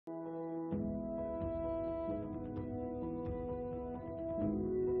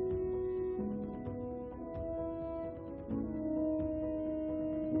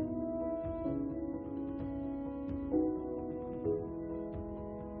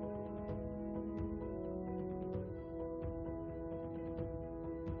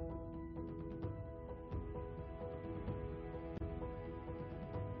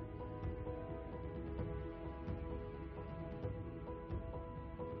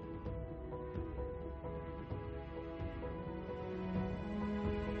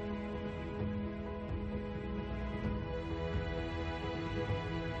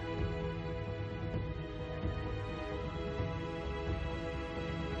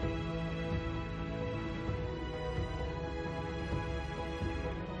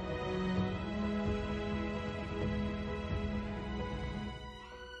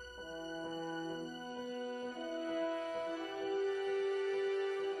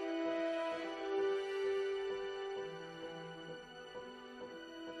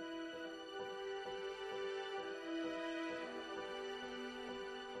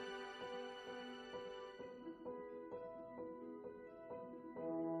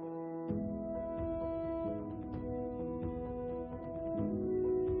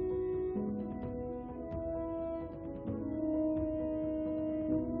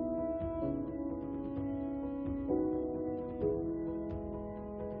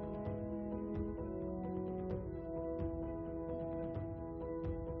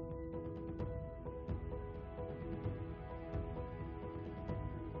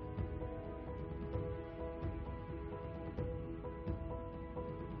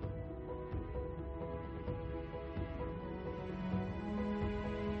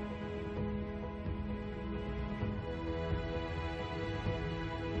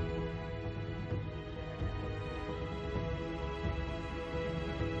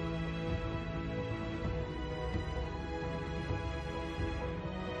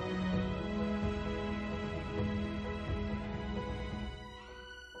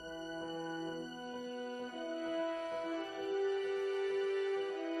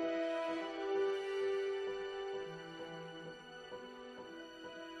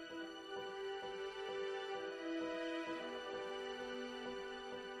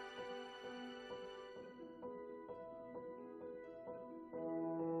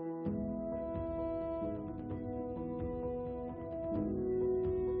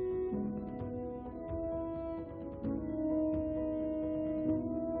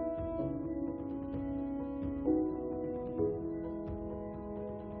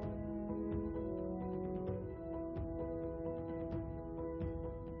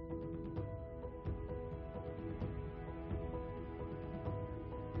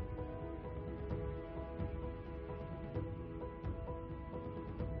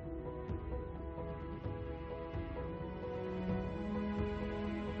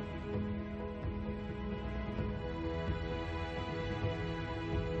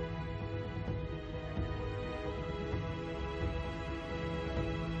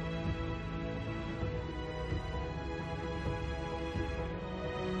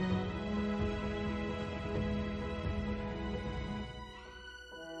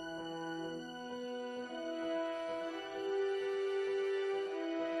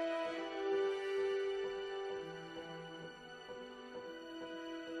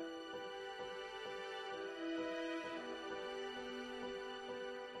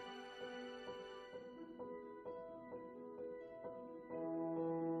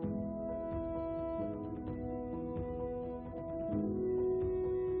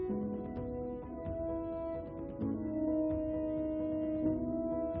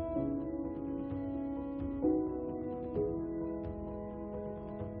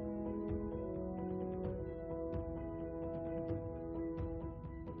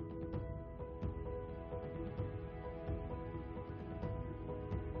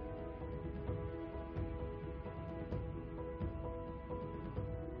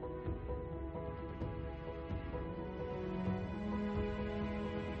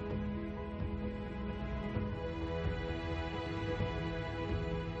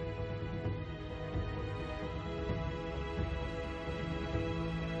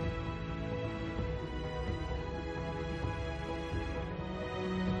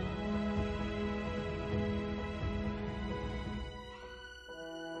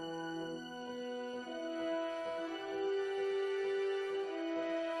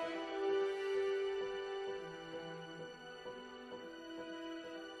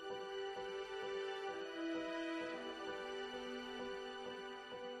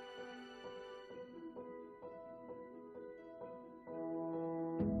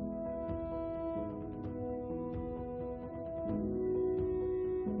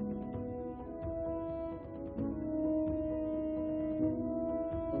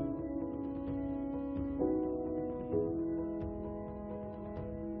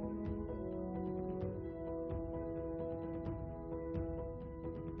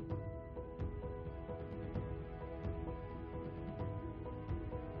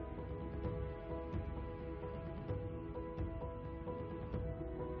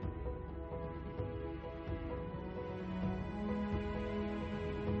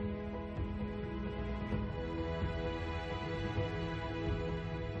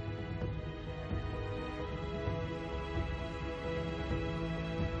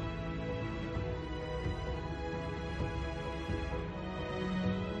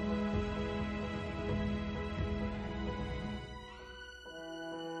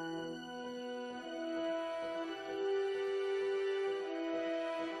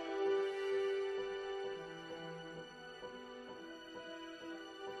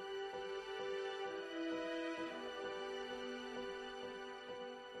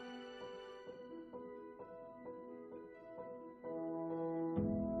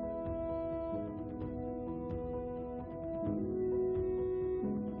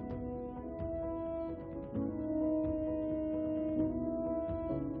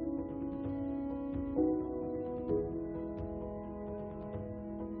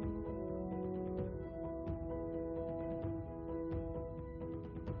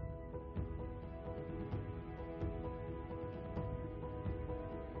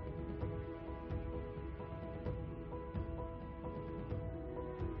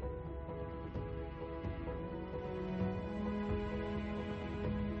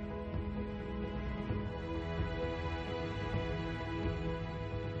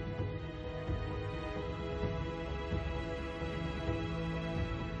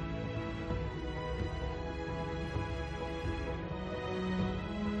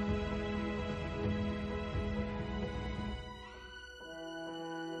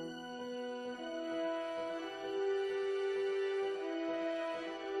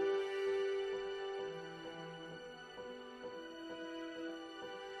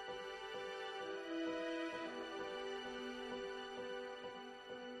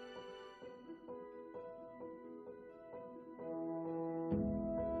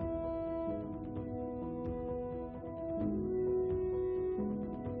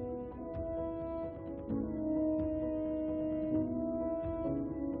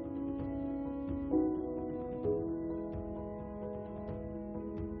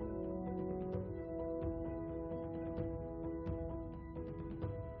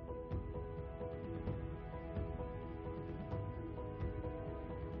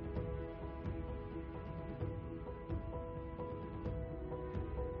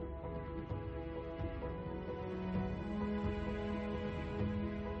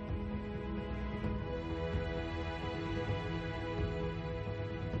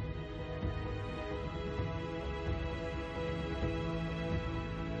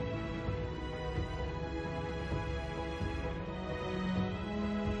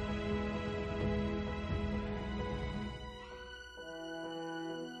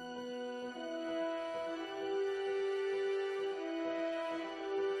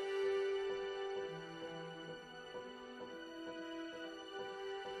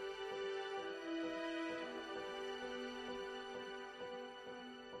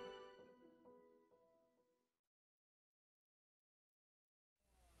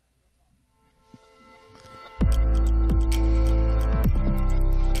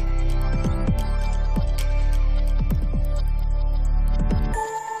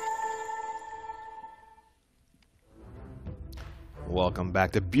Welcome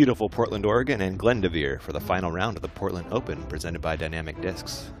back to beautiful Portland, Oregon and Glendoveer for the final round of the Portland Open presented by Dynamic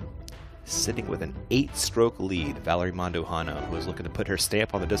Discs. Sitting with an 8-stroke lead, Valerie Monduhano, who is looking to put her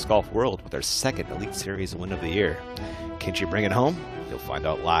stamp on the disc golf world with her second Elite Series win of the year. Can she bring it home? You'll find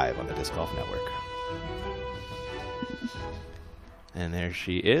out live on the Disc Golf Network. And there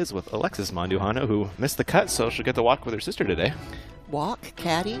she is with Alexis Monduhano, who missed the cut, so she'll get to walk with her sister today. Walk,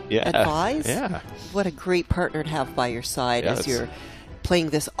 caddy, yeah, advise. Yeah. What a great partner to have by your side as you're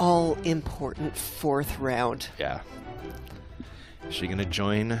playing this all-important 4th round. Yeah. Is she going to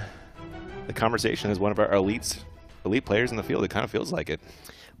join the conversation as one of our elite players in the field? It kind of feels like it.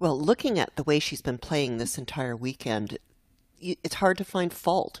 Well, looking at the way she's been playing this entire weekend, it's hard to find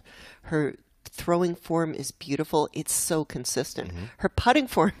fault. Her throwing form is beautiful. It's so consistent. Mm-hmm. Her putting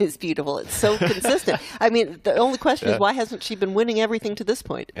form is beautiful. It's so consistent. I mean, the only question is why hasn't she been winning everything to this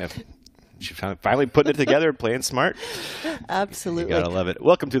point? Yeah. She's finally putting it together, playing smart. Absolutely. You gotta love it.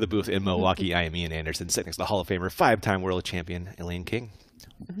 Welcome to the booth in Milwaukee. I am Ian Anderson, sitting next to the Hall of Famer, 5-time world champion Elaine King.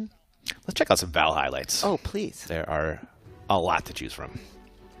 Mm-hmm. Let's check out some Val highlights. Oh, please. There are a lot to choose from.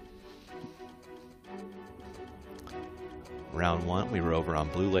 Round 1, we were over on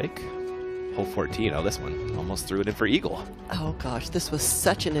Blue Lake. Hole 14, oh, this one almost threw it in for eagle. Oh gosh, this was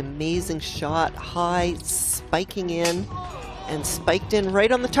such an amazing shot. High, spiking in, and spiked in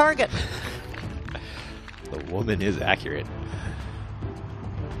right on the target. The woman is accurate.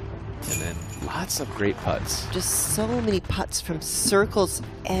 And then lots of great putts. Just so many putts from circle's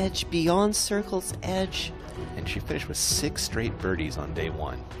edge, beyond circle's edge. And she finished with 6 straight birdies on day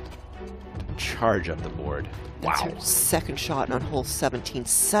 1. To charge up the board. That's wow. Her second shot on hole 17.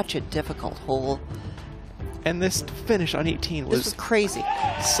 Such a difficult hole. And this finish on 18 was crazy.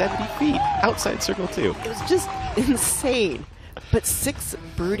 70 feet outside circle 2. It was just insane. But 6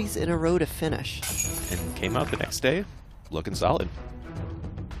 birdies in a row to finish. And came out the next day looking solid.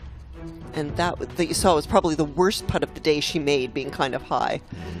 And that you saw was probably the worst putt of the day she made, being kind of high.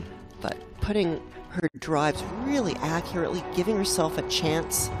 Mm-hmm. But putting her drives really accurately, giving herself a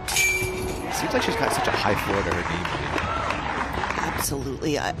chance. Seems like she's got such a high floor to her game.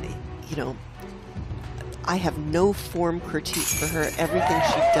 Absolutely. I have no form critique for her. Everything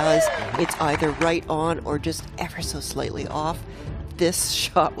she does, it's either right on or just ever so slightly off. This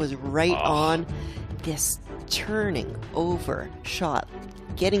shot was right on. This turning over shot,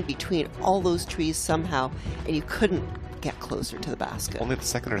 getting between all those trees somehow, and you couldn't get closer to the basket. Only the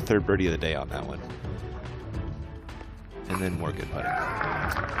 2nd or 3rd birdie of the day on that one. And then more good putting.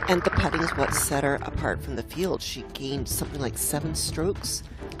 And the putting is what set her apart from the field. She gained something like 7 strokes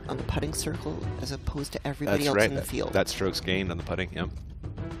on the putting circle as opposed to everybody else in the field. That strokes gained on the putting, yep.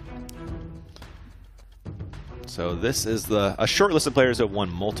 So this is a short list of players that won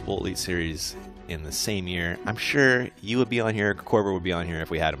multiple Elite Series in the same year. I'm sure you would be on here, Corber would be on here if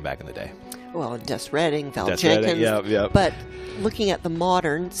we had him back in the day. Well, Des Redding, Val Jenkins. Yep. But looking at the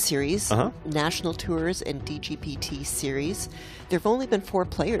modern series, National Tours and DGPT series, there have only been 4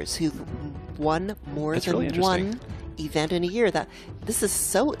 players who've won more than one event in a year. This is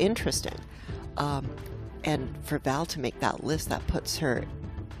so interesting. And for Val to make that list, that puts her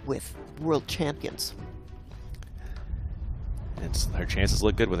with world champions. Her chances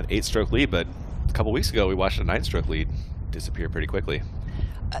look good with an 8-stroke lead, but a couple weeks ago we watched a 9-stroke lead disappear pretty quickly.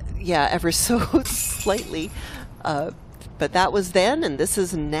 Yeah, ever so slightly. But that was then, and this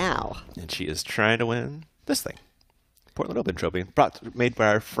is now. And she is trying to win this thing. Portland Open Trophy. Made by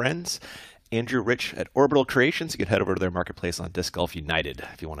our friends Andrew Rich at Orbital Creations. You can head over to their marketplace on Disc Golf United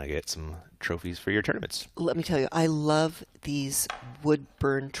if you want to get some trophies for your tournaments. Let me tell you, I love these wood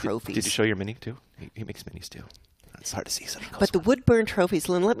burn trophies. Did you show your mini too? He makes minis too. It's hard to see. But the wood burn trophies,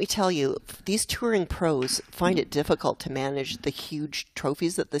 Lynn, let me tell you, these touring pros find it difficult to manage the huge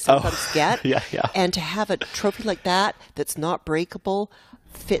trophies that they sometimes get. Yeah. And to have a trophy like that that's not breakable,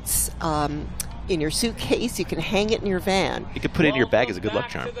 fits in your suitcase, you can hang it in your van. You can put it in your bag as a good luck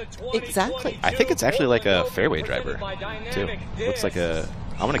charm. Exactly. I think it's actually like a fairway driver, too. Looks like I'm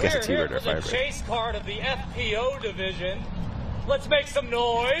going to guess a T-bird or a Firebird. Chase card of the FPO division. Let's make some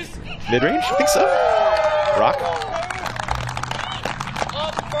noise. Mid-range? I think so. Rock.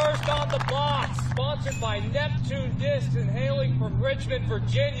 Up first on the box, sponsored by Neptune Discs and hailing from Richmond,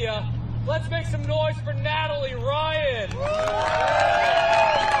 Virginia. Let's make some noise for Natalie Ryan.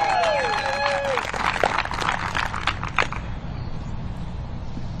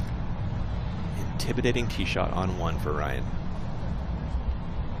 Intimidating tee shot on 1 for Ryan.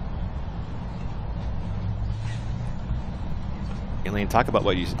 Elaine, talk about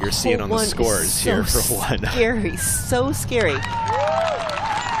what you're seeing on the scores here for 1. Scary, so scary.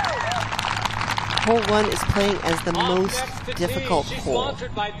 hole 1 is playing as the most difficult She's hole.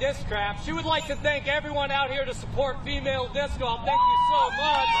 Sponsored by Discraft. She would like to thank everyone out here to support female disc golf. Thank you so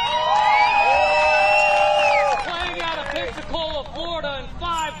much. Playing out of Pensacola, Florida, and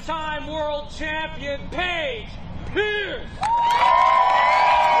 5-time world champion Paige Pierce.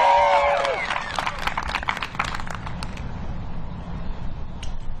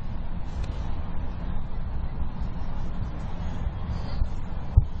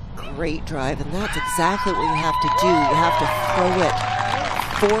 Great drive, and that's exactly what you have to do. You have to throw it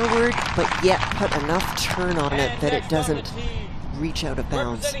forward, but yet put enough turn on it that it doesn't reach out of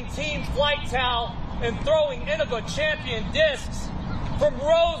bounds. Representing Team Flight Towel and throwing Innova champion discs from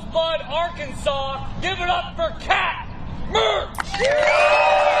Rosebud, Arkansas. Give it up for Cat Merch!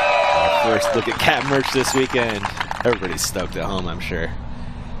 First look at Cat Merch this weekend. Everybody's stoked at home, I'm sure.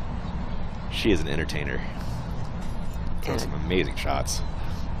 She is an entertainer. Throws some amazing shots.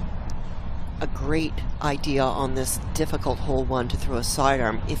 A great idea on this difficult hole 1 to throw a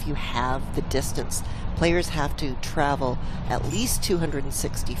sidearm if you have the distance. Players have to travel at least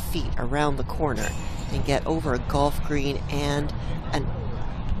 260 feet around the corner and get over a golf green and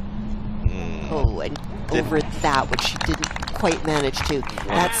over that, which she didn't quite manage to.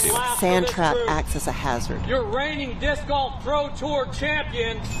 That sand trap acts as a hazard. Your reigning Disc Golf Pro Tour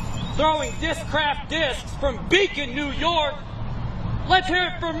champion, throwing Discraft discs from Beacon, New York. Let's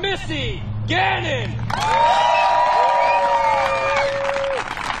hear it for Missy Gannon.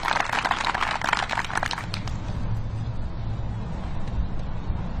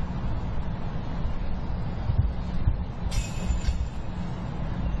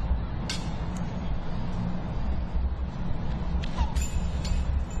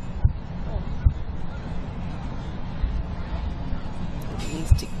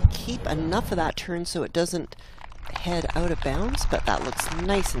 Needs to keep enough of that turn so it doesn't head out of bounds, but that looks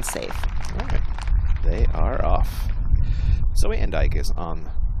nice and safe. All right, they are off. Zoe Andyke is on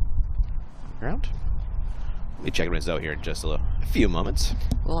the ground. We'll be checking with Zoe here in just a few moments.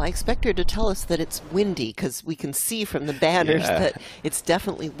 Well, I expect her to tell us that it's windy, because we can see from the banners that it's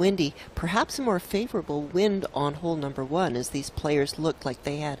definitely windy. Perhaps a more favorable wind on hole number 1, as these players looked like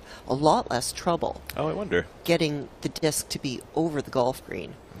they had a lot less trouble. Oh, I wonder. Getting the disc to be over the golf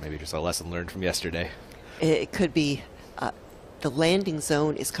green. Maybe just a lesson learned from yesterday. It could be. The landing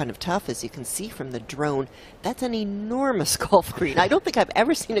zone is kind of tough, as you can see from the drone. That's an enormous golf green. I don't think I've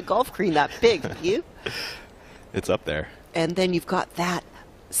ever seen a golf green that big. Have you? It's up there. And then you've got that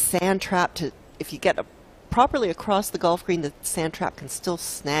sand trap to, if you get properly across the golf green, the sand trap can still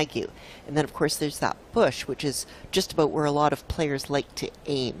snag you. And then, of course, there's that bush, which is just about where a lot of players like to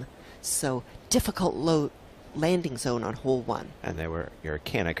aim. So difficult low landing zone on hole 1. And they were your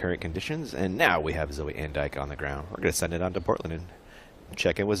Canna current conditions, and now we have Zoe Andyke on the ground. We're going to send it on to Portland and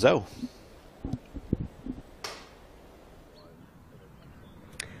check in with Zoe.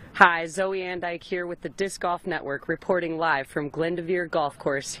 Hi, Zoe Andyke here with the Disc Golf Network, reporting live from Glendoveer Golf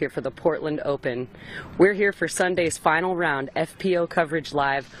Course here for the Portland Open. We're here for Sunday's final round, FPO coverage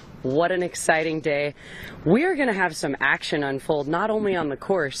live. What an exciting day. We're going to have some action unfold, not only on the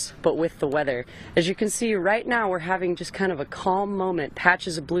course, but with the weather. As you can see right now, we're having just kind of a calm moment,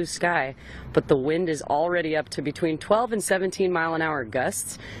 patches of blue sky, but the wind is already up to between 12 and 17 mile an hour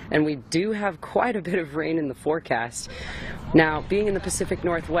gusts, and we do have quite a bit of rain in the forecast. Now, being in the Pacific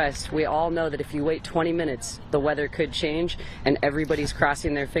Northwest, we all know that if you wait 20 minutes, the weather could change, and everybody's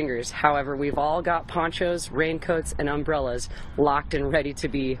crossing their fingers. However, we've all got ponchos, raincoats, and umbrellas locked and ready to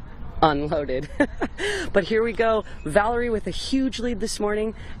be unloaded. But here we go. Valerie with a huge lead this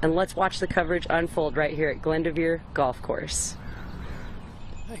morning, and let's watch the coverage unfold right here at Glendoveer Golf Course.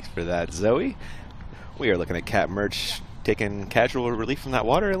 Thanks for that, Zoe. We are looking at Cat Merch taking casual relief from that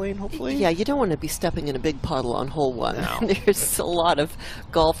water, Elaine, hopefully? Yeah, you don't want to be stepping in a big puddle on hole 1. No. There's a lot of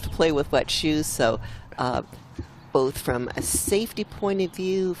golf to play with wet shoes, so both from a safety point of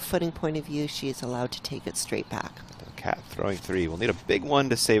view, footing point of view, she is allowed to take it straight back. Cat throwing 3. We'll need a big one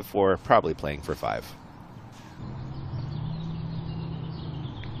to save 4, probably playing for 5.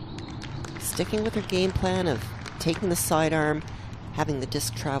 Sticking with her game plan of taking the sidearm, having the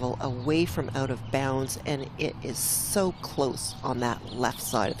disc travel away from out of bounds, and it is so close on that left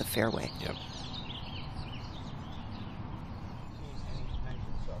side of the fairway. Yep.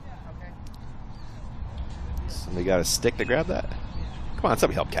 Somebody got a stick to grab that? Come on,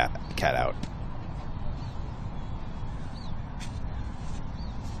 somebody help Cat out.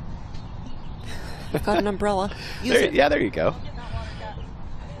 I've got an umbrella. Use There, it. yeah, there you go.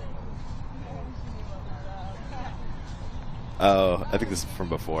 Oh, I think this is from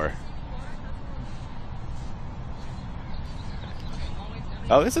before.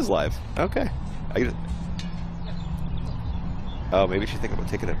 Oh, this is live. Okay. Oh, maybe she's thinking about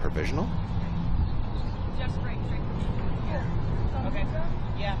taking a provisional? Jeff's right. Okay.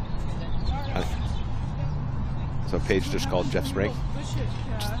 Yeah. So Paige just called Jeff's ring?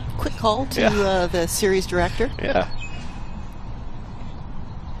 Quick call to the series director. Yeah.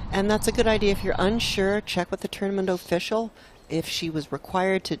 And that's a good idea. If you're unsure, check with the tournament official. If she was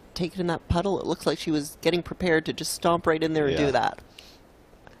required to take it in that puddle, it looks like she was getting prepared to just stomp right in there and do that.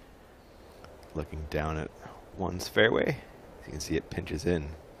 Looking down at one's fairway, you can see it pinches in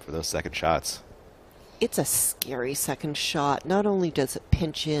for those second shots. It's a scary second shot. Not only does it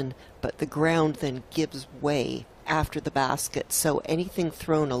pinch in, but the ground then gives way after the basket. So anything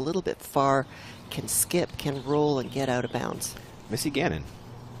thrown a little bit far can skip, can roll, and get out of bounds. Missy Gannon,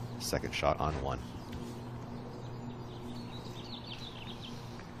 second shot on one.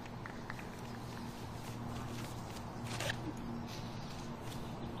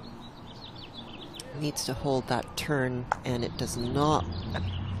 Needs to hold that turn, and it does not.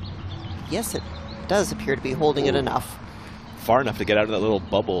 Yes, it does appear to be holding it enough. Far enough to get out of that little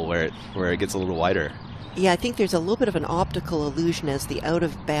bubble where it gets a little wider. Yeah, I think there's a little bit of an optical illusion as the out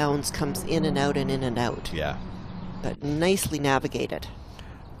of bounds comes in and out and in and out. Yeah. But nicely navigated.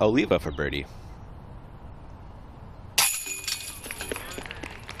 Oliva for birdie.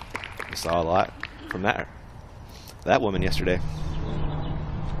 We saw a lot from that woman yesterday.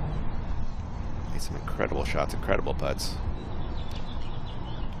 Made some incredible shots, incredible putts.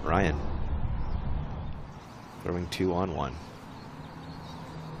 Ryan throwing 2 on 1.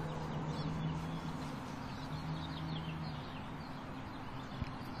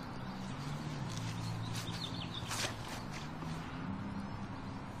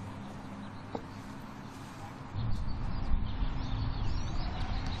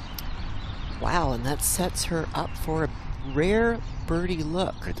 Wow, and that sets her up for a rare birdie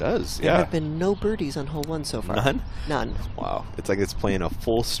look. It does, There yeah. have been no birdies on hole 1 so far. None? None. Wow. It's like it's playing a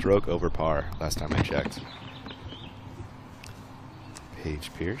full stroke over par last time I checked.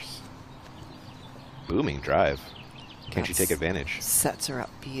 Paige Pierce. Booming drive. Can't you take advantage? Sets her up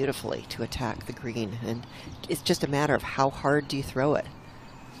beautifully to attack the green, and it's just a matter of how hard do you throw it.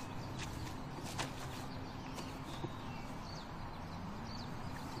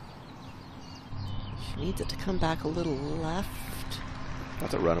 She needs it to come back a little left.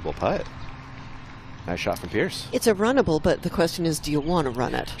 That's a runnable putt. Nice shot from Pierce. It's a runnable, but the question is, do you want to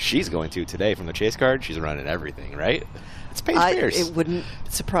run it? She's going to today from the chase card. She's running everything, right? It's Paige Pierce. It wouldn't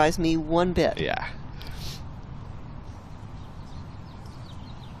surprise me one bit. Yeah.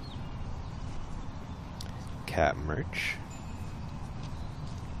 Cat Merch.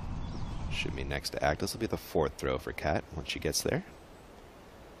 Should be next to act. This will be the 4th throw for Cat once she gets there.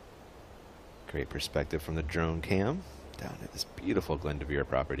 Great perspective from the drone cam down at this beautiful Glendoveer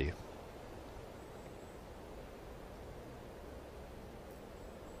property.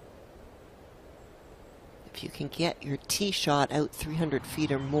 If you can get your tee shot out 300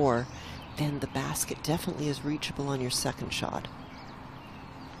 feet or more, then the basket definitely is reachable on your second shot.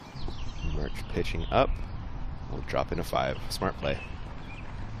 Merch pitching up. We'll drop in a 5. Smart play.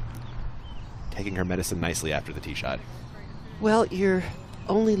 Taking her medicine nicely after the tee shot. Well, you're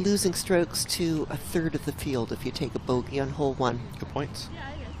only losing strokes to a third of the field if you take a bogey on hole 1. Good points.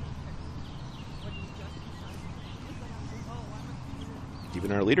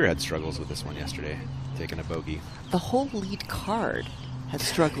 Even our leader had struggles with this one yesterday, taking a bogey. The whole lead card had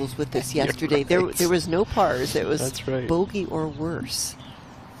struggles with this yesterday. Right. There was no pars. It was That's right. bogey or worse.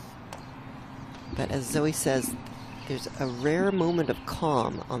 But as Zoe says, there's a rare moment of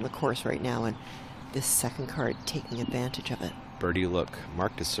calm on the course right now, and this second card taking advantage of it. Birdie look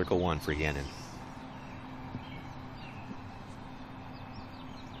marked as circle 1 for Gannon.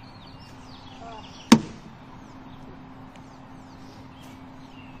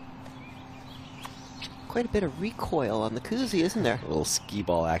 Quite a bit of recoil on the koozie, isn't there? A little skee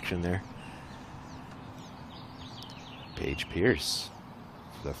ball action there. Paige Pierce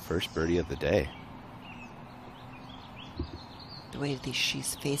for the first birdie of the day. The way that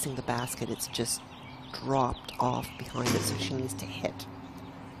she's facing the basket, it's just dropped off behind it, so she needs to hit.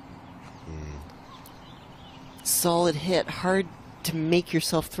 Solid hit. Hard to make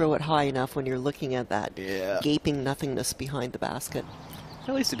yourself throw it high enough when you're looking at that gaping nothingness behind the basket.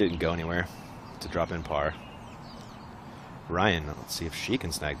 At least it didn't go anywhere to drop in par. Ryan, let's see if she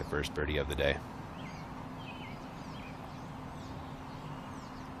can snag the first birdie of the day.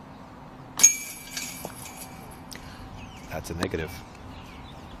 That's a negative.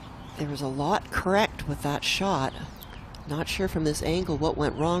 There was a lot correct with that shot. Not sure from this angle what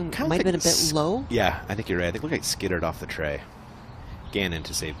went wrong. Might have been a bit low. Yeah, I think you're right. I think it looked like it skittered off the tray. Gannon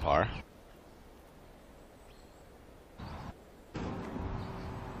to save par.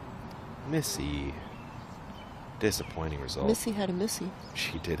 Missy. Disappointing result. Missy had a Missy.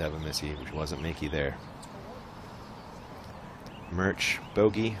 She did have a Missy, which wasn't Mickey there. Merch,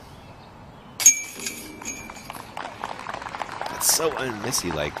 bogey. That's so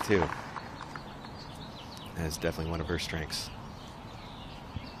un-Missy-like, too. That is definitely one of her strengths.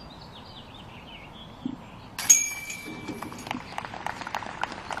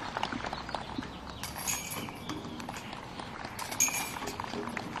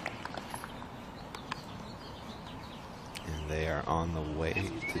 They are on the way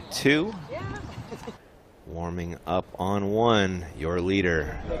to 2. Warming up on 1, your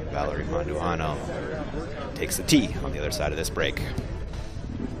leader, Valerie Manduano, takes the tee on the other side of this break.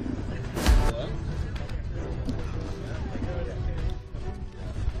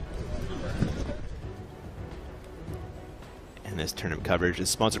 And this tournament coverage is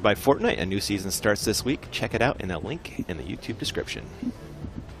sponsored by Fortnite. A new season starts this week. Check it out in a link in the YouTube description.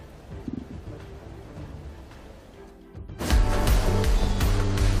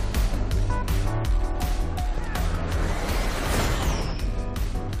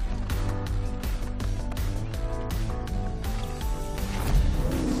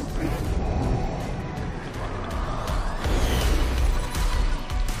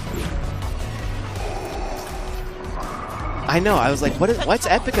 I know, I was like, what's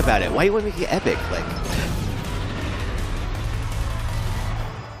epic about it? Why you want to make it epic? Like,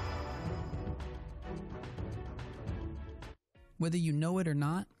 whether you know it or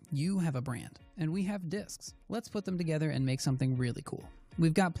not, you have a brand, and we have discs. Let's put them together and make something really cool.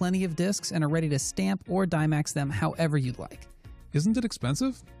 We've got plenty of discs and are ready to stamp or Dimax them however you'd like. Isn't it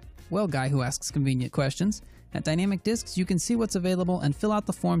expensive? Well, guy who asks convenient questions, at Dynamic Discs you can see what's available and fill out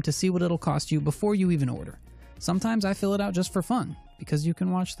the form to see what it'll cost you before you even order. Sometimes I fill it out just for fun, because you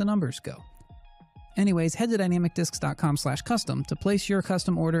can watch the numbers go. Anyways, head to dynamicdiscs.com/custom to place your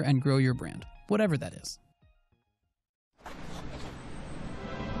custom order and grow your brand, whatever that is.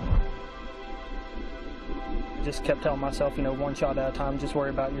 Just kept telling myself, you know, one shot at a time, just worry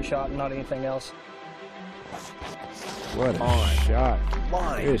about your shot and not anything else. What a shot.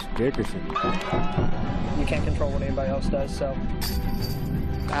 Chris Dickerson. You can't control what anybody else does, so.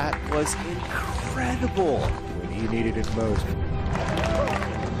 That was incredible. When he needed it most.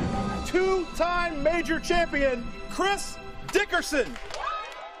 Two-time major champion, Chris Dickerson.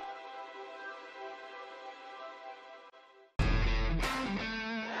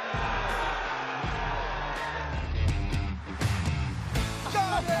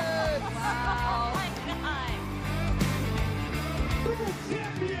 Got it! Oh my God!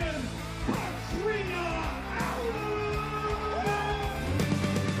 Champion,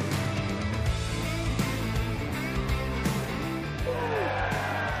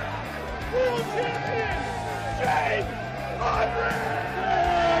 World champion, James Conrad!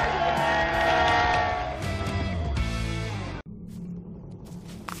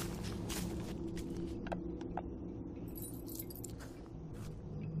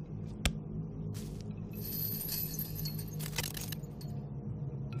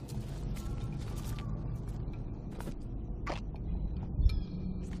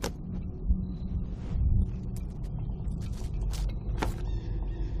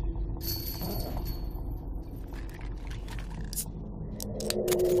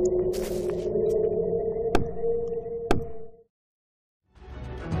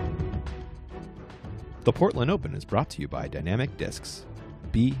 The Portland Open is brought to you by Dynamic Discs.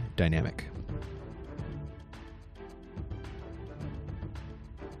 Be dynamic.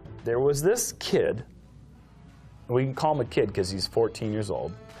 There was this kid, we can call him a kid because he's 14 years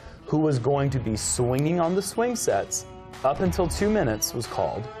old, who was going to be swinging on the swing sets up until 2 minutes was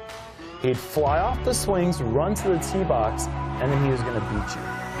called. He'd fly off the swings, run to the tee box, and then he was going to beat you.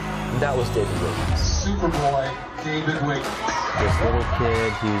 And that was David Wiggins. Superboy David Wiggins. This little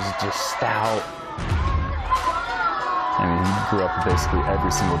kid, he's just stout. I mean, he grew up with basically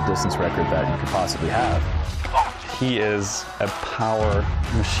every single distance record that you could possibly have. He is a power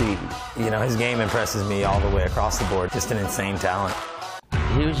machine. You know, his game impresses me all the way across the board. Just an insane talent.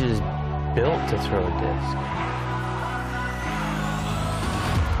 He was just built to throw a disc.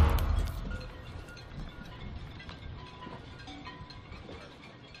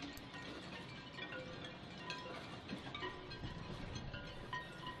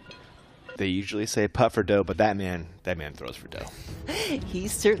 They usually say putt for dough, but that man throws for dough. He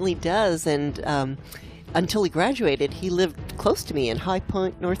certainly does, and until he graduated, he lived close to me in High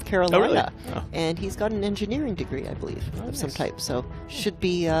Point, North Carolina. Oh, really? Oh. And he's got an engineering degree, I believe, of some type. So should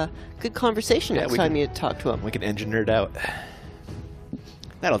be a good conversation next time you talk to him. We can engineer it out.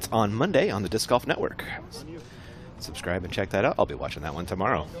 That's on Monday on the Disc Golf Network. subscribe and check that out. I'll be watching that one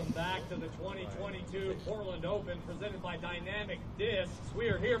tomorrow. Welcome back to the 2022 Portland Open presented by Dynamic Discs. We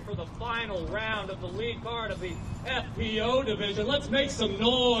are here for the final round of the lead card of the FPO division. Let's make some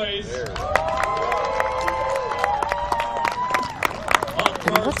noise.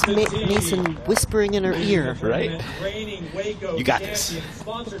 And what's Mason whispering in her ear? Right? You got this.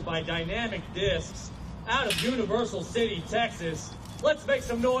 Sponsored by Dynamic Discs out of Universal City, Texas. Let's make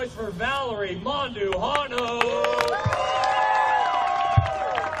some noise for Valerie Monduhano.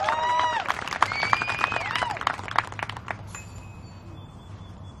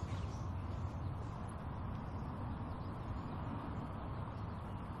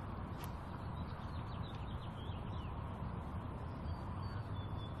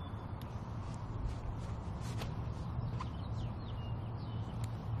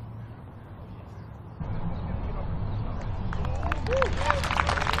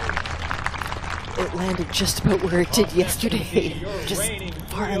 It landed just about where it did yesterday. Just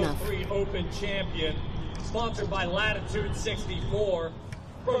far enough. Open champion, sponsored by Latitude 64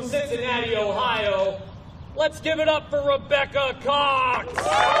 from Cincinnati, Ohio. Let's give it up for Rebecca Cox.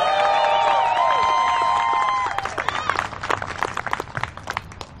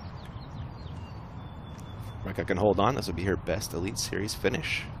 Rebecca can hold on. This will be her best Elite Series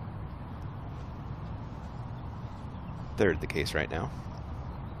finish. Third the case right now.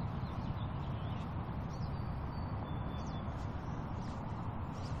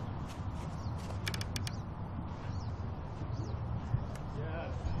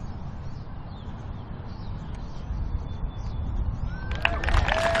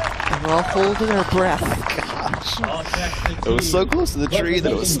 We're all holding our breath. Gosh. It was so close to the tree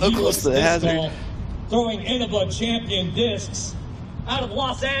that it was so close to the hazard. Throwing Innova champion discs out of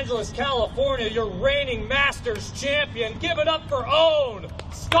Los Angeles, California, your reigning Masters champion. Give it up for Owen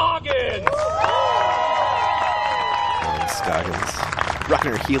Scoggins. Owen Scoggins.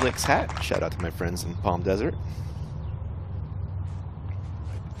 Rocking her Helix hat. Shout out to my friends in Palm Desert.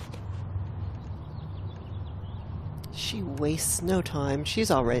 She wastes no time.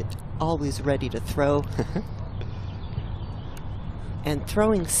 She's always ready to throw. And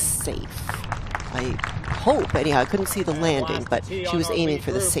throwing safe. I hope, anyhow, I couldn't see the landing, but she was aiming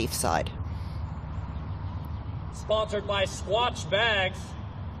for the safe side. Sponsored by Squatch Bags.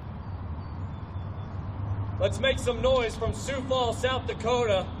 Let's make some noise from Sioux Falls, South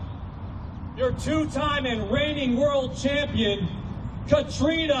Dakota. Your two-time and reigning world champion,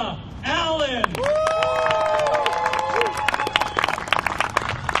 Katrina Allen.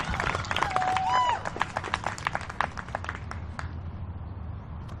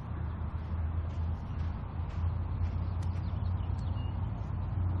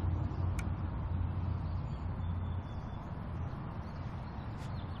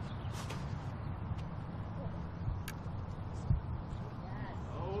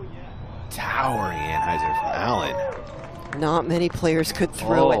 Towering Anheuser from Allen. Not many players could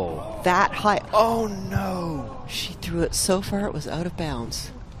throw it that high. Oh no! She threw it so far it was out of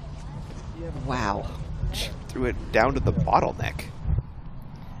bounds. Wow. She threw it down to the bottleneck.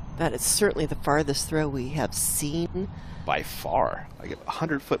 That is certainly the farthest throw we have seen. By far. Like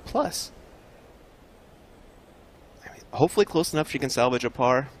 100 foot plus. I mean, hopefully close enough she can salvage a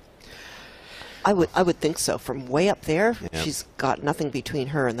par. I would think so. From way up there, yeah. She's got nothing between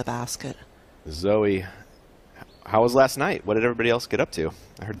her and the basket. Zoe, how was last night? What did everybody else get up to?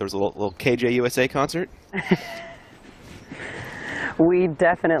 I heard there was a little KJ USA concert. We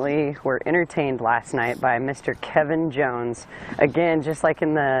definitely were entertained last night by Mr. Kevin Jones. Again, just like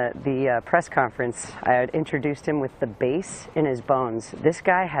in the press conference, I had introduced him with the bass in his bones. This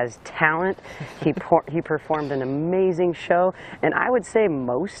guy has talent. He performed an amazing show, and I would say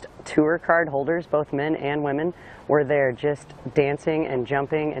most tour card holders, both men and women, were there just dancing and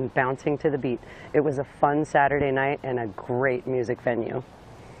jumping and bouncing to the beat. It was a fun Saturday night and a great music venue.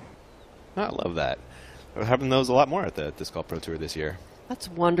 I love that. We're having those a lot more at the Disc Golf Pro Tour this year. That's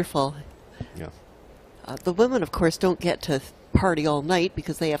wonderful. Yeah. The women, of course, don't get to party all night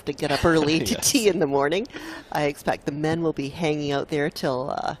because they have to get up early to tea in the morning. I expect the men will be hanging out there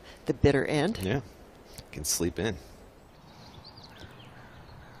till the bitter end. Yeah. Can sleep in.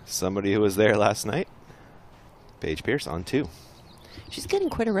 Somebody who was there last night, Paige Pierce on 2. She's getting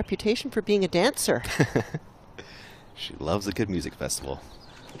quite a reputation for being a dancer. She loves a good music festival.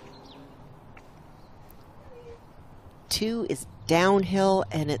 2 is downhill,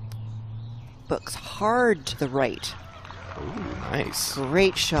 and it books hard to the right. Ooh, nice.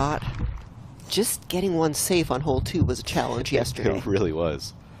 Great shot. Just getting one safe on hole 2 was a challenge yesterday. It really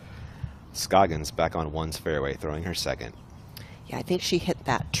was. Scoggins back on 1's fairway, throwing her second. Yeah, I think she hit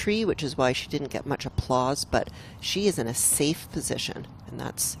that tree, which is why she didn't get much applause, but she is in a safe position, and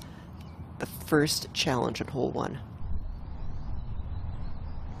that's the first challenge in hole 1.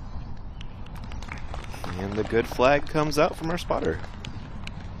 And the good flag comes out from our spotter.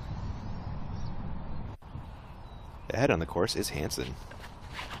 Ahead on the course is Hansen.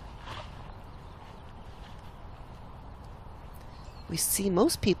 We see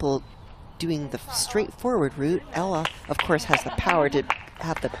most people doing the straightforward route. Ella, of course, has the power to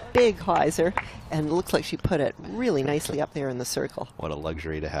have the big hyzer, and it looks like she put it really nicely up there in the circle. What a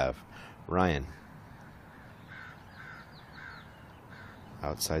luxury to have. Ryan.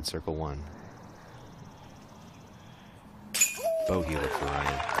 Outside circle 1. Bogey look for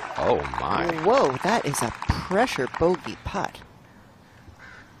Ryan. Oh my. Whoa, that is a pressure bogey putt.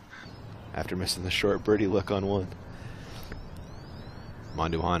 After missing the short birdie look on 1.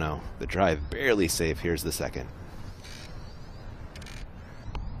 Manduhano, the drive barely safe. Here's the second.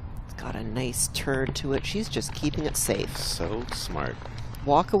 It's got a nice turn to it. She's just keeping it safe. So smart.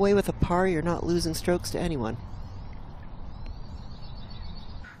 Walk away with a par, you're not losing strokes to anyone.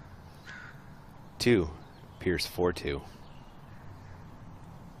 2. Pierce 4-2.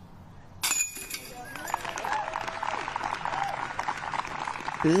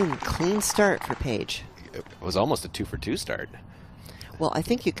 Boom, clean start for Paige. It was almost a 2-for-2 start. Well, I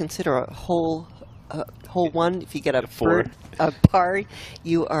think you consider a hole 1, if you get a four, a par,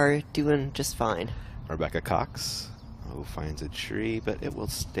 you are doing just fine. Rebecca Cox, finds a tree, but it will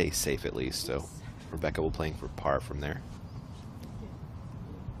stay safe at least. So Rebecca will playing for par from there.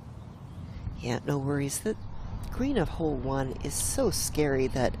 Yeah, no worries. The green of hole 1 is so scary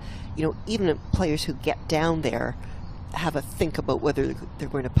that, you know, even players who get down there have a think about whether they're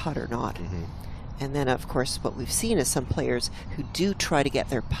going to putt or not. And then, of course, what we've seen is some players who do try to get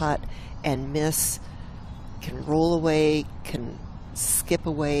their putt and miss, can roll away, can skip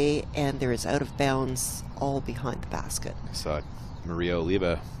away, and there is out of bounds all behind the basket. I saw Maria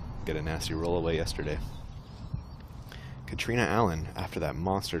Oliva get a nasty roll away yesterday. Katrina Allen, after that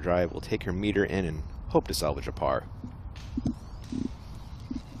monster drive, will take her meter in and hope to salvage a par.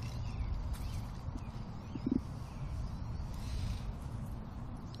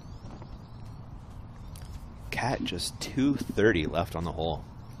 Cat just 230 left on the hole.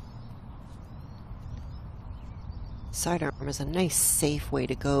 Sidearm is a nice, safe way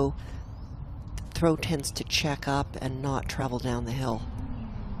to go. Throw tends to check up and not travel down the hill.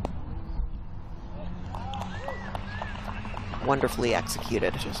 Wonderfully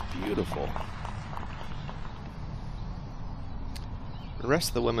executed. Just beautiful. The rest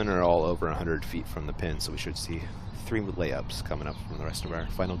of the women are all over 100 feet from the pin, so we should see 3 layups coming up from the rest of our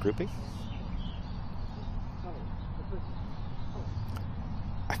final grouping.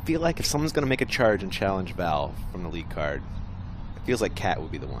 I feel like if someone's going to make a charge and challenge Val from the lead card, it feels like Kat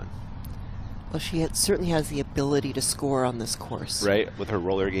would be the one. Well, she certainly has the ability to score on this course. Right, with her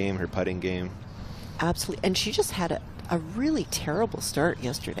roller game, her putting game. Absolutely. And she just had a really terrible start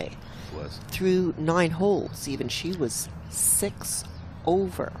yesterday. She was. Through 9 holes, even. She was 6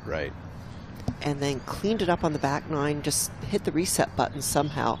 over. Right. And then cleaned it up on the back 9, just hit the reset button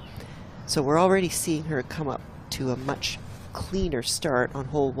somehow. So we're already seeing her come up to a much cleaner start on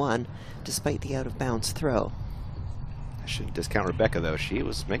hole 1, despite the out-of-bounds throw. I shouldn't discount Rebecca, though. She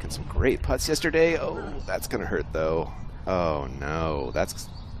was making some great putts yesterday. Oh, that's going to hurt, though. Oh, no. That's...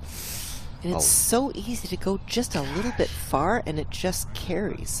 And it's so easy to go just a little bit far, and it just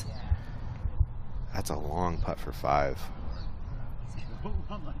carries. That's a long putt for 5.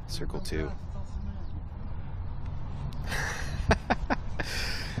 Circle 2.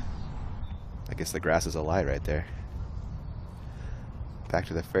 I guess the grass is a lie right there. Back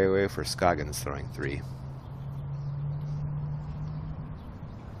to the fairway for Scoggins, throwing 3.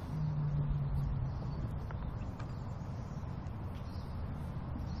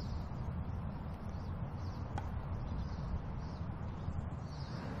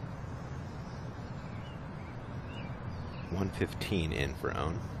 .115 in for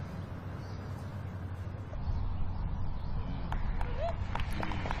Owen.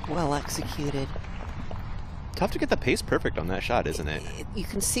 Well executed. Tough to get the pace perfect on that shot, isn't it? You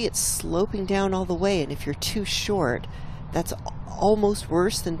can see it sloping down all the way, and if you're too short, that's almost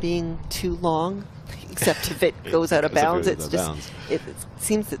worse than being too long, except if it goes out of bounds. It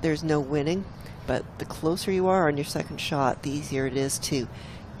seems that there's no winning, but the closer you are on your second shot, the easier it is to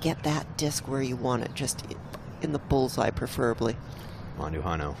get that disc where you want it, just in the bullseye preferably.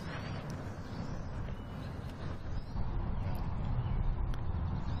 Manduhano.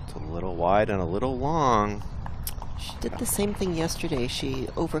 It's a little wide and a little long. She did the same thing yesterday. She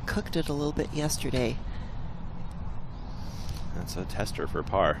overcooked it a little bit yesterday. That's a tester for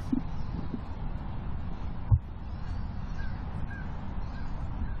par.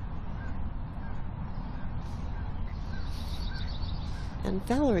 And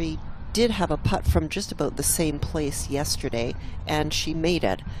Valerie did have a putt from just about the same place yesterday, and she made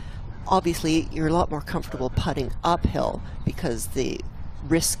it. Obviously, you're a lot more comfortable putting uphill because the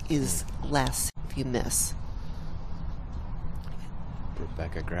risk is less if you miss.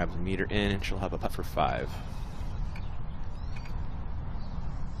 Rebecca grabs a meter in, and she'll have a putt for 5.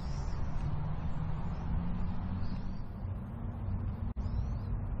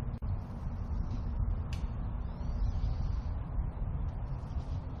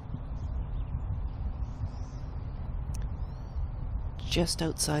 Just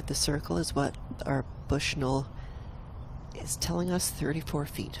outside the circle is what our Bushnell is telling us, 34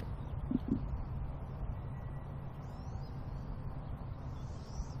 feet.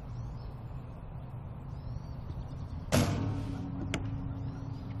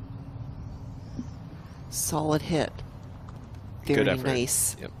 Solid hit. Very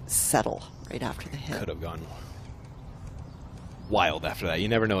nice settle right after the hit. Could have gone wild after that. You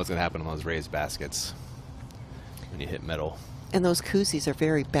never know what's going to happen on those raised baskets when you hit metal. And those koozies are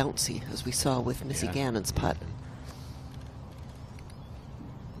very bouncy, as we saw with Missy Gannon's putt.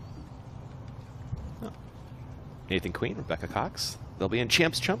 Oh. Nathan Queen, Rebecca Cox. They'll be in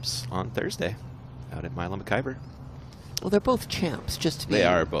Champs Chumps on Thursday out at Milo McIver. Well, they're both champs, just to be They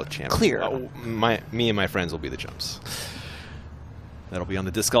are both champs. clear. Me and my friends will be the chumps. That'll be on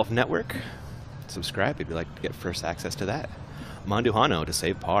the Disc Golf Network. Subscribe if you'd like to get first access to that. Monduhano to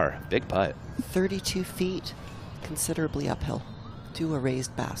save par. Big putt. 32 feet. Considerably uphill to a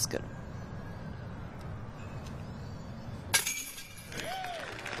raised basket.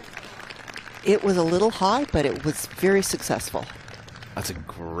 It was a little high, but it was very successful. That's a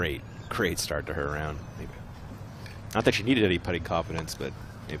great start to her round. Maybe. Not that she needed any putting confidence, but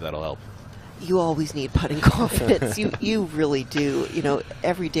maybe that'll help. You always need putting confidence. You really do. You know,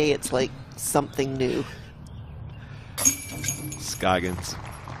 every day it's like something new. Scoggins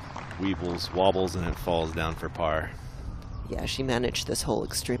weebles, wobbles, and it falls down for par. Yeah, she managed this hole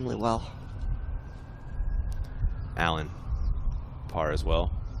extremely well. Allen, par as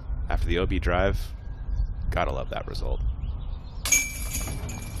well. After the OB drive, gotta love that result.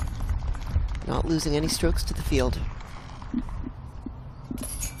 Not losing any strokes to the field.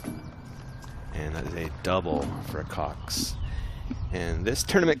 And that is a double for Cox. And this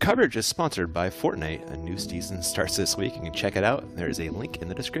tournament coverage is sponsored by Fortnite. A new season starts this week. You can check it out. There is a link in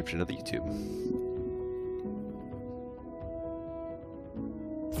the description of the YouTube.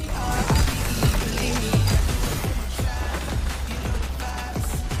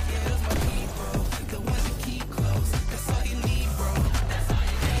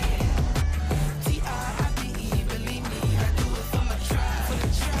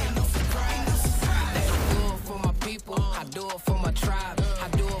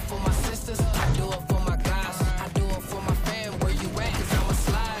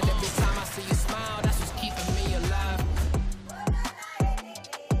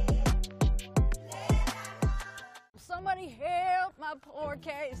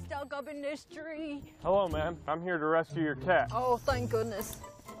 Hello, man. I'm here to rescue your cat. Oh, thank goodness.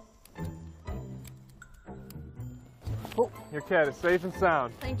 Oh, your cat is safe and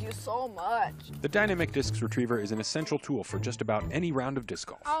sound. Thank you so much. The Dynamic Discs Retriever is an essential tool for just about any round of disc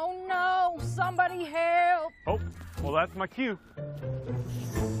golf. Oh no, somebody help. Oh, well that's my cue.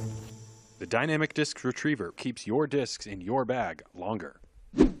 The Dynamic Discs Retriever keeps your discs in your bag longer.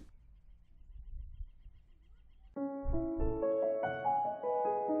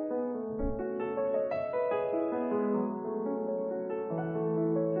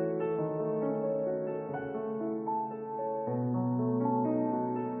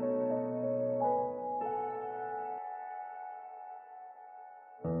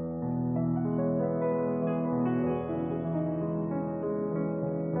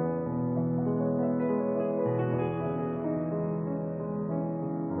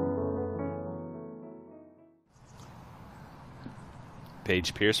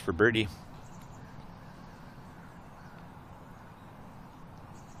 Paige Pierce for birdie.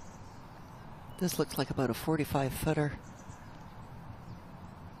 This looks like about a 45-footer.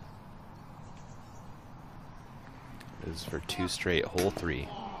 This is for 2 straight, hole 3.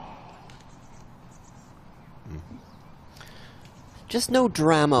 Just no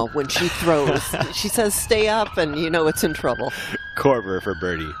drama when she throws. She says stay up and you know it's in trouble. Corver for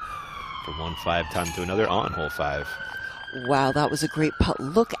birdie. From 1-5 time to another on hole 5. Wow, that was a great putt.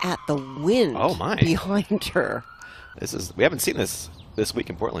 Look at the wind behind her. We haven't seen this week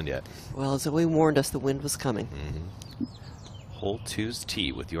in Portland yet. Well, Zoe warned us the wind was coming. Hole 2's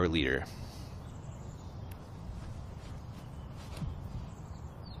tee with your leader.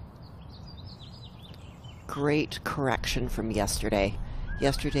 Great correction from yesterday.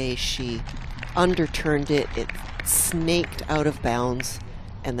 Yesterday she underturned it, it snaked out of bounds,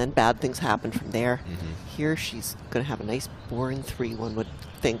 and then bad things happened from there. Here she's going to have a nice boring 3, one would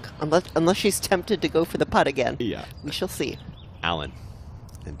think, unless she's tempted to go for the putt again. Yeah. We shall see. Allen.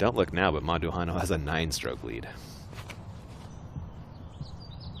 And don't look now, but Manduhano has a 9-stroke lead.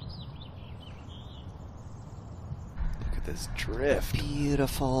 Look at this drift.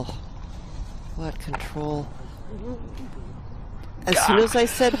 Beautiful. What control. As soon as I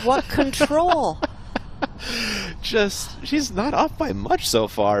said, what control? She's not off by much so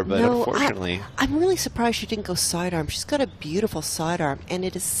far, but no, unfortunately. I'm really surprised she didn't go sidearm. She's got a beautiful sidearm, and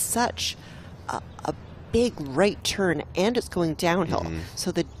it is such a big right turn, and it's going downhill.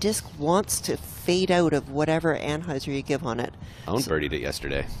 So the disc wants to fade out of whatever anhyzer you give on it. Own birdied it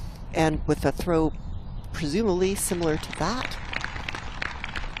yesterday. And with a throw presumably similar to that.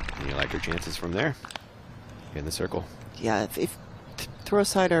 And you like your chances from there in the circle. Yeah, if throw a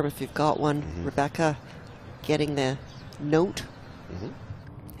sidearm if you've got one. Rebecca getting the note.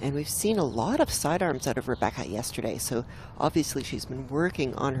 And we've seen a lot of sidearms out of Rebecca yesterday, so obviously she's been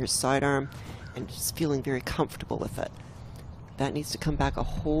working on her sidearm and just feeling very comfortable with it. That needs to come back a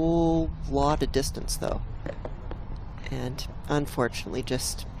whole lot of distance, though. And unfortunately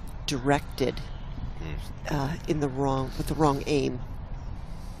just directed with the wrong aim.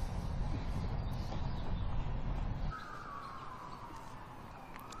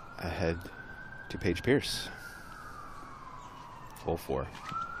 Ahead to Paige Pierce. Hole 4.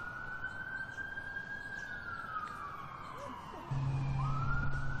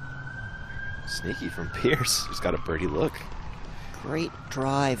 Sneaky from Pierce. She's got a birdie look. Great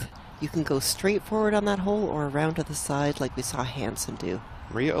drive. You can go straight forward on that hole or around to the side like we saw Hansen do.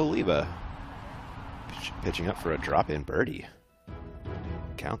 Maria Oliva pitching up for a drop-in birdie.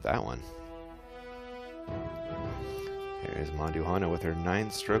 Count that one. Here's Manduhano with her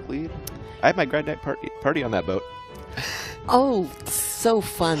 9-stroke lead. I had my grad night party on that boat. Oh, so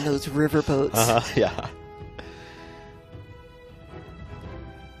fun, those river boats. Yeah.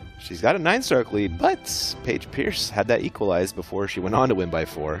 She's got a 9-stroke lead, but Paige Pierce had that equalized before she went on to win by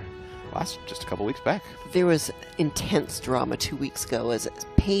 4. Just a couple weeks back. There was intense drama 2 weeks ago as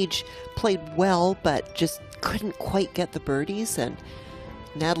Paige played well, but just couldn't quite get the birdies, and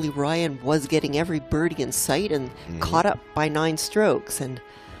Natalie Ryan was getting every birdie in sight and caught up by 9 strokes, and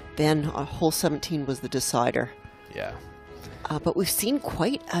then hole 17 was the decider. Yeah. But we've seen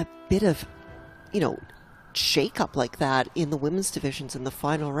quite a bit of, shake-up like that in the women's divisions in the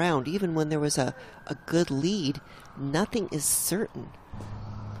final round. Even when there was a good lead, nothing is certain.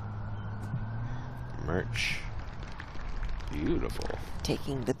 Merch. Beautiful.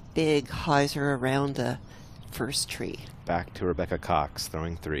 Taking the big hyzer around the first tree. Back to Rebecca Cox,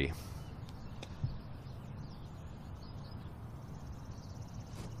 throwing 3.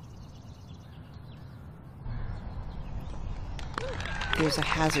 There's a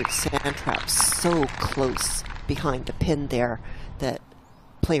hazard sand trap so close behind the pin there that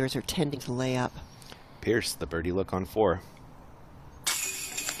players are tending to lay up. Pierce, the birdie look on 4.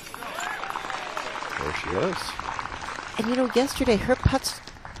 There she goes. And yesterday her putts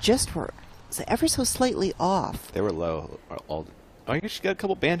just were ever so slightly off. They were low. I guess she got a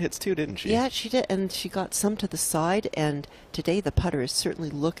couple band hits too, didn't she? Yeah, she did, and she got some to the side, and today the putter is certainly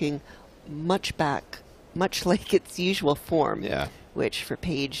looking much back, much like its usual form. Yeah. Which for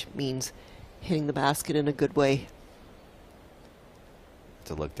Paige means hitting the basket in a good way.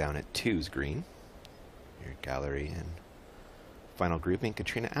 To look down at 2's green. Your gallery and final grouping,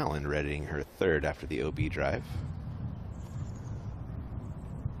 Katrina Allen readying her 3rd after the OB drive.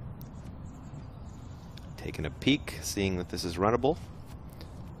 Taking a peek, seeing that this is runnable.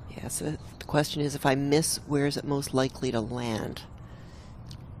 Yeah, so the question is, if I miss, where is it most likely to land?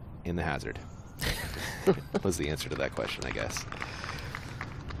 In the hazard. Was the answer to that question, I guess.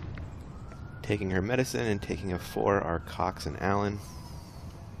 Taking her medicine and taking a 4 are Cox and Allen.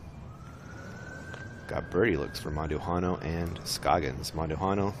 Got birdie looks for Manduhano and Scoggins.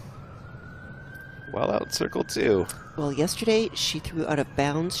 Manduhano well out circle 2. Well, yesterday she threw out of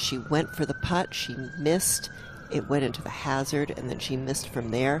bounds. She went for the putt. She missed. It went into the hazard, and then she missed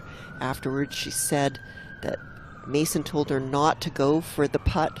from there. Afterwards, she said that Mason told her not to go for the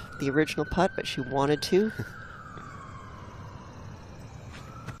putt, the original putt, but she wanted to.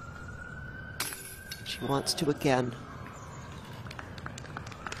 She wants to again.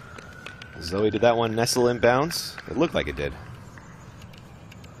 Zoe, did that one nestle in bounds? It looked like it did.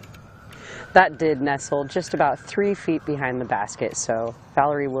 That did nestle just about 3 feet behind the basket, so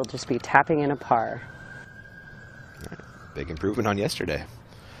Valerie will just be tapping in a par. Right. Big improvement on yesterday.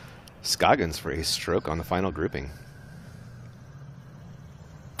 Scoggins for a stroke on the final grouping.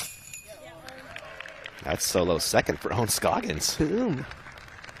 That's solo second for Owen Scoggins. Boom.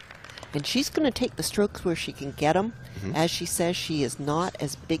 And she's going to take the strokes where she can get them. As she says, she is not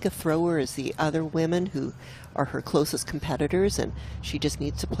as big a thrower as the other women who are her closest competitors, and she just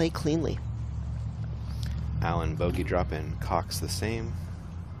needs to play cleanly. Allen bogey drop in, Cox the same,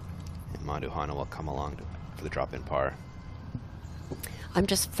 and Manduhana will come along for the drop in par. I'm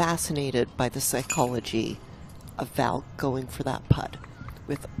just fascinated by the psychology of Val going for that putt,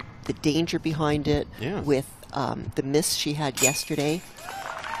 with the danger behind it, with the miss she had yesterday.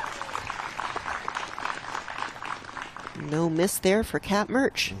 No miss there for Kat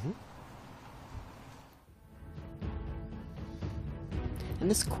Murch. And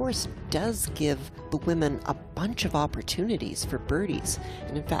this course does give the women a bunch of opportunities for birdies.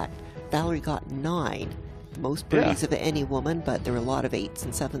 And in fact, Valerie got 9. The most birdies of any woman, but there were a lot of 8s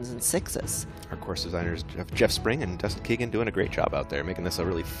and 7s and 6s. Our course designers, Jeff Spring and Dustin Keegan, doing a great job out there, making this a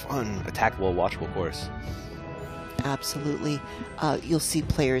really fun, attackable, watchable course. Absolutely. You'll see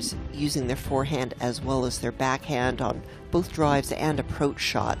players using their forehand as well as their backhand on both drives and approach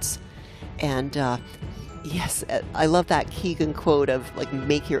shots. And yes, I love that Keegan quote of, like,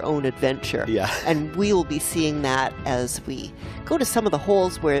 make your own adventure. Yeah. And we will be seeing that as we go to some of the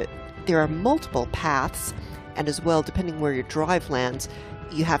holes where there are multiple paths, and as well, depending where your drive lands,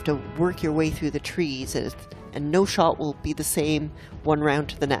 you have to work your way through the trees, and no shot will be the same one round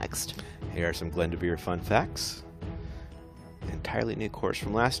to the next. Here are some Glendoveer fun facts. An entirely new course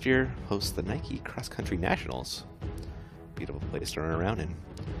from last year hosts the Nike Cross Country Nationals. Beautiful place to run around in.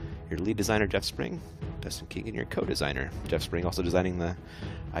 Your lead designer, Jeff Spring. Dustin Keegan, your co-designer. Jeff Spring also designing the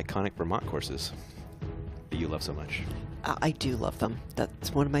iconic Vermont courses that you love so much. I do love them.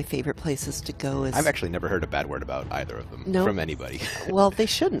 That's one of my favorite places to go. I've actually never heard a bad word about either of them from anybody. Well, they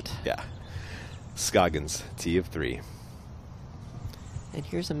shouldn't. Yeah. Scoggins, tee of 3. And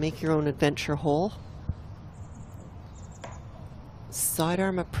here's a make your own adventure hole.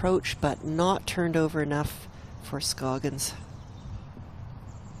 Sidearm approach, but not turned over enough for Scoggins.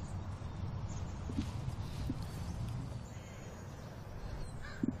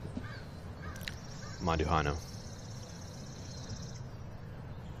 Manduhana.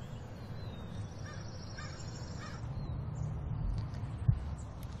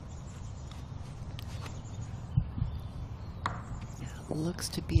 Looks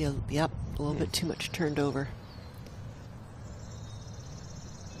to be a little bit too much turned over.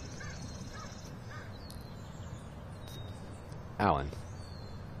 Allen.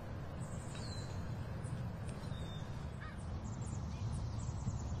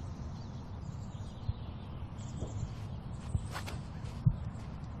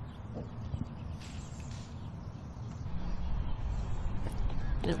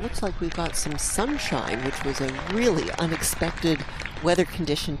 And it looks like we've got some sunshine, which was a really unexpected weather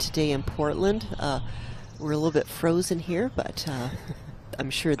condition today in Portland. We're a little bit frozen here, but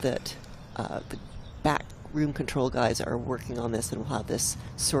I'm sure that the back room control guys are working on this, and we'll have this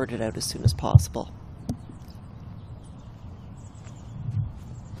sorted out as soon as possible.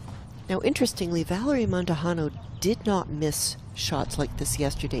 Now, interestingly, Valerie Manduhana did not miss shots like this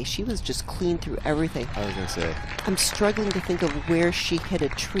yesterday. She was just clean through everything. I was going to say. I'm struggling to think of where she hit a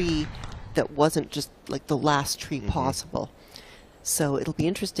tree that wasn't just like the last tree possible. So it'll be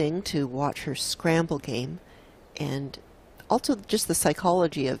interesting to watch her scramble game, and also just the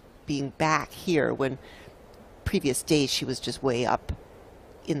psychology of being back here when previous days she was just way up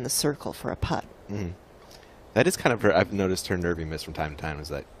in the circle for a putt. That is kind of her, I've noticed her nerviness from time to time is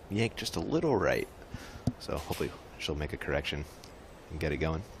that yank just a little right. So hopefully she'll make a correction and get it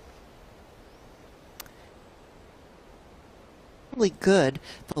going. Really good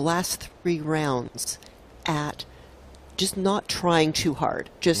the last 3 rounds at just not trying too hard,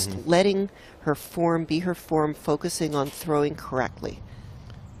 just letting her form be her form, focusing on throwing correctly.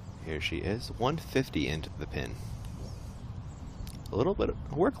 Here she is, 150 into the pin. A little bit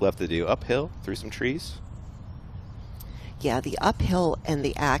of work left to do uphill through some trees. Yeah, the uphill and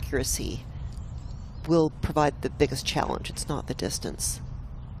the accuracy will provide the biggest challenge. It's not the distance.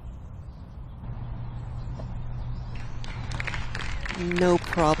 No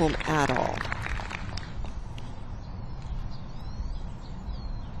problem at all.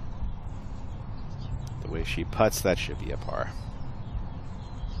 The way she putts, that should be a par.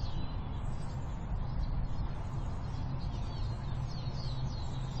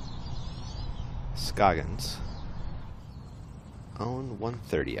 Scoggins. Own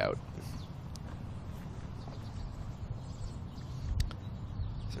 130 out.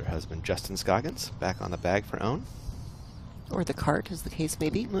 husband Justin Scoggins back on the bag for own. Or the cart, as the case may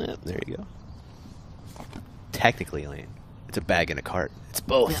be. There you go. Technically, Elaine, it's a bag and a cart. It's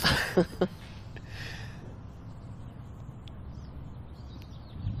both. A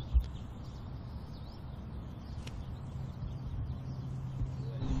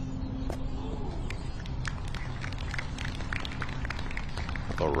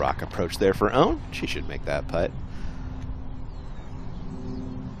little rock approach there for own. She should make that putt.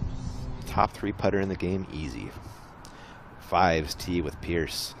 Top 3 putter in the game, easy. 5's tee with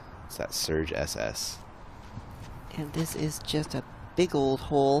Pierce. It's that Surge SS. And this is just a big old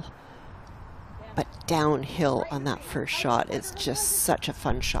hole, but downhill on that first shot. It's just such a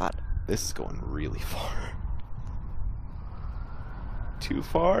fun shot. This is going really far. Too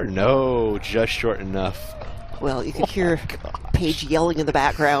far? No, just short enough. Well, you can hear Paige yelling in the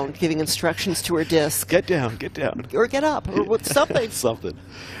background, giving instructions to her disc. Get down, get down. Or get up, or something. Something.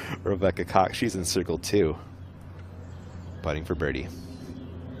 Rebecca Cox, she's in circle 2. Putting for birdie.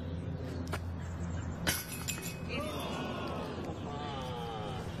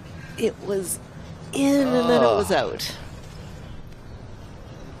 It was in and then it was out.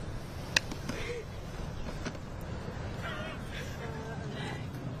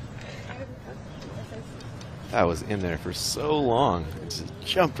 That was in there for so long. It just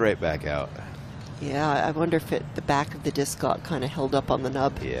jumped right back out. Yeah, I wonder if the back of the disc got kind of held up on the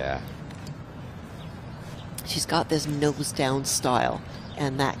nub. Yeah. She's got this nose down style,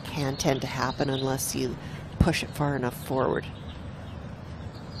 and that can tend to happen unless you push it far enough forward.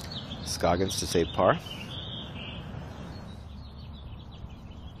 Scoggins to save par.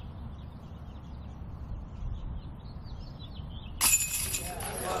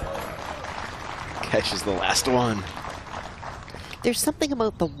 Catches the last one. There's something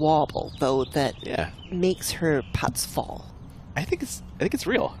about the wobble, though, that makes her putts fall. I think it's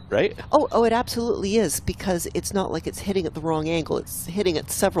real, right? Oh, it absolutely is, because it's not like it's hitting at the wrong angle. It's hitting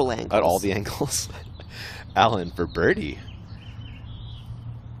at several angles. At all the angles. Allen for birdie.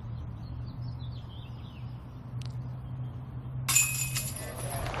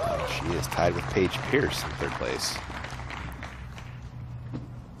 She is tied with Paige Pierce in 3rd place.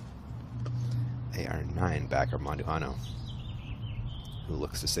 They are 9 back of Manduano, who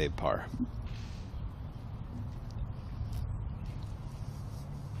looks to save par.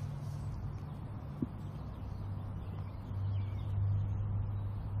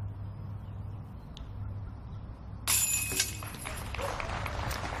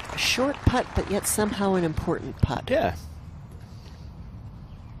 A short putt, but yet somehow an important putt. Yeah.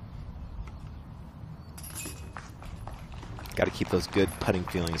 Got to keep those good putting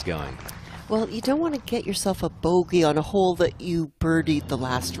feelings going. Well, you don't want to get yourself a bogey on a hole that you birdied the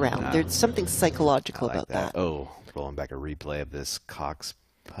last round. There's something psychological about that. Oh, rolling back a replay of this Cox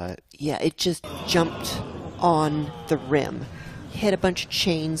putt. Yeah, it just jumped on the rim. Hit a bunch of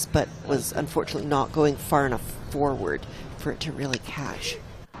chains, but was unfortunately not going far enough forward for it to really catch.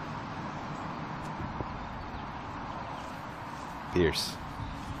 Pierce.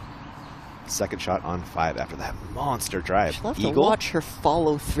 2nd shot on 5 after that monster drive. She'll have to watch her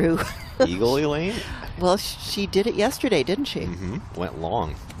follow through. Eagle, Elaine? Well, she did it yesterday, didn't she? Mm-hmm. Went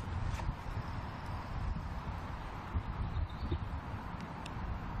long.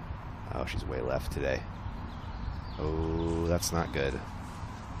 Oh, she's way left today. Oh, that's not good.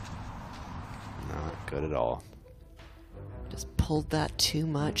 Not good at all. Just pulled that too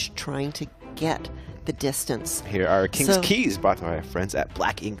much, trying to get the distance. Here are King's Keys, brought to our friends at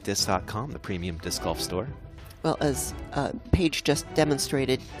blackinkdisc.com, the premium disc golf store. Well, as Paige just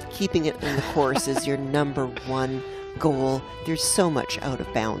demonstrated, keeping it in the course is your #1 goal. There's so much out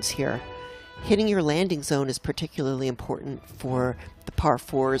of bounds here. Hitting your landing zone is particularly important for the par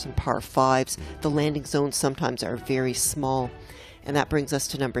 4s and par 5s. The landing zones sometimes are very small. And that brings us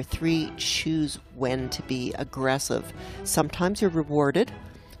to #3, choose when to be aggressive. Sometimes you're rewarded,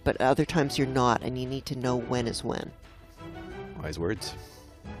 but other times you're not, and you need to know when is when. Wise words.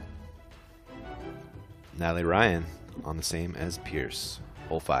 Natalie Ryan on the same as Pierce.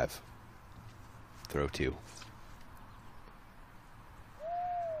 Hole 5. Throw 2.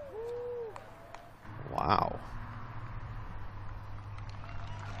 Wow.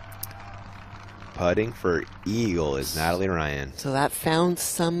 Putting for eagle is Natalie Ryan. So that found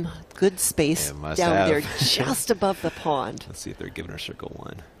some good space down there just above the pond. Let's see if they're giving her circle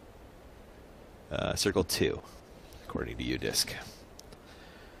 1. Circle 2, according to UDisc.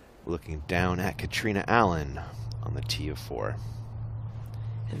 Looking down at Katrina Allen on the tee of 4.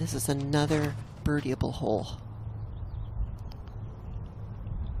 And this is another birdieable hole.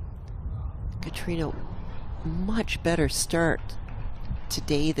 Katrina, much better start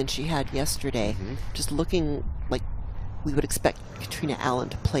today than she had yesterday. Just looking like we would expect Katrina Allen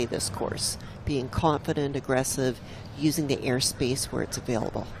to play this course, being confident, aggressive, using the airspace where it's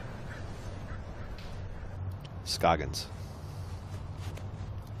available. Scoggins.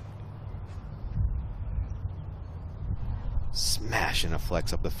 Smashing a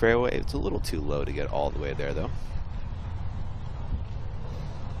flex up the fairway. It's a little too low to get all the way there, though.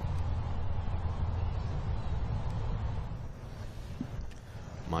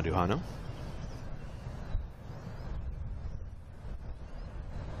 Mandujano.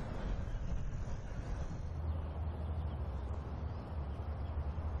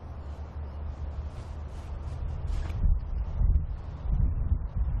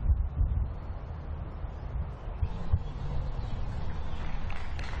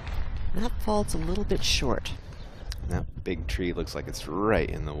 That falls a little bit short. That big tree looks like it's right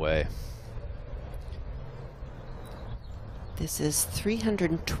in the way. This is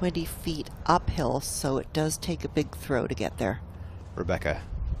 320 feet uphill, so it does take a big throw to get there. Rebecca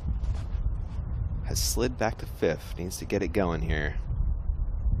has slid back to 5th. Needs to get it going here.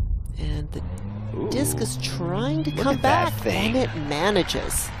 And the disc is trying to come back, and it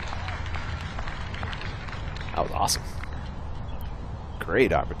manages. That was awesome.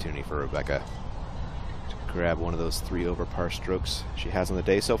 Great opportunity for Rebecca to grab one of those 3 over par strokes she has on the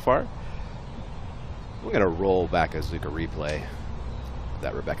day so far. We're going to roll back a Zuka replay of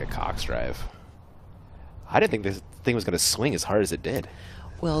that Rebecca Cox drive. I didn't think this thing was going to swing as hard as it did.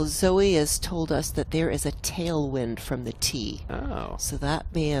 Well, Zoe has told us that there is a tailwind from the tee. Oh. So that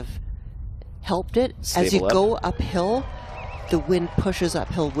may have helped it. Stable as you up. go uphill, the wind pushes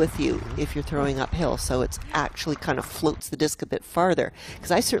uphill with you if you're throwing uphill. So it's actually kind of floats the disc a bit farther. Because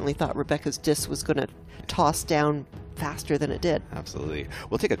I certainly thought Rebecca's disc was going to toss down faster than it did. Absolutely.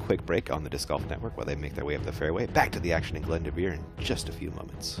 We'll take a quick break on the Disc Golf Network while they make their way up the fairway. Back to the action in Glendoveer in just a few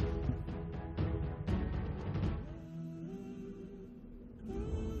moments.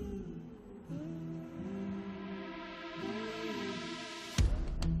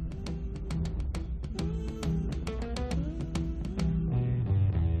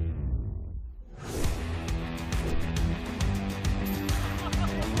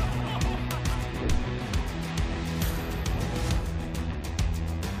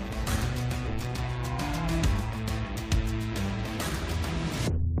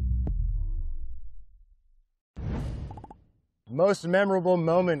 Most memorable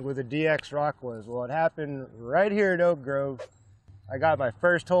moment with the DX Rock was, well, it happened right here at Oak Grove. I got my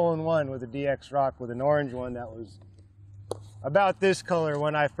first hole-in-one with a DX Rock with an orange one that was about this color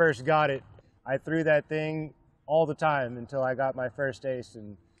when I first got it. I threw that thing all the time until I got my first ace,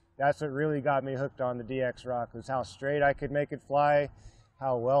 and that's what really got me hooked on the DX Rock, was how straight I could make it fly,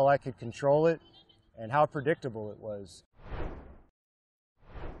 how well I could control it, and how predictable it was.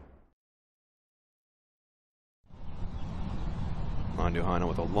 Mandujano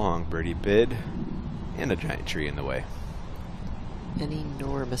with a long birdie bid and a giant tree in the way. An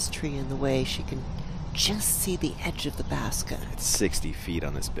enormous tree in the way. She can just see the edge of the basket. It's 60 feet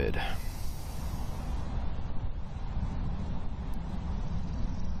on this bid.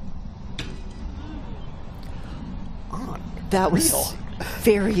 That was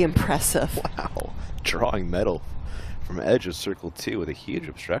very impressive. Wow. Drawing metal from edge of circle 2 with a huge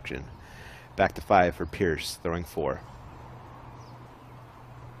obstruction. Back to 5 for Pierce, throwing 4.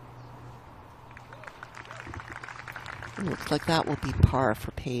 Looks like that will be par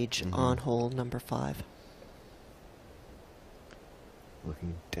for Paige on hole number 5.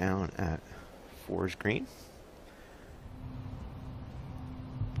 Looking down at 4's green.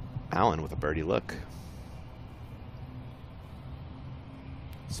 Allen with a birdie look.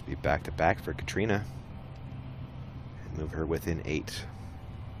 This will be back to back for Katrina. And move her within 8.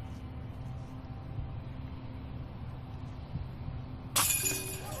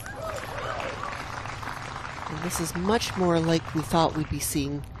 And this is much more like we thought we'd be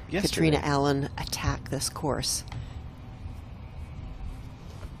seeing Yesterday. Katrina Allen attack this course.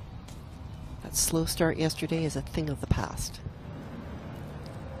 That slow start yesterday is a thing of the past.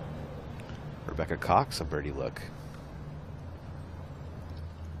 Rebecca Cox, a birdie look.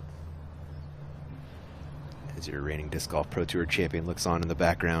 As your reigning Disc Golf Pro Tour champion looks on in the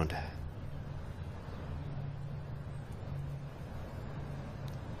background.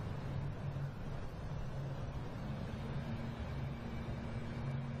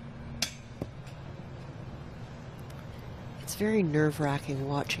 It's very nerve-wracking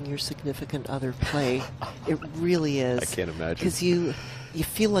watching your significant other play. It really is. I can't imagine. Because you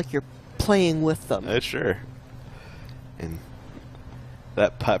feel like you're playing with them. Sure. And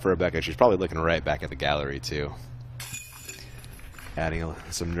that putt for Rebecca, she's probably looking right back at the gallery too. Adding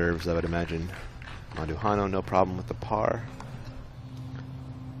some nerves, I would imagine. Mandujano, no problem with the par.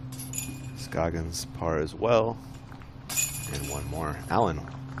 Scoggins, par as well. And one more. Allen,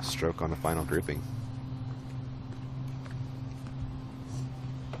 stroke on the final grouping.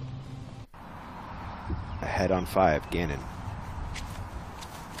 Ahead on 5, Gannon.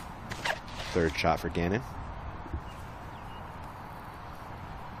 Third shot for Gannon.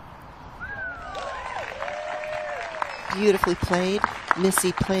 Beautifully played.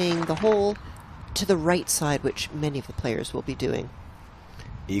 Missy playing the hole to the right side, which many of the players will be doing.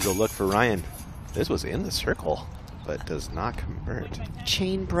 Eagle look for Ryan. This was in the circle, but does not convert.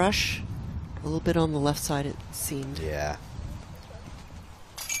 Chain brush, a little bit on the left side it seemed. Yeah.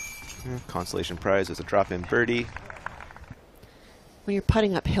 Consolation prize is a drop-in birdie. When you're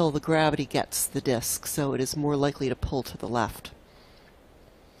putting uphill, the gravity gets the disc, so it is more likely to pull to the left.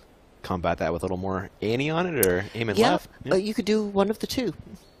 Combat that with a little more Annie on it, or aim it Yeah, left? Yeah, you could do one of the two,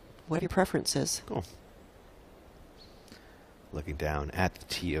 whatever your preference is. Cool. Looking down at the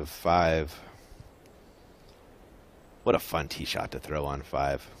tee of 5. What a fun tee shot to throw on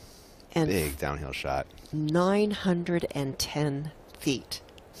 5. And big downhill shot. 910 feet.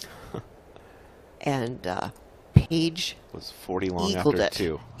 And Paige was 40 long eagled after it.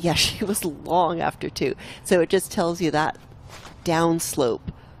 2. Yeah, she was long after 2. So it just tells you that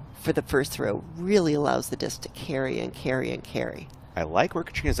downslope for the first throw really allows the disc to carry and carry and carry. I like where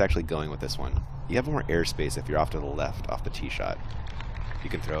Katrina's actually going with this one. You have more airspace if you're off to the left, off the tee shot.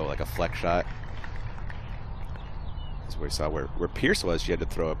 You can throw like a flex shot. That's where we saw where Pierce was, she had to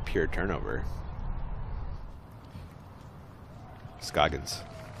throw a pure turnover. Scoggins.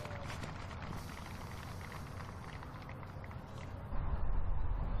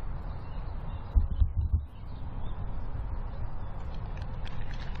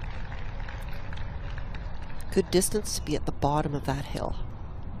 Good distance to be at the bottom of that hill.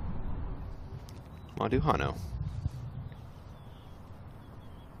 Mandujano.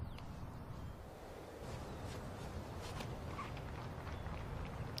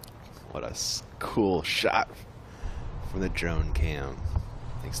 What a cool shot from the drone cam.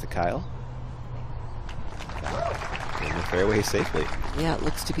 Thanks to Kyle. In the fairway safely. Yeah, it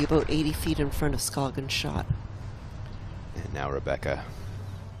looks to be about 80 feet in front of Scoggins' shot. And now Rebecca.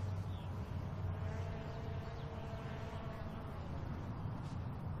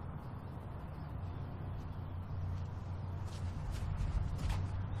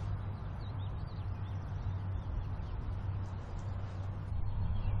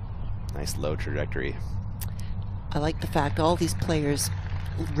 Nice low trajectory. I like the fact all these players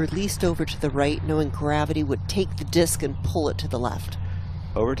released over to the right, knowing gravity would take the disc and pull it to the left.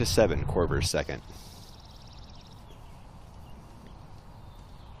 Over to 7, Korver's second.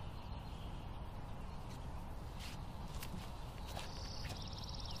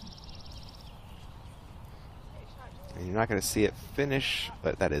 And you're not going to see it finish,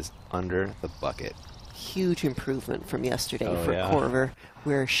 but that is under the bucket. Huge improvement from yesterday for Korver,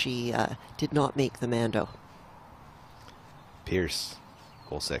 where she did not make the Mando. Pierce,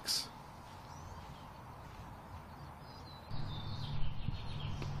 hole 6.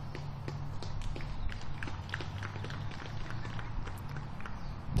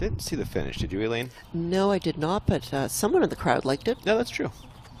 Didn't see the finish, did you, Elaine? No, I did not, but someone in the crowd liked it. No, that's true.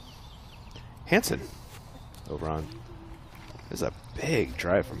 Hansen, over on. This is a big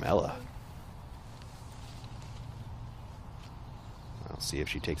drive from Ella. I'll see if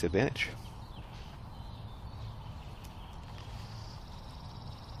she takes advantage.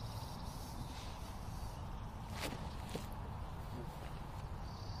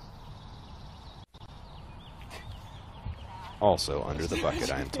 Also under the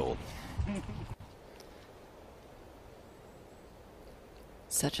bucket, I am told.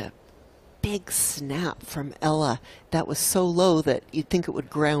 Such a big snap from Ella. That was so low that you'd think it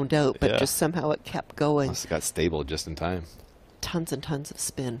would ground out, but just somehow it kept going. Must have got stable just in time. Tons and tons of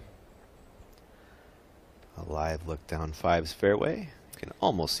spin. A live look down 5's fairway. You can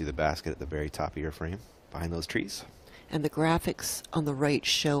almost see the basket at the very top of your frame, behind those trees. And the graphics on the right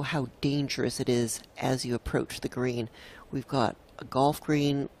show how dangerous it is as you approach the green. We've got a golf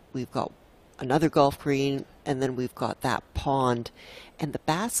green, we've got another golf green, and then we've got that pond. And the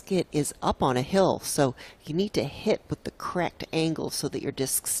basket is up on a hill, so you need to hit with the correct angle so that your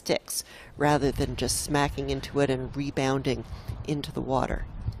disc sticks, rather than just smacking into it and rebounding into the water.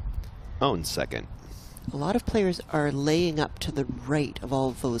 Owen second. A lot of players are laying up to the right of all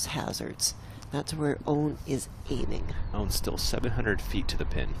of those hazards. That's where Owen is aiming. Owen's still 700 feet to the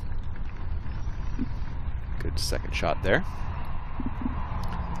pin. Good second shot there.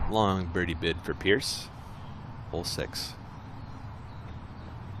 Long birdie bid for Pierce. Hole 6.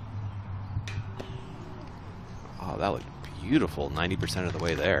 Oh, that looked beautiful. 90% of the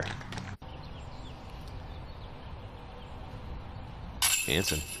way there.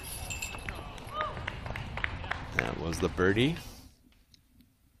 Hansen. That was the birdie.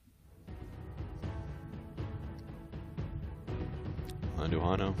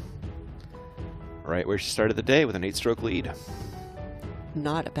 Manduhano. Right where she started the day with an 8-stroke lead.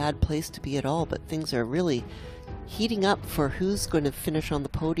 Not a bad place to be at all, but things are really heating up for who's going to finish on the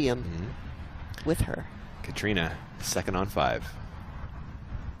podium with her. Katrina, second on 5.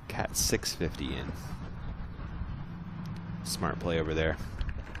 Cat 650 in. Smart play over there.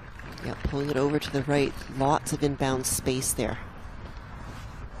 Yeah, pulling it over to the right. Lots of inbound space there.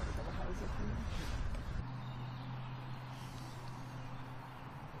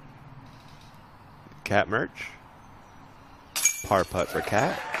 Cat Merch. Par putt for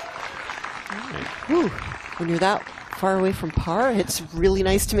Cat. Right. Whew. When you're that far away from par, it's really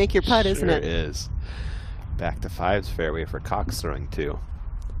nice to make your putt, isn't it? It is. Back to 5's fairway for Cox throwing 2.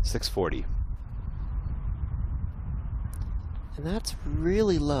 640. And that's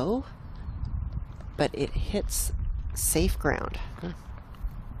really low, but it hits safe ground. Okay.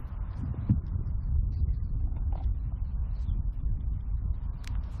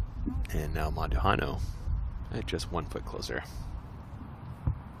 And now Manduhano at just 1 foot closer.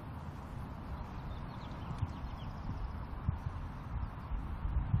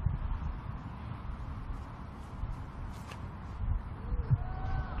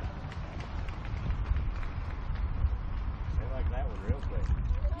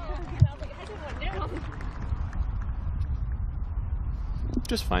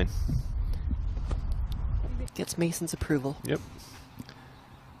 Just fine. Gets Mason's approval. Yep.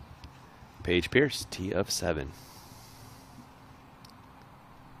 Paige Pierce, T of 7.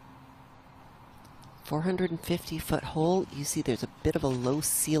 450-foot hole. You see there's a bit of a low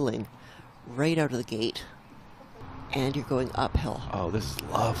ceiling right out of the gate. And you're going uphill. Oh, this is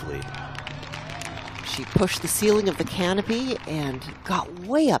lovely. She pushed the ceiling of the canopy and got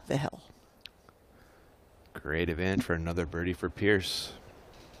way up the hill. Great advantage for another birdie for Pierce.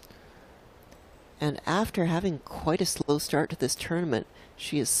 And after having quite a slow start to this tournament,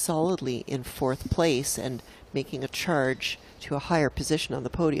 she is solidly in 4th place and making a charge to a higher position on the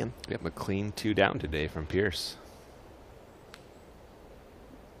podium. Yep, a clean 2 down today from Pierce.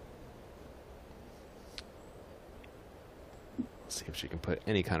 Let's see if she can put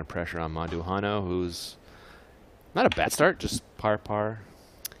any kind of pressure on Manduhano, who's not a bad start, just par.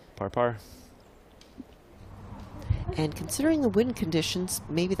 And considering the wind conditions,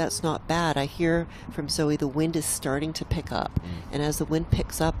 maybe that's not bad. I hear from Zoe the wind is starting to pick up. And as the wind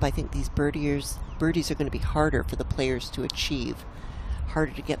picks up, I think these birdies are going to be harder for the players to achieve.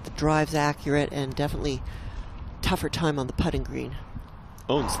 Harder to get the drives accurate and definitely tougher time on the putting green.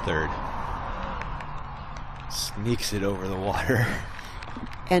 Owns 3rd. Sneaks it over the water.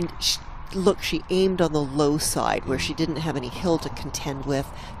 And look, she aimed on the low side where she didn't have any hill to contend with.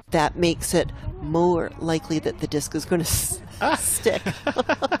 That makes it more likely that the disc is going to stick.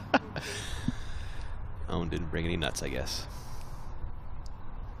 Owen didn't bring any nuts, I guess.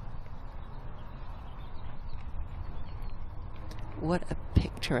 What a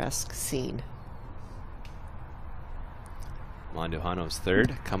picturesque scene. Manduhano's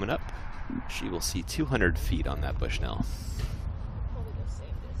 3rd coming up. She will see 200 feet on that Bushnell.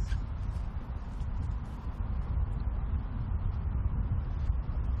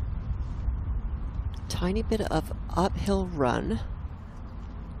 Tiny bit of uphill run.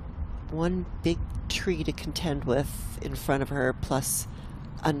 One big tree to contend with in front of her, plus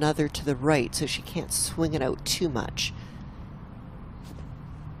another to the right, so she can't swing it out too much.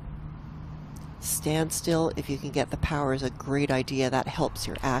 Stand still if you can get the power is a great idea. That helps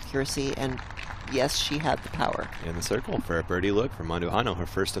your accuracy, and yes, she had the power. In the circle for a birdie look for Manduhano, her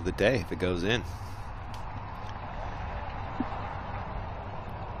first of the day if it goes in.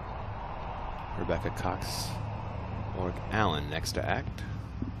 Rebecca Cox or Allen next to act.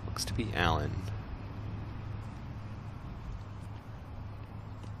 Looks to be Allen.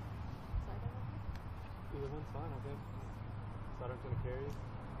 Either one's fine, I think. Sidearm's going to carry.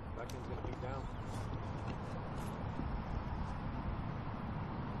 Backhand's going to beat down.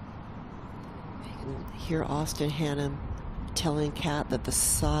 You can hear Austin Hannum telling Kat that the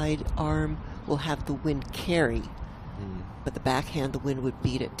side arm will have the wind carry, but the backhand, the wind would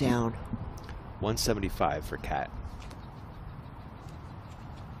beat it down. 175 for Kat.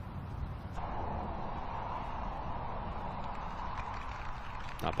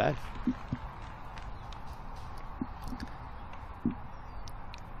 Not bad.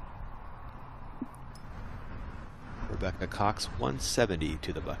 Rebecca Cox, 170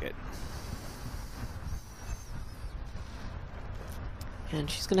 to the bucket. And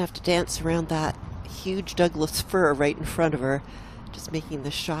she's going to have to dance around that huge Douglas fir right in front of her, just making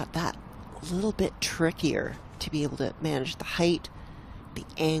the shot that little bit trickier to be able to manage the height, the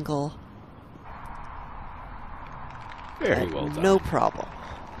angle. Very well done. No problem.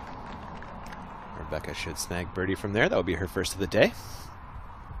 Rebecca should snag birdie from there. That will be her first of the day.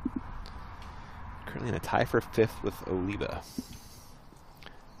 Currently in a tie for 5th with Oliva.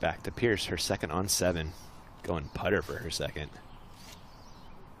 Back to Pierce, her second on 7. Going putter for her second.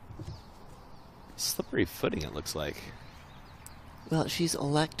 Slippery footing, it looks like. Well, she's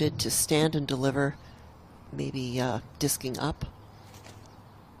elected to stand and deliver, maybe disking up.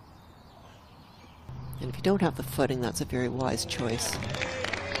 And if you don't have the footing, that's a very wise choice.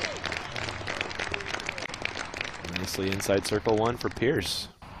 Nicely inside circle 1 for Pierce.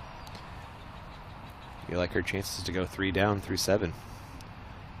 You like her chances to go 3 down through 7.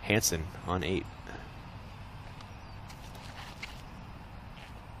 Hansen on 8.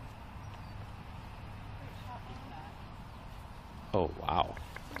 Oh, wow.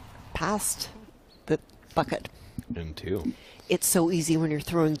 Past the bucket. And 2. It's so easy when you're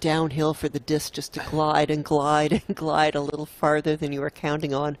throwing downhill for the disc just to glide and glide and glide a little farther than you were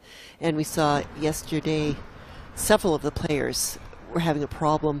counting on. And we saw yesterday several of the players were having a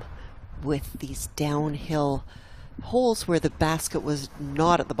problem with these downhill holes where the basket was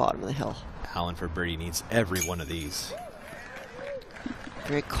not at the bottom of the hill. Allen for birdie needs every one of these.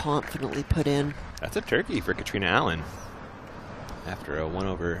 Very confidently put in. That's a turkey for Katrina Allen after a 1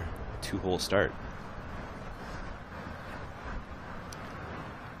 over 2-hole start.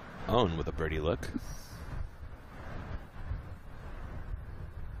 Owen with a birdie look.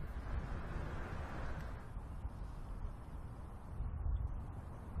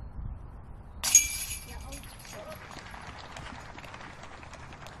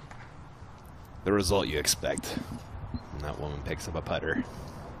 The result you expect. And that woman picks up a putter.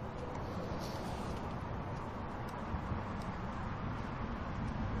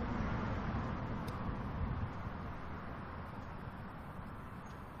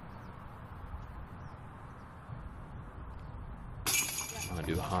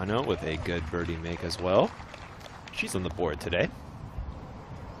 Hano with a good birdie make as well. She's on the board today.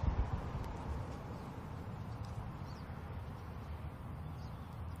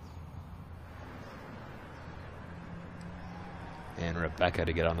 And Rebecca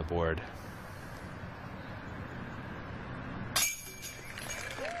to get on the board.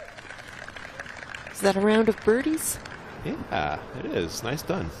 Is that a round of birdies? Yeah, it is. Nice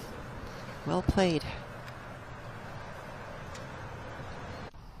done. Well played.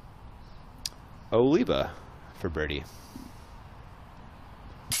 Oliva for birdie.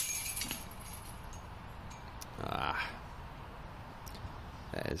 That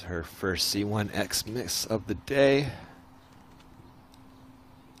is her first C1X miss of the day.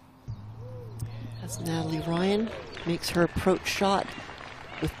 As Natalie Ryan makes her approach shot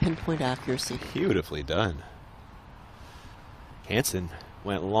with pinpoint accuracy. Beautifully done. Hansen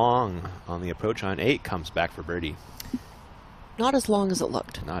went long on the approach on 8, comes back for birdie. Not as long as it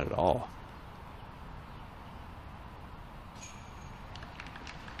looked. Not at all.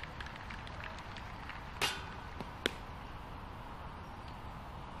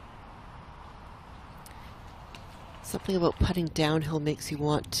 Something about putting downhill makes you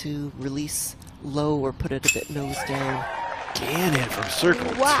want to release low or put it a bit nose down. Gannon from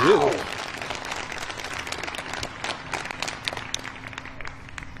circle 2.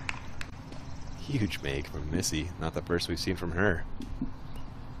 Huge make from Missy. Not the first we've seen from her.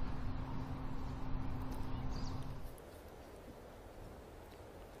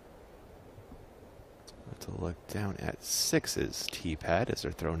 Let's look down at 6's tee pad as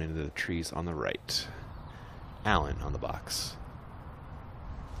they're thrown into the trees on the right. Allen on the box.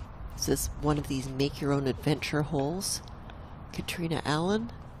 Is this one of these make-your-own-adventure holes? Katrina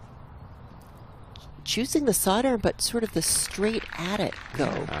Allen choosing the sidearm, but sort of the straight-at-it go.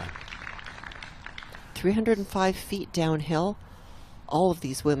 Yeah. 305 feet downhill. All of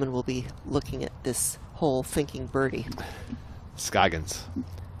these women will be looking at this hole thinking birdie. Scoggins.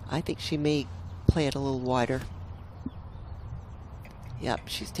 I think she may play it a little wider. Yep,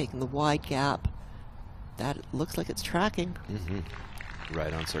 she's taking the wide gap. That looks like it's tracking.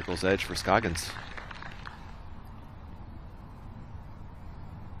 Right on circle's edge for Scoggins.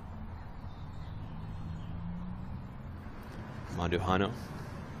 Manduhano.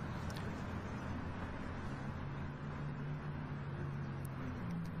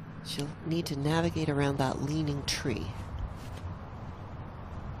 She'll need to navigate around that leaning tree.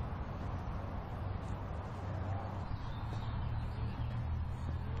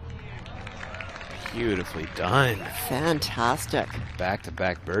 Beautifully done. Fantastic.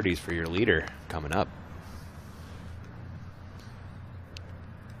 Back-to-back birdies for your leader coming up.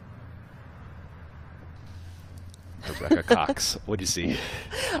 Rebecca Cox, what'd you see?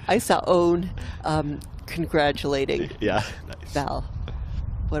 I saw Owen congratulating Yeah, nice. Val.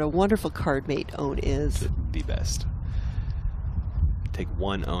 What a wonderful card mate Owen is. The best. Take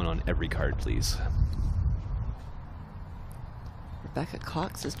one Owen on every card, please. Rebecca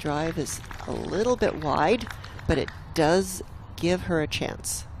Cox's drive is a little bit wide, but it does give her a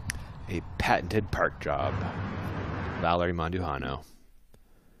chance. A patented park job. Valerie Mandujano.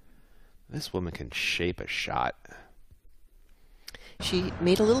 This woman can shape a shot. She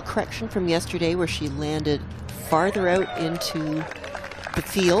made a little correction from yesterday where she landed farther out into the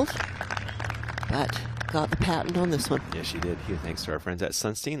field, but got the patent on this one. Yes, she did. Here, thanks to our friends at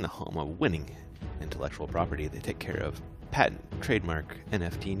Sunstein, the home of winning intellectual property. They take care of patent, trademark,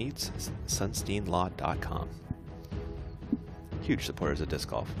 NFT needs. SunsteinLaw.com. Huge supporters of disc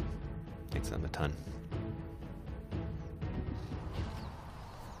golf. Thanks them a ton.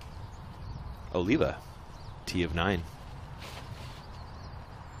 Oliva, T of 9.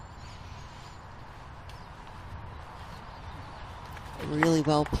 Really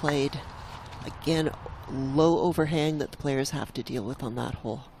well played. Again, low overhang that the players have to deal with on that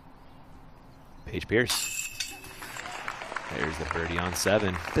hole. Paige Pierce. There's the birdie on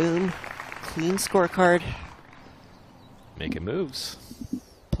 7. Boom. Clean scorecard. Making moves.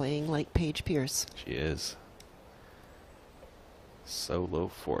 Playing like Paige Pierce. She is.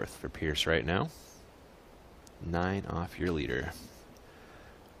 Solo 4th for Pierce right now. 9 off your leader.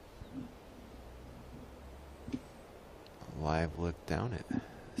 Live look down at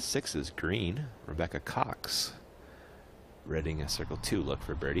 6 is green. Rebecca Cox. Reading a circle 2 look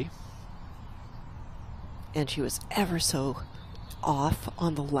for birdie. And she was ever so off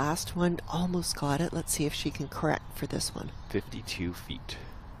on the last one. Almost got it. Let's see if she can correct for this one. 52 feet.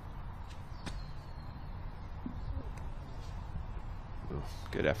 Ooh,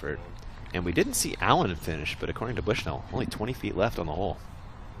 good effort. And we didn't see Allen finish, but according to Bushnell, only 20 feet left on the hole.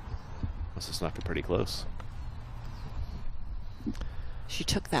 Must have snuck it pretty close. She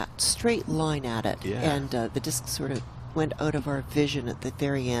took that straight line at it, and the disc sort of went out of our vision at the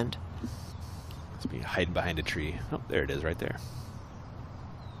very end. Must be hiding behind a tree. Oh, there it is right there.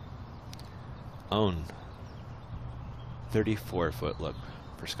 Own. 34-foot look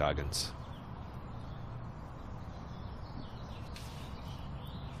for Scoggins.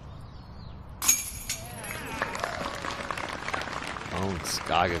 Own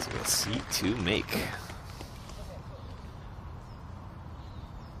Scoggins with a seat to make.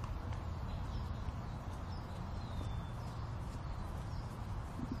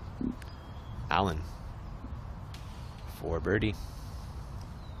 Allen for birdie.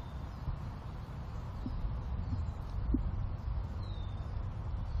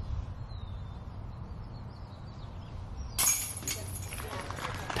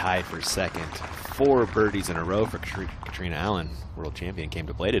 Tied for second. 4 birdies in a row for Katrina Allen. World champion came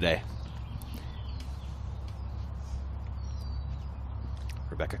to play today.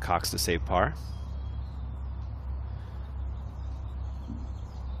 Rebecca Cox to save par.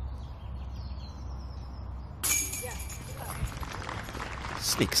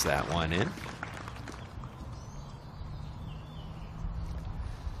 Sneaks that one in.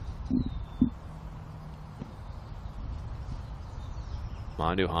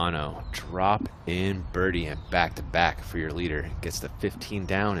 Mandujano, drop in birdie and back to back for your leader. Gets the 15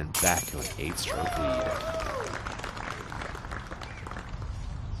 down and back to an 8-stroke lead.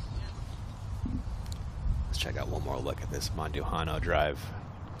 Let's check out one more look at this Mandujano drive.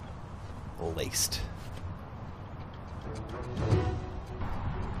 Laced.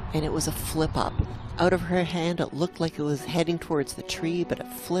 And it was a flip up. Out of her hand, it looked like it was heading towards the tree, but it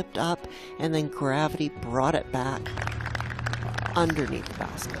flipped up, and then gravity brought it back underneath the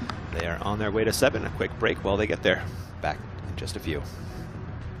basket. They are on their way to 7. A quick break while they get there. Back in just a few.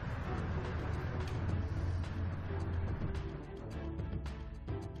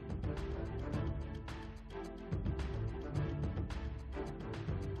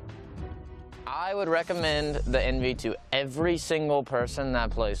 I would recommend the Envy to every single person that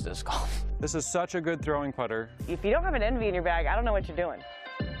plays disc golf. This is such a good throwing putter. If you don't have an Envy in your bag, I don't know what you're doing.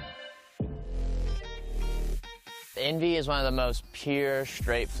 The Envy is one of the most pure,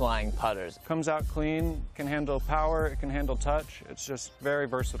 straight flying putters. Comes out clean, can handle power, it can handle touch. It's just very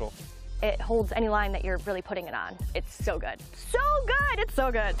versatile. It holds any line that you're really putting it on. It's so good. So good! It's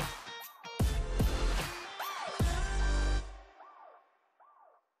so good.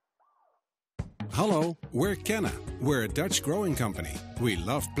 Hello, we're Kenna. We're a Dutch growing company. We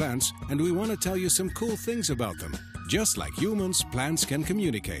love plants and we want to tell you some cool things about them. Just like humans, plants can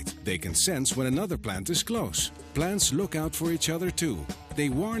communicate. They can sense when another plant is close. Plants look out for each other too. They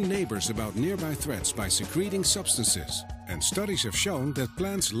warn neighbors about nearby threats by secreting substances. And studies have shown that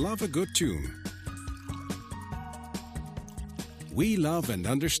plants love a good tune. We love and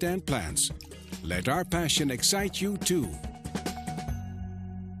understand plants. Let our passion excite you too.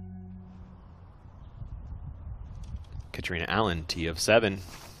 Katrina Allen, T of 7.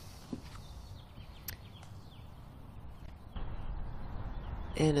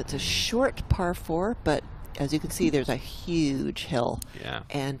 And it's a short par 4, but as you can see, there's a huge hill. Yeah.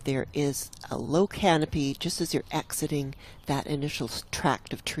 And there is a low canopy just as you're exiting that initial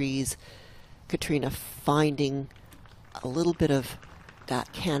tract of trees. Katrina finding a little bit of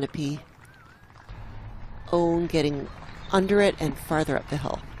that canopy. Owen getting under it and farther up the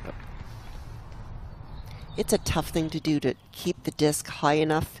hill. Yep. It's a tough thing to do, to keep the disc high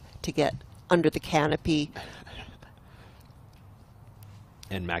enough to get under the canopy.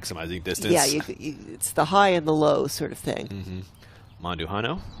 And maximizing distance. Yeah, it's the high and the low sort of thing. Mm-hmm.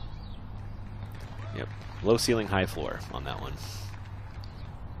 Monduhano. Yep. Low ceiling, high floor on that one.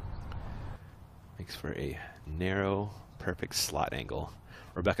 Makes for a narrow, perfect slot angle.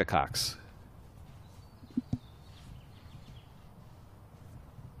 Rebecca Cox.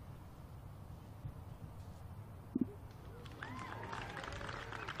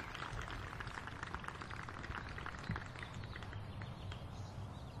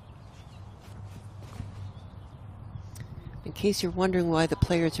 In case you're wondering why the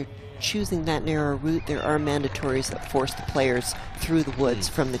players are choosing that narrow route, there are mandatories that force the players through the woods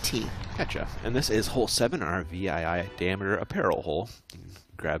from the tee. Gotcha. And this is hole 7, our VII diameter apparel hole. You can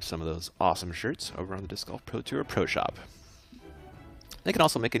grab some of those awesome shirts over on the Disc Golf Pro Tour Pro Shop. They can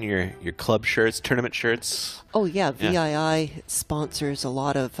also make in your club shirts, tournament shirts. Oh yeah, VII sponsors a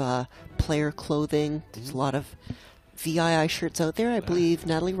lot of player clothing. There's a lot of VII shirts out there. I believe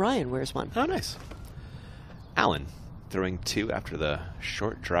Natalie Ryan wears one. Oh, nice. Allen throwing 2 after the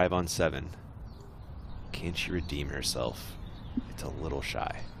short drive on 7. Can she redeem herself? It's a little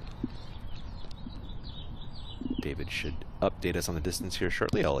shy. David should update us on the distance here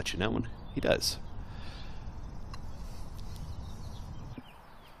shortly. I'll let you know when he does.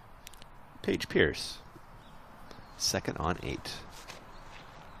 Paige Pierce, 2nd on 8.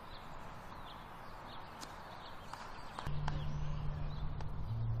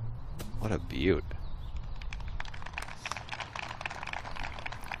 What a beaut.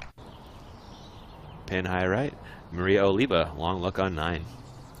 Pin high right. Maria Oliva, long look on 9.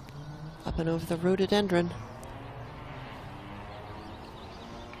 Up and over the rhododendron.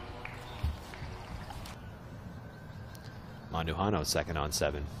 Monduhano, 2nd on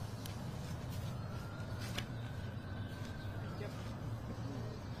 7.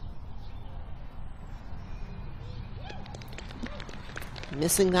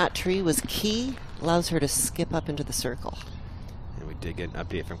 Missing that tree was key. Allows her to skip up into the circle. And we did get an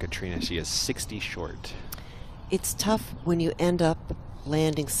update from Katrina. She is 60 short. It's tough when you end up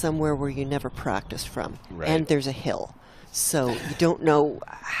landing somewhere where you never practiced from. Right. And there's a hill. So you don't know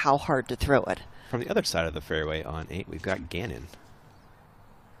how hard to throw it. From the other side of the fairway on 8, we've got Gannon.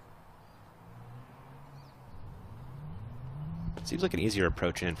 Seems like an easier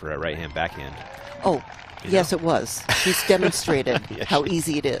approach in for a right-hand backhand. Oh, yes, it was. She's demonstrated how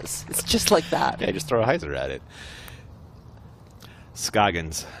easy it is. It's just like that. Yeah, just throw a hyzer at it.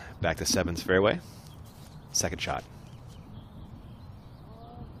 Scoggins back to 7's fairway. 2nd shot.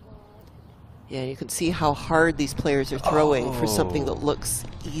 Yeah, you can see how hard these players are throwing for something that looks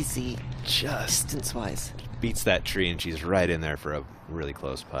easy distance-wise. Beats that tree, and she's right in there for a really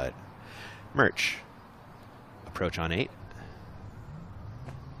close putt. Murch. Approach on 8.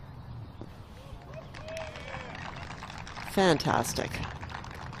 Fantastic.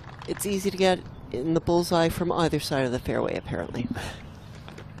 It's easy to get in the bullseye from either side of the fairway, apparently.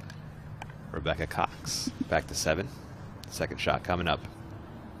 Rebecca Cox back to 7. 2nd shot coming up.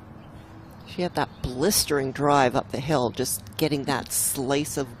 She had that blistering drive up the hill, just getting that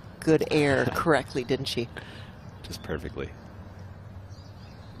slice of good air correctly, didn't she? Just perfectly.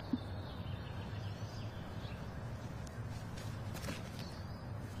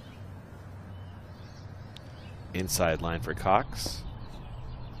 Inside line for Cox.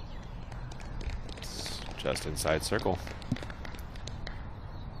 It's just inside circle.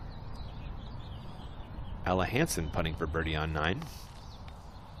 Ella Hansen putting for birdie on 9.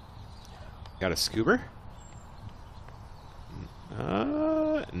 Got a scuba?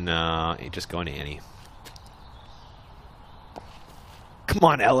 No, just going to Annie. Come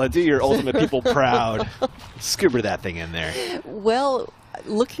on, Ella, do your ultimate people proud. Scuba that thing in there. Well,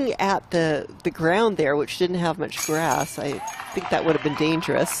 looking at the ground there, which didn't have much grass, I think that would have been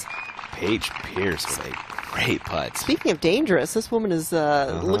dangerous. Paige Pierce with a great putt. Speaking of dangerous, this woman is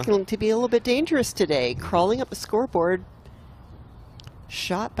looking to be a little bit dangerous today, crawling up the scoreboard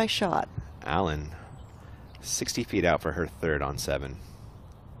shot by shot. Allen, 60 feet out for her third on 7.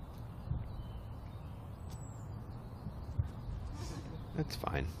 That's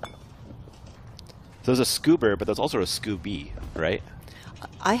fine. So there's a Scoober, but there's also a Scooby, right?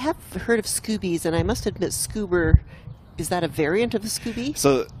 I have heard of Scoobies, and I must admit, Scoober, is that a variant of a Scooby?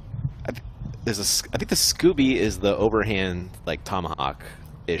 So I think the Scooby is the overhand, like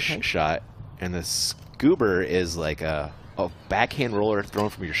tomahawk-ish shot, and the Scoober is like a backhand roller thrown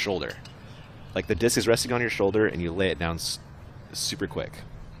from your shoulder. Like the disc is resting on your shoulder, and you lay it down super quick.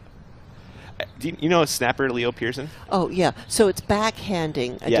 Do you know a snapper, Leo Pearson? Oh, yeah. So it's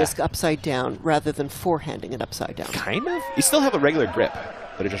backhanding a disc upside down rather than forehanding it upside down. Kind of. You still have a regular grip,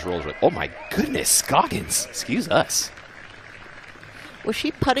 but it just rolls with. Oh, my goodness. Scoggins. Excuse us. Was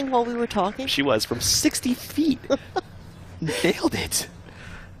she putting while we were talking? She was from 60 feet. Nailed it.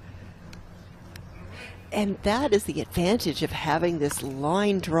 And that is the advantage of having this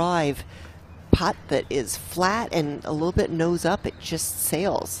line drive putt that is flat and a little bit nose up. It just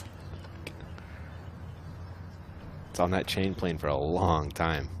sails. It's on that chain plane for a long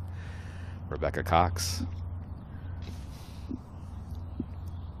time. Rebecca Cox.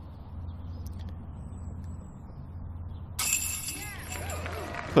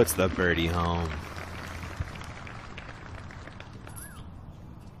 Puts the birdie home.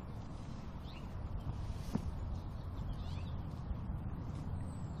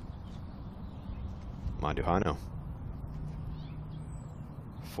 Mandujano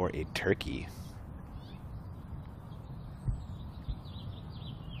for a turkey.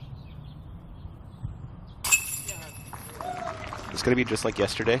 It's going to be just like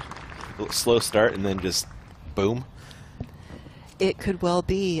yesterday. A slow start and then just boom. It could well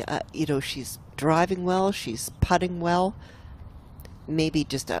be. You know, she's driving well. She's putting well. Maybe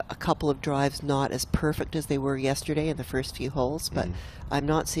just a couple of drives not as perfect as they were yesterday in the first few holes, but I'm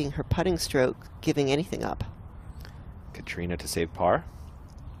not seeing her putting stroke giving anything up. Katrina to save par.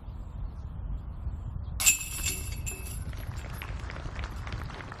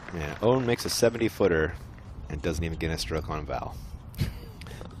 Yeah, Owen makes a 70-footer and doesn't even get a stroke on Val.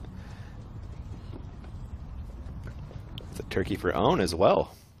 It's a turkey for Owen as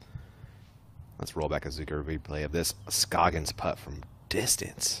well. Let's roll back a Zucker replay of this Scoggins putt from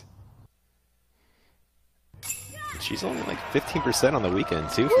distance. And she's only like 15% on the weekend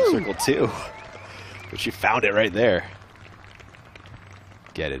too from circle 2. But she found it right there.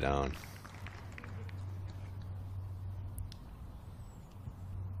 Get it on.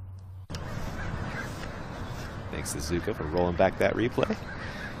 Thanks to Zuka for rolling back that replay.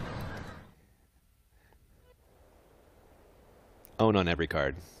 Own on every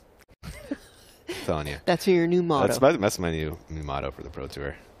card. I'm telling you. That's your new motto. That's my new motto for the Pro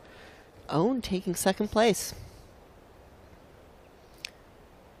Tour. Own taking second place.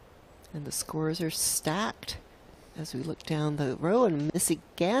 And the scores are stacked as we look down the row, and Missy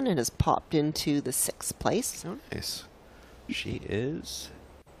Gannon has popped into the 6th place. Oh, nice. She is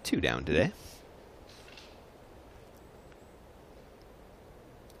 2 down today.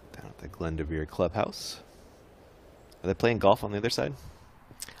 Down at the Glendoveer clubhouse. Are they playing golf on the other side?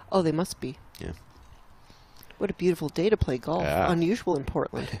 Oh, they must be. Yeah. What a beautiful day to play golf. Yeah. Unusual in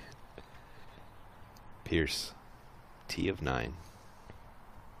Portland. Pierce, T of 9.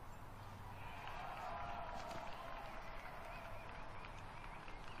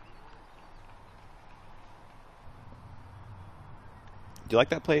 Do you like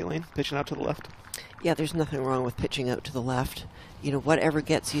that play, Elaine? Pitching out to the left? Yeah, there's nothing wrong with pitching out to the left. You know, whatever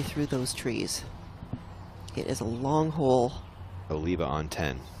gets you through those trees. It is a long hole. Oliva on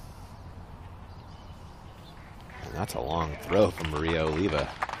 10. And that's a long throw from Maria Oliva.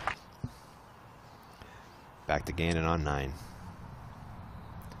 Back to Gannon on 9.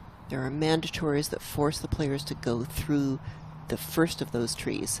 There are mandatories that force the players to go through the first of those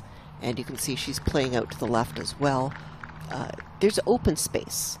trees. And you can see she's playing out to the left as well. There's open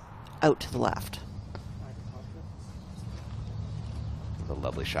space out to the left. A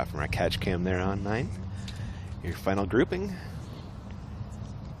lovely shot from our catch cam there on 9. Your final grouping.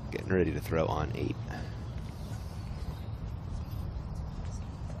 Getting ready to throw on 8.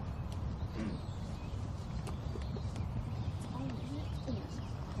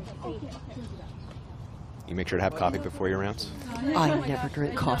 You make sure to have coffee before your rounds? I never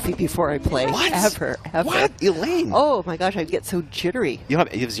drink coffee before I play. What? Ever. What? Elaine? Oh my gosh, I get so jittery. You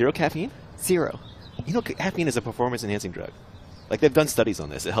have zero caffeine? Zero. You know, caffeine is a performance-enhancing drug. Like, they've done studies on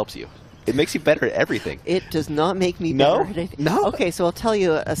this. It helps you. It makes you better at everything. It does not make me better at anything. No? Okay, so I'll tell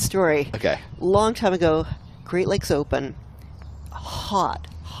you a story. Okay. Long time ago, Great Lakes Open, hot,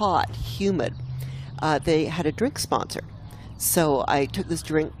 humid. They had a drink sponsor. So I took this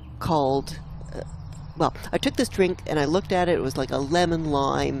drink called... I took this drink and I looked at it. It was like a lemon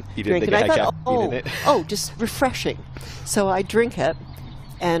lime drink, and I thought, just refreshing. So I drink it,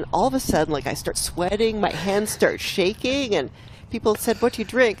 and all of a sudden, like, I start sweating, my hands start shaking, and people said, "What do you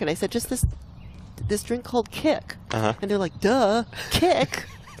drink?" And I said, "Just this drink called Kick." And they're like, "Duh, Kick."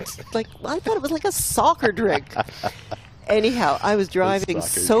 Like, I thought it was like a soccer drink. Anyhow, I was driving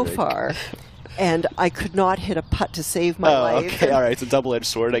so far. And I could not hit a putt to save my life. Okay, all right. It's a double-edged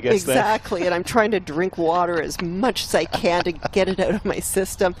sword, I guess. Exactly, and I'm trying to drink water as much as I can to get it out of my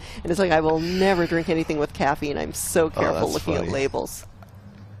system. And it's like, I will never drink anything with caffeine. I'm so careful looking at labels.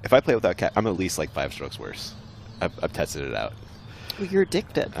 If I play without caffeine, I'm at least like 5 strokes worse. I've tested it out. Well, you're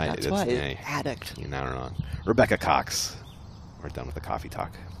addicted. That's why. Yeah, Addict. You're not wrong. Rebecca Cox. We're done with the coffee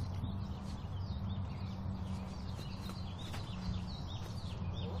talk.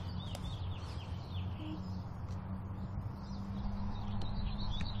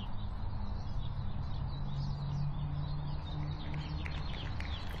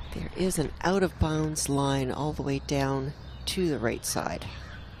 There is an out-of-bounds line all the way down to the right side.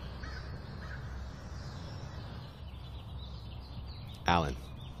 Alan.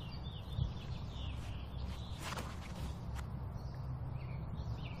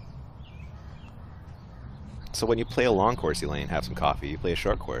 So when you play a long course, Elaine, have some coffee. You play a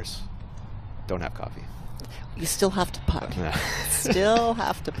short course, don't have coffee. You still have to putt. Still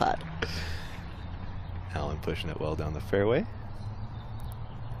have to putt. Alan pushing it well down the fairway.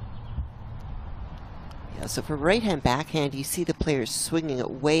 Yeah, so for right-hand backhand, you see the players swinging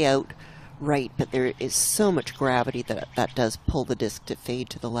it way out right, but there is so much gravity that that does pull the disc to fade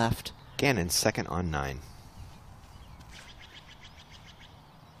to the left. Gannon, second on 9.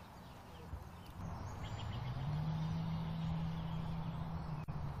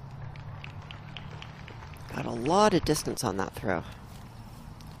 Got a lot of distance on that throw.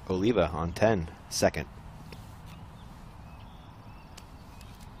 Oliva on 10, second.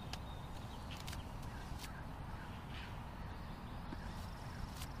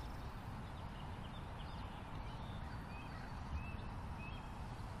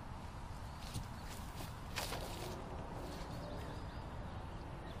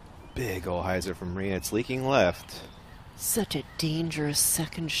 Big ol' hyzer from Maria. It's leaking left. Such a dangerous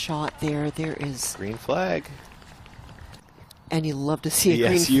second shot there. There is... Green flag. And you love to see a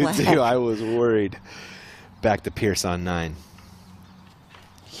green flag. Yes, you do. I was worried. Back to Pierce on 9.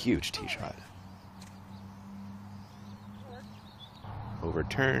 Huge tee shot.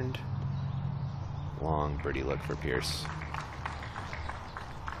 Overturned. Long birdie look for Pierce.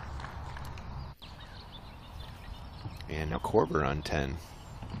 And now Korber on 10.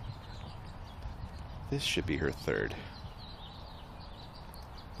 This should be her third.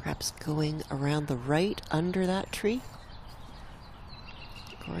 Perhaps going around the right under that tree.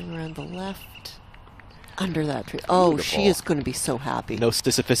 Going around the left under that tree. Oh, Beautiful. She is going to be so happy. No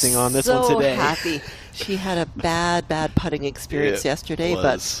Sisyphusing on this one today. So happy. She had a bad putting experience yesterday,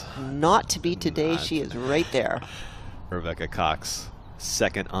 but not to be today. She is right there. Rebecca Cox,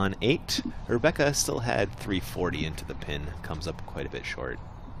 second on 8. Rebecca still had 340 into the pin. Comes up quite a bit short.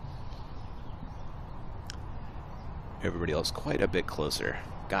 Everybody else quite a bit closer.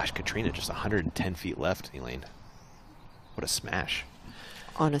 Gosh, Katrina just 110 feet left, Elaine. What a smash.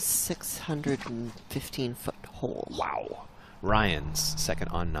 On a 615-foot hole. Wow. Ryan's second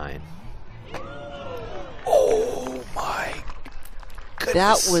on 9. Oh my goodness.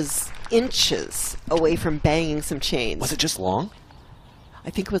 That was inches away from banging some chains. Was it just long? I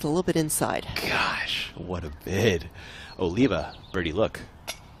think it was a little bit inside. Gosh, what a bid. Oliva, birdie look.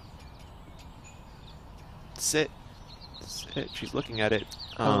 Sit. She's looking at it.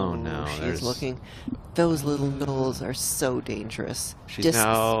 Oh no. She's looking. Those little knolls are so dangerous. She's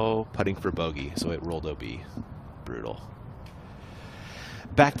now putting for bogey, so it rolled OB. Brutal.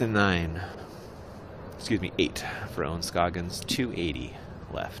 Back to 9. Excuse me, 8 for Owen Scoggins. 280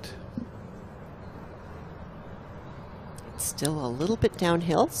 left. It's still a little bit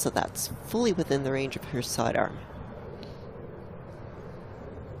downhill, so that's fully within the range of her sidearm.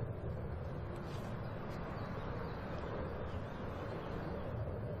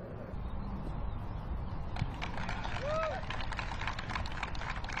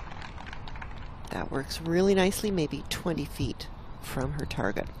 That works really nicely, maybe 20 feet from her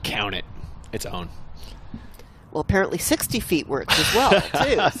target. Count it. It's own. Well, apparently 60 feet works as well,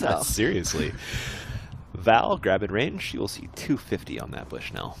 too. So. Seriously. Val, grab in range. You will see 250 on that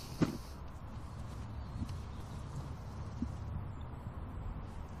Bushnell.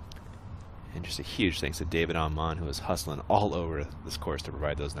 And just a huge thanks to David Amon, who is hustling all over this course to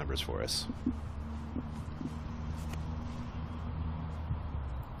provide those numbers for us.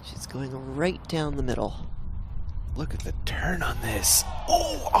 She's going right down the middle. Look at the turn on this.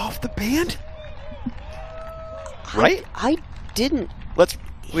 Oh, off the band? Right? I didn't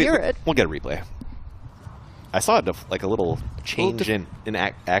hear it. We'll get a replay. I saw it like a little change in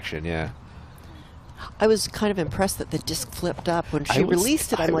action, yeah. I was kind of impressed that the disc flipped up when she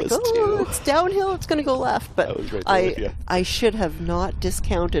released it. I'm like, too. It's downhill, it's going to go left. But right I should have not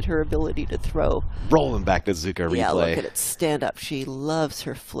discounted her ability to throw. Rolling back to Zuka replay. Yeah, look at it stand up. She loves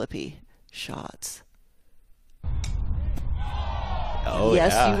her flippy shots. Oh,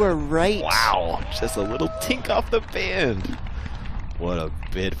 yes, yeah. you were right. Wow, just a little tink off the band. What a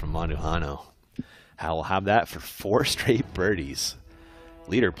bid from Manduhano. I'll have that for 4 straight birdies.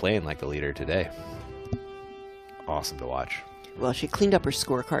 Leader playing like the leader today. Awesome to watch. Well, she cleaned up her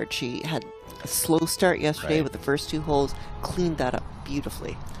scorecard. She had a slow start yesterday with the first 2 holes. Cleaned that up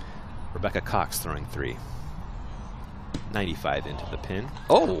beautifully. Rebecca Cox throwing 3. 95 into the pin.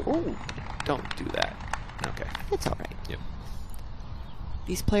 Oh! Don't do that. Okay. It's all right. Yep.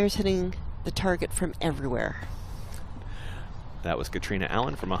 These players hitting the target from everywhere. That was Katrina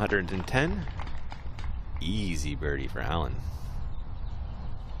Allen from 110. Easy birdie for Allen.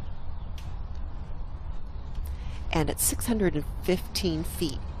 And at 615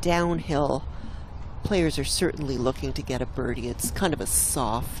 feet downhill, players are certainly looking to get a birdie. It's kind of a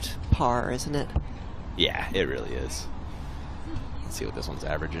soft par, isn't it? Yeah, it really is. Let's see what this one's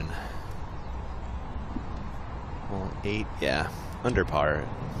averaging. Well, 8, yeah. Under par,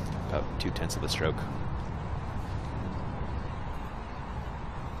 about 0.2 of a stroke.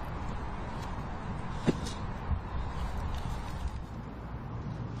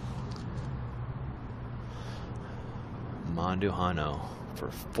 Manduhano for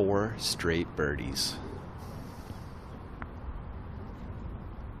 4 straight birdies.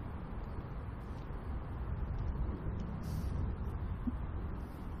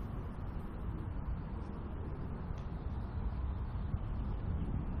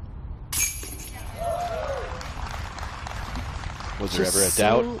 Was there ever a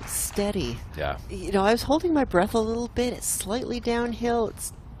doubt? So steady. Yeah. You know, I was holding my breath a little bit. It's slightly downhill.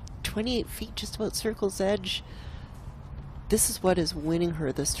 It's 28 feet, just about circle's edge. This is what is winning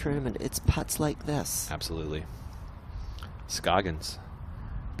her this tournament. It's putts like this. Absolutely. Scoggins,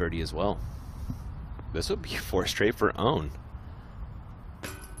 birdie as well. This would be 4 straight for Own.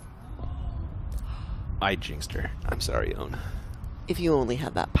 I jinxed her. I'm sorry, Own. If you only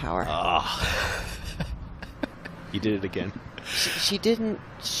had that power. You did it again. She didn't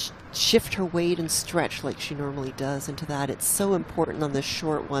shift her weight and stretch like she normally does into that. It's so important on the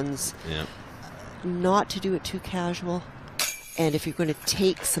short ones not to do it too casual. And if you're going to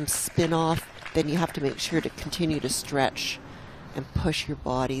take some spin off, then you have to make sure to continue to stretch and push your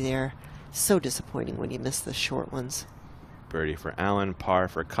body there. So disappointing when you miss the short ones. Birdie for Allen, par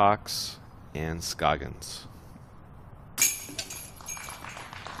for Cox and Scoggins.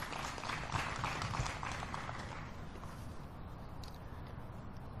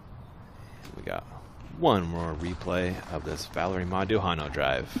 We got one more replay of this Valerie Manduhano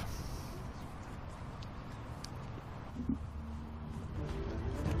drive.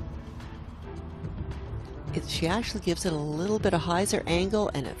 She actually gives it a little bit of hyzer angle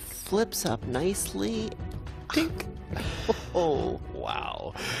and it flips up nicely. Tink. Oh,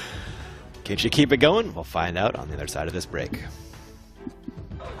 wow. Can she keep it going? We'll find out on the other side of this break.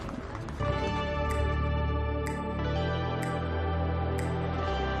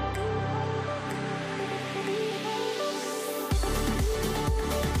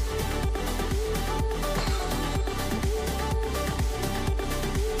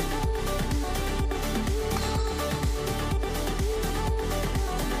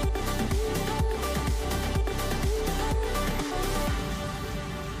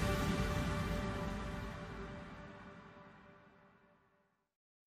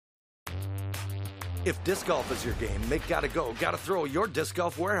 If disc golf is your game, make Gotta Go, Gotta Throw your disc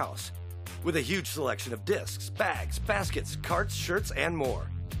golf warehouse. With a huge selection of discs, bags, baskets, carts, shirts, and more.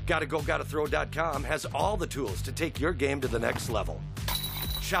 GottaGoGottaThrow.com has all the tools to take your game to the next level.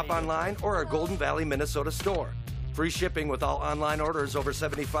 Shop online or our Golden Valley, Minnesota store. Free shipping with all online orders over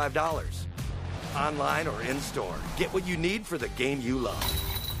 $75. Online or in-store, get what you need for the game you love.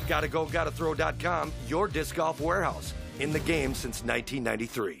 Gotta throw.com, your disc golf warehouse. In the game since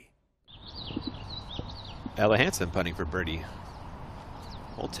 1993. Ella Hansen punting for birdie.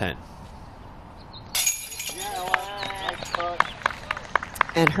 Hole 10.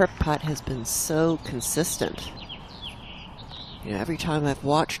 And her putt has been so consistent. You know, every time I've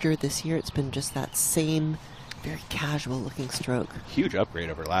watched her this year, it's been just that same very casual looking stroke. Huge upgrade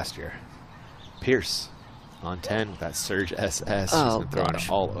over last year. Pierce on 10 with that Surge SS. Oh, She's been throwing it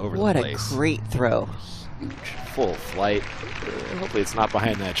all over what the place. What a great throw. Huge. Full flight. Hopefully it's not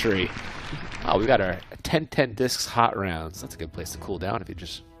behind that tree. Oh, we got our 10-10 discs hot rounds. That's a good place to cool down if you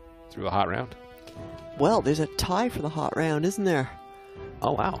just threw a hot round. Well, there's a tie for the hot round, isn't there?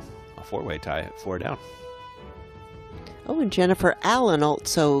 Oh, wow. A four-way tie at 4 down. Oh, and Jennifer Allen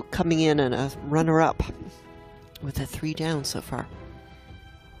also coming in and a runner-up with a 3 down so far.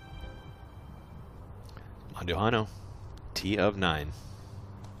 Manduhano, tee of 9.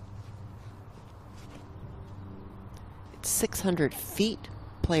 It's 600 feet.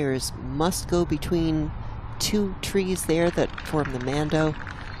 Players must go between 2 trees there that form the Mando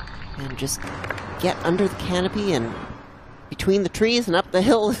and just get under the canopy and between the trees and up the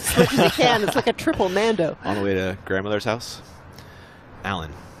hill as much as they can. It's like a triple Mando. On the way to grandmother's house.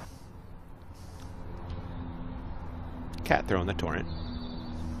 Allen. Cat throwing the torrent.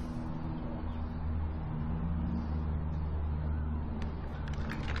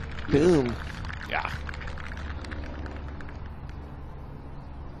 Boom. Yeah.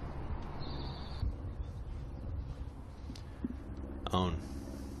 Own.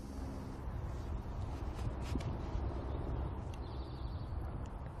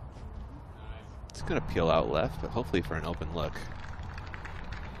 It's going to peel out left, but hopefully for an open look.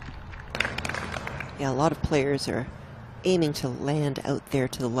 Yeah, a lot of players are aiming to land out there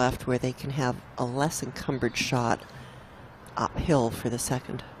to the left where they can have a less encumbered shot uphill for the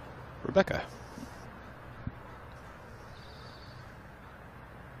second. Rebecca.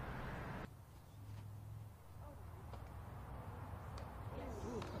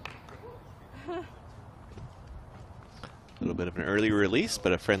 A little bit of an early release,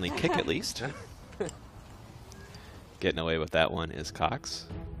 but a friendly kick at least. Getting away with that one is Cox.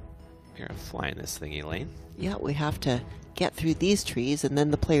 You're flying this thing, Elaine. Yeah, we have to get through these trees, and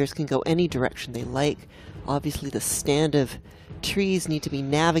then the players can go any direction they like. Obviously, the stand of trees need to be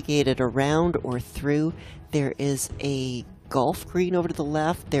navigated around or through. There is a golf green over to the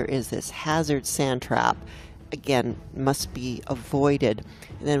left. There is this hazard sand trap. Again, must be avoided.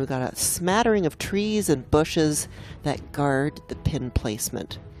 And then we've got a smattering of trees and bushes that guard the pin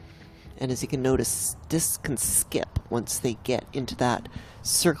placement. And as you can notice, discs can skip once they get into that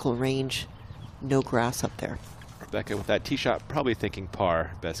circle range. No grass up there. Rebecca with that tee shot, probably thinking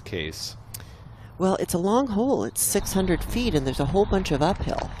par, best case. Well, it's a long hole. It's 600 feet, and there's a whole bunch of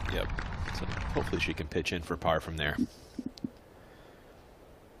uphill. Yep. So hopefully she can pitch in for par from there.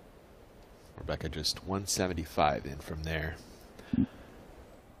 Rebecca just 175 in from there.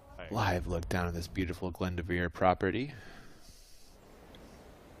 Live look down at this beautiful Glendoveer property.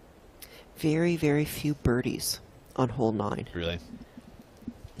 Very, very few birdies on hole 9. Really?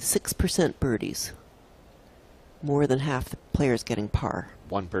 6% birdies. More than half the players getting par.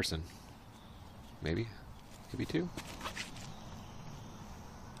 One person. Maybe? Maybe 2?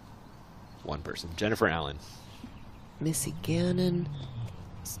 One person. Jennifer Allen. Missy Gannon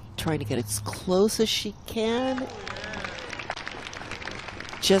is trying to get as close as she can.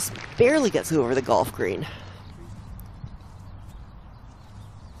 Just barely gets over the golf green.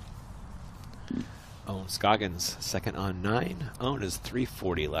 Owen Scoggins, second on 9. Owen is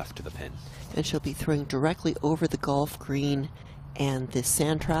 340 left to the pin. And she'll be throwing directly over the golf green and the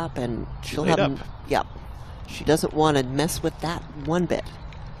sand trap, and she'll laid have up. Yep. She doesn't want to mess with that one bit.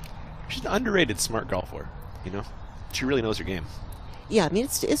 She's an underrated smart golfer, you know? She really knows her game. Yeah, I mean,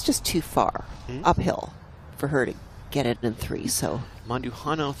 it's just too far uphill for her to get it in 3, so.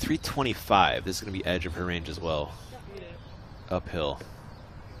 Manduhano, 325. This is going to be edge of her range as well. Uphill.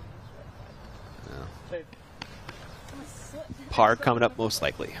 No. Par coming up most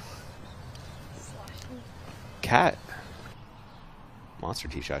likely. Cat. Monster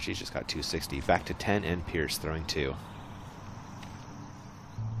tee shot. She's just got 260. Back to 10 and Pierce throwing 2.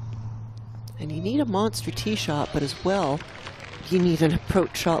 And you need a monster tee shot, but as well, you need an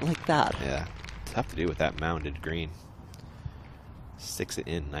approach shot like that. Yeah. Tough to do with that mounded green. Sticks it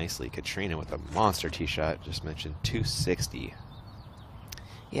in nicely. Katrina with a monster tee shot. Just mentioned 260.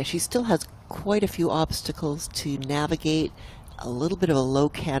 Yeah, she still has quite a few obstacles to navigate. A little bit of a low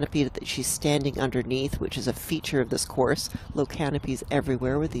canopy that she's standing underneath, which is a feature of this course. Low canopies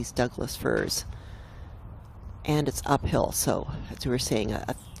everywhere with these Douglas firs. and it's uphill, so as we were saying,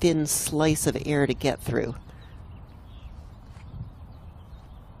 a thin slice of air to get through.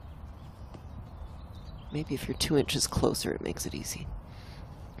 Maybe if you're 2 inches closer, it makes it easy.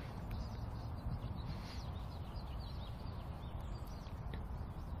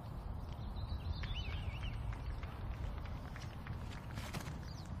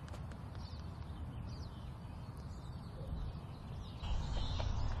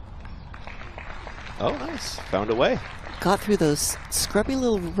 Oh, nice. Found a way. Got through those scrubby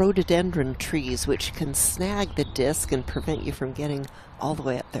little rhododendron trees, which can snag the disc and prevent you from getting all the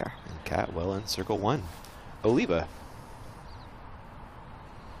way up there. And Cat well in circle 1. Oliva.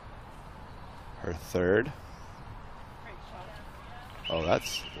 Her third. Oh,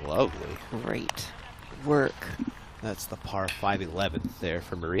 that's lovely. Great work. That's the par 5 11th there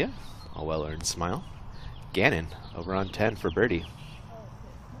for Maria. A well-earned smile. Gannon over on 10 for birdie.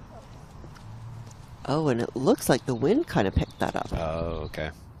 Oh, and it looks like the wind kind of picked that up. Oh,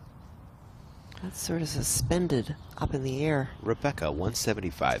 okay. That's sort of suspended up in the air. Rebecca,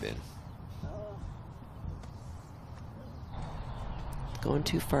 175 in. Going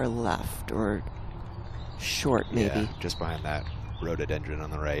too far left or short, maybe. Yeah, just behind that rhododendron on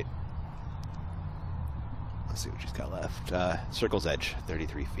the right. Let's see what she's got left. Circle's edge,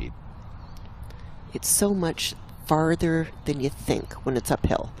 33 feet. It's so much farther than you think when it's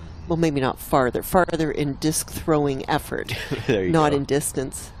uphill. Well, maybe not farther. Farther in disc throwing effort, not in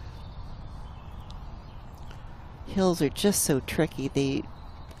distance. Hills are just so tricky.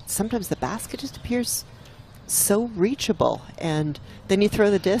 Sometimes the basket just appears so reachable, and then you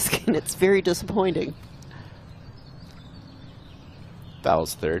throw the disc and it's very disappointing.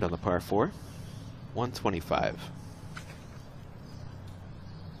 Fowles third on the par 4. 125.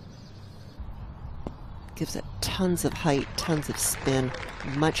 Gives it tons of height, tons of spin,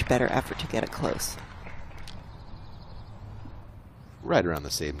 much better effort to get it close. Right around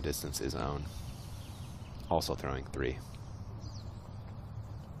the same distance is Own. Also throwing 3.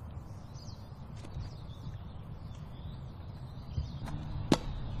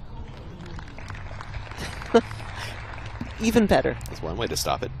 Even better. That's one way to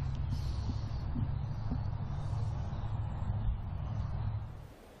stop it.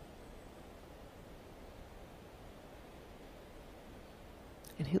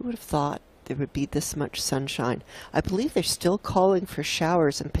 And who would have thought there would be this much sunshine? I believe they're still calling for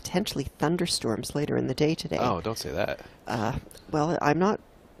showers and potentially thunderstorms later in the day today. Oh, don't say that. Well, I'm not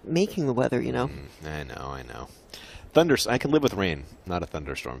making the weather, you know. I know. I can live with rain. Not a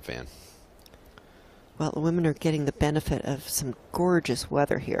thunderstorm fan. Well, the women are getting the benefit of some gorgeous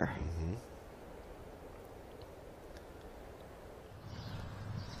weather here.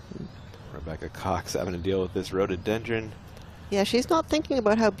 Rebecca Cox having to deal with this rhododendron. Yeah, she's not thinking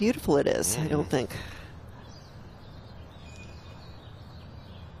about how beautiful it is, I don't think.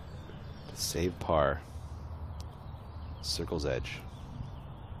 Save par. Circle's edge.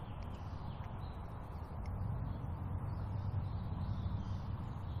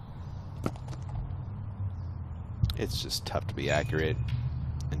 It's just tough to be accurate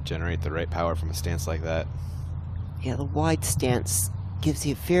and generate the right power from a stance like that. Yeah, the wide stance gives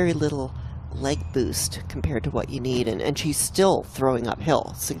you very little leg boost compared to what you need, and she's still throwing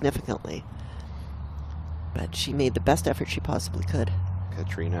uphill significantly. But she made the best effort she possibly could.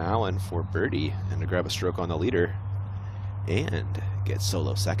 Katrina Allen for birdie and to grab a stroke on the leader and get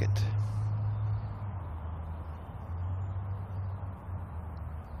solo second.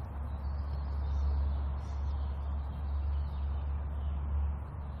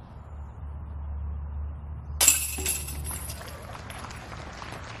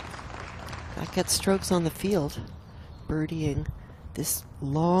 That gets strokes on the field, birdieing this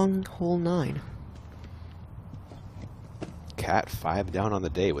long hole 9. Cat 5 down on the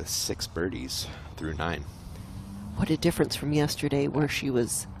day with 6 birdies through 9. What a difference from yesterday where she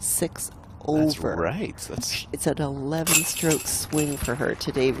was 6 over. That's right. It's an 11-stroke swing for her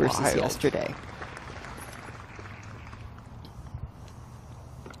today versus yesterday.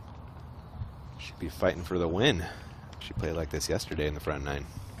 She'd be fighting for the win. She played like this yesterday in the front 9.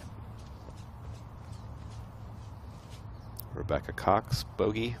 Rebecca Cox,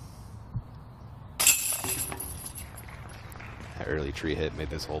 bogey. That early tree hit made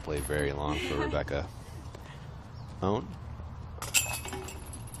this whole play very long for Rebecca. Own.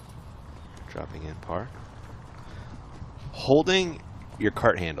 Dropping in par. Holding your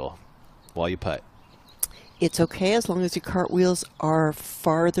cart handle while you putt. It's okay as long as your cartwheels are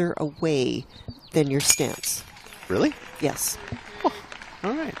farther away than your stance. Really? Yes. Oh,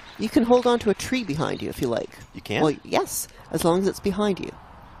 all right. You can hold on to a tree behind you if you like. You can? Well, yes, as long as it's behind you.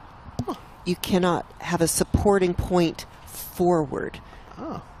 Huh. you cannot have a supporting point forward.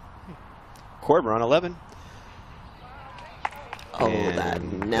 Oh. Korber on 11. Oh, and that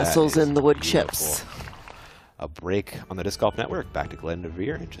nestles in the wood chips. A break on the Disc Golf Network. Back to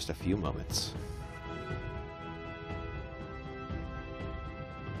Glendoveer in just a few moments.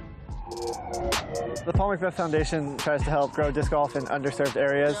 The Paul Macbeth Foundation tries to help grow disc golf in underserved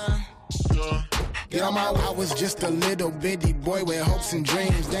areas. I was just a little bitty boy with hopes and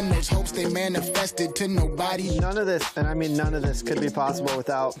dreams. Then those hopes they manifested to nobody. None of this, and I mean none of this, could be possible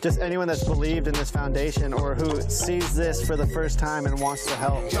without just anyone that's believed in this foundation or who sees this for the first time and wants to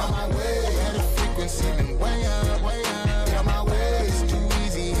help.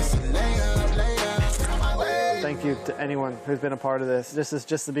 Thank you to anyone who's been a part of this. This is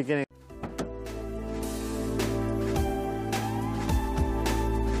just the beginning.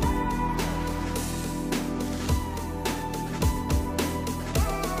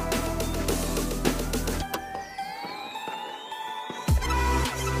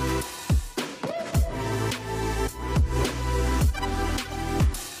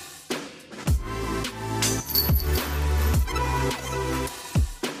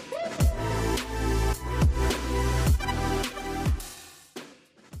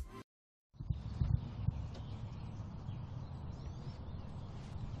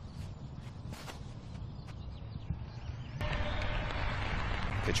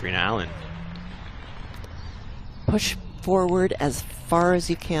 Katrina Allen. Push forward as far as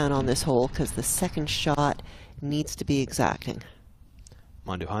you can on this hole because the second shot needs to be exacting.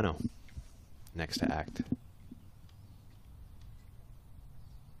 Manduhano, next to act.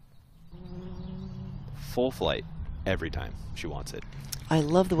 Full flight every time she wants it. I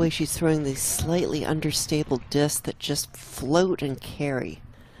love the way she's throwing these slightly understable discs that just float and carry.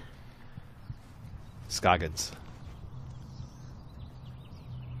 Scoggins.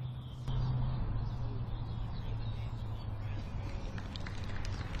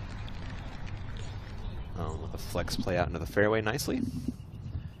 Let the flex play out into the fairway nicely.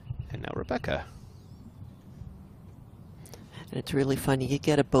 And now Rebecca. And it's really funny. You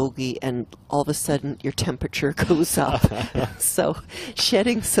get a bogey and all of a sudden your temperature goes up. So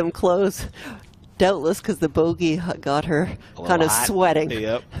shedding some clothes, doubtless because the bogey got her kind of sweating.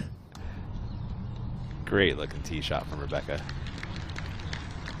 Yep. Great looking tee shot from Rebecca.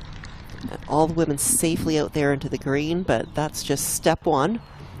 And all the women safely out there into the green, but that's just step one.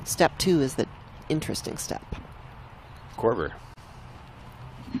 Step two is the interesting step. Korber.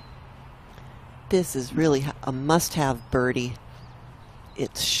 This is really a must-have birdie.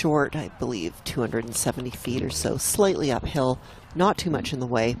 It's short, I believe, 270 feet or so, slightly uphill, not too much in the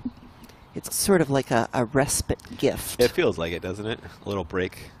way. It's sort of like a respite gift. It feels like it, doesn't it? A little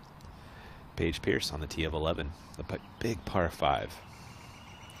break. Paige Pierce on the tee of 11. The big par 5.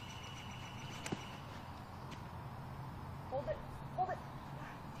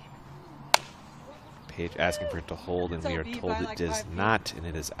 Paige asking for it to hold, and we are told it does not, and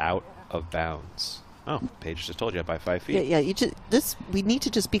it is out of bounds. Oh, Paige just told you by 5 feet. Yeah, you just we need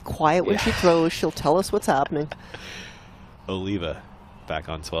to just be quiet when she throws. She'll tell us what's happening. Oliva back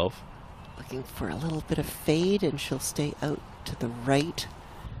on 12. Looking for a little bit of fade, and she'll stay out to the right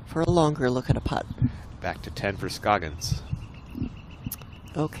for a longer look at a putt. Back to 10 for Scoggins.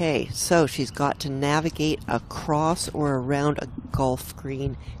 Okay, so she's got to navigate across or around a golf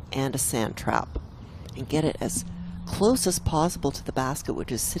green and a sand trap and get it as close as possible to the basket,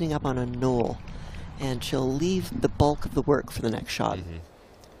 which is sitting up on a knoll. And she'll leave the bulk of the work for the next shot.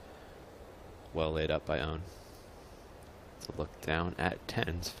 Well laid up by Owen. So look down at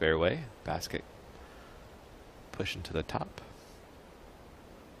 10's fairway. Basket pushing to the top.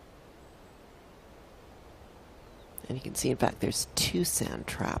 And you can see, in fact, there's 2 sand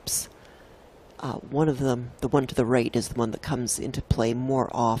traps. One of them, the one to the right, is the one that comes into play more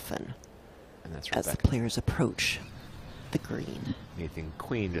often. And that's as Rebecca. the players approach the green. Nathan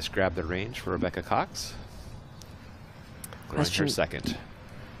Queen just grabbed the range for Rebecca Cox. Her second.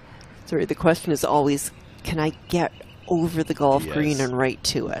 Sorry, the question is always, can I get over the golf green and right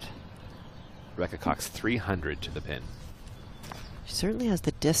to it? Rebecca Cox 300 to the pin. She certainly has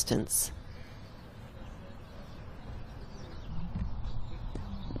the distance.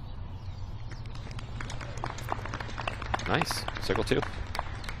 Nice. Circle 2.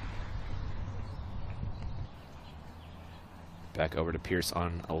 Back over to Pierce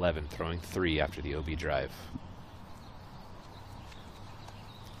on 11, throwing 3 after the OB drive.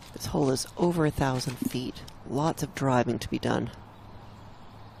 This hole is over 1,000 feet. Lots of driving to be done.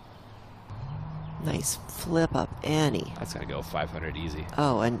 Nice flip up, Annie. That's going to go 500 easy.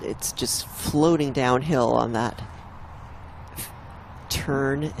 Oh, and it's just floating downhill on that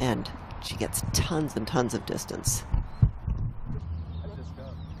turn and she gets tons and tons of distance.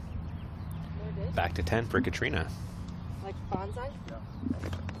 Back to 10 for Katrina. Like bonsai? Yeah.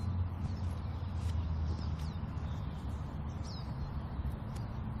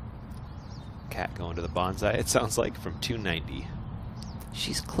 Cat going to the bonsai, it sounds like, from 290.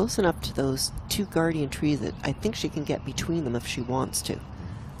 She's close enough to those two guardian trees that I think she can get between them if she wants to.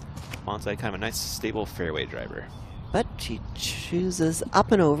 Bonsai, kind of a nice, stable fairway driver. But she chooses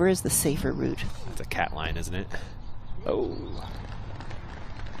up and over as the safer route. That's a cat line, isn't it? Oh.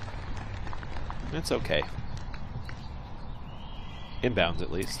 That's okay. Inbounds,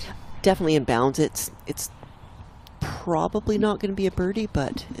 at least. Definitely inbounds. It's probably not going to be a birdie,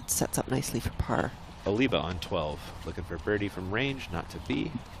 but it sets up nicely for par. Oliva on 12. Looking for birdie from range, not to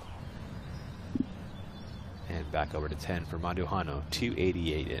be. And back over to 10 for Manduhano.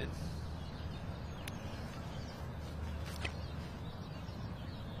 288 in.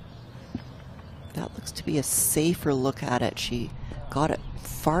 That looks to be a safer look at it. She got it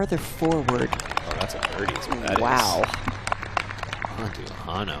farther forward. Oh, that's a birdie. Is what that wow.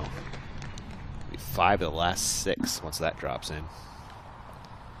 Manduhano. 5 of the last 6 once that drops in.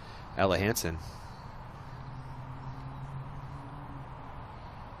 Ella Hansen.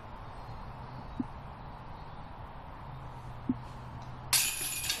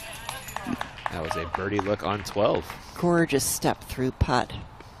 That was a birdie look on 12. Gorgeous step through putt.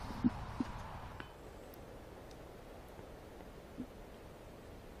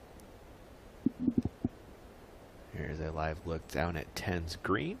 Here's a live look down at 10's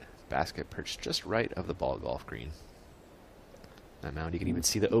green. Basket perched just right of the ball golf green. That mound, you can even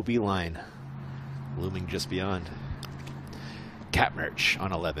see the OB line looming just beyond. Cat Merch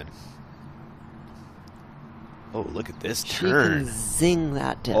on 11. Oh, look at this turn. She can zing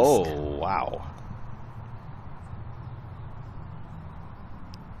that disc. Oh, wow.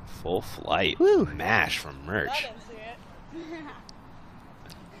 Full flight. Woo. Mash from Merch.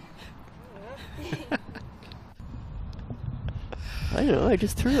 I don't know, I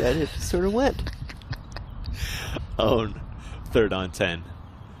just threw it. It just sort of went. Own. 3rd on 10.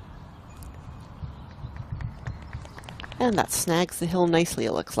 And that snags the hill nicely,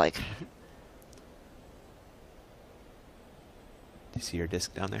 it looks like. Do you see your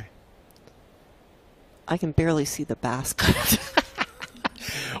disc down there? I can barely see the basket.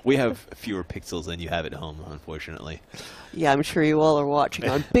 We have fewer pixels than you have at home, unfortunately. Yeah, I'm sure you all are watching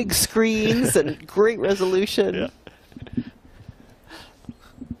on big screens and great resolution. Yeah.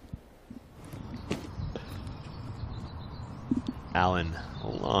 Allen, a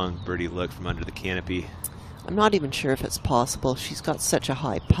long birdie look from under the canopy. I'm not even sure if it's possible. She's got such a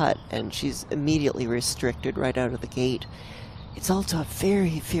high putt, and she's immediately restricted right out of the gate. It's also a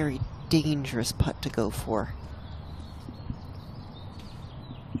very, very dangerous putt to go for.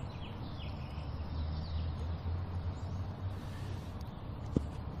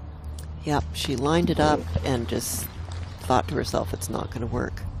 Yep, she lined it up and just thought to herself, it's not going to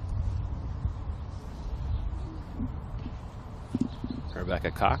work.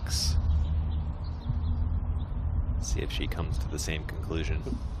 Rebecca Cox. See if she comes to the same conclusion.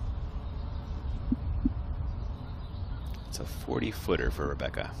 It's a 40-footer for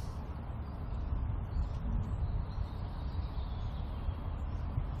Rebecca.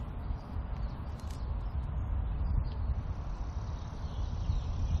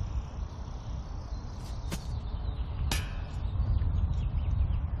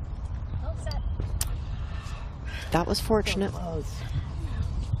 That was fortunate.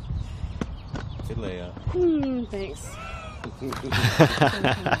 Good layup. Thanks.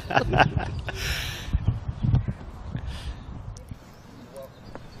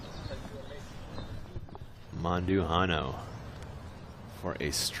 Manduhano for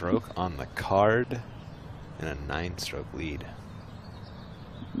a stroke on the card and a 9-stroke lead.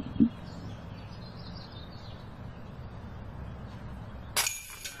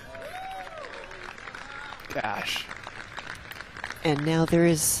 Gosh. And now there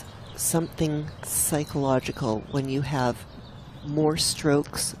is something psychological when you have more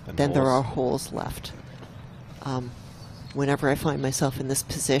strokes than there are holes left. Whenever I find myself in this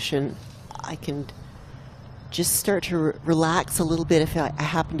position, I can just start to relax a little bit if I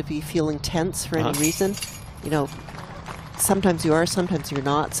happen to be feeling tense for any reason. You know, sometimes you are, sometimes you're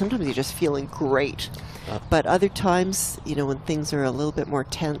not. Sometimes you're just feeling great. But other times, you know, when things are a little bit more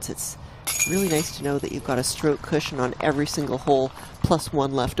tense, it's really nice to know that you've got a stroke cushion on every single hole, plus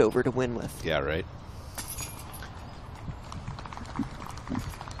one left over to win with. Yeah, right.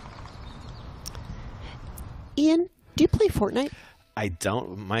 Ian, do you play Fortnite? I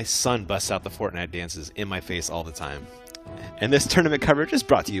don't. My son busts out the Fortnite dances in my face all the time. And this tournament coverage is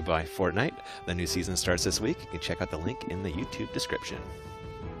brought to you by Fortnite. The new season starts this week. You can check out the link in the YouTube description.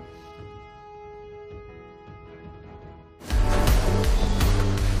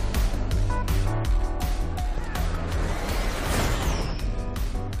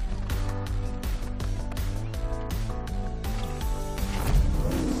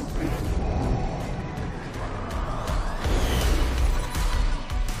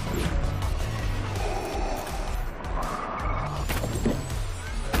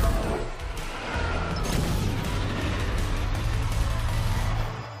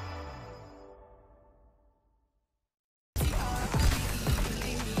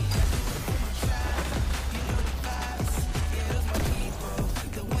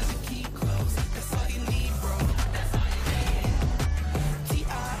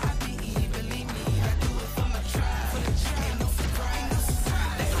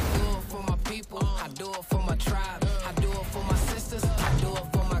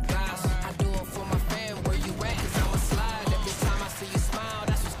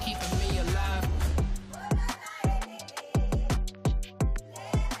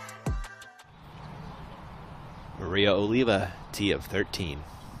 Maria Oliva, T of 13.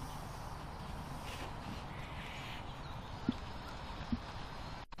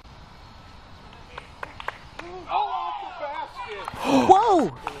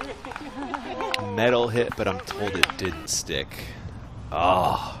 Whoa! Metal hit, but I'm told it didn't stick.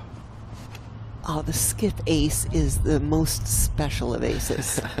 Oh. Oh, the skip ace is the most special of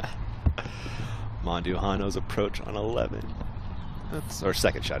aces. Monduhano's approach on 11. That's our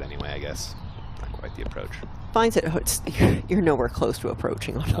second shot anyway, I guess. Not quite the approach. Finds it. You're nowhere close to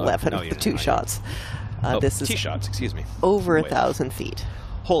approaching on 11 with the two shots. This is tee shots, excuse me. Over 1,000 feet.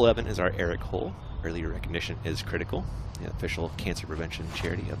 Hole 11 is our Eric hole. Early recognition is critical. The official cancer prevention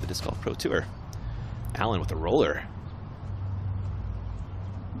charity of the Disc Golf Pro Tour. Alan with a roller.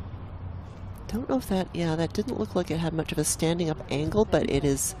 Don't know if that, yeah, that didn't look like it had much of a standing up angle, but it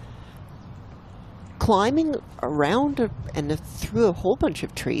is climbing around and through a whole bunch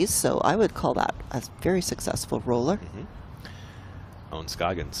of trees, so I would call that a very successful roller. Owen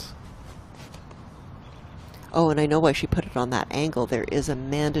Scoggins. Oh, and I know why she put it on that angle. There is a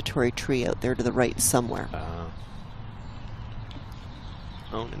mandatory tree out there to the right somewhere.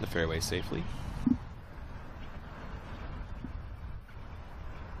 Owen in the fairway safely.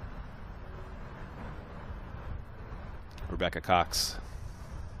 Rebecca Cox.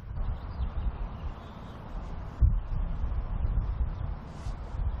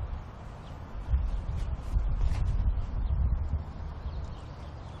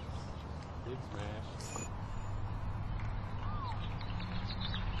 Big smash.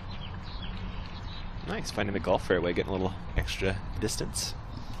 Nice, finding the golf fairway, getting a little extra distance.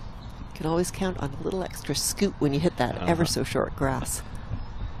 Can always count on a little extra scoot when you hit that ever so short grass.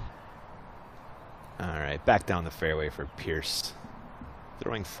 All right, back down the fairway for Pierce.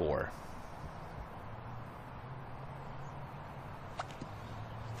 Throwing 4.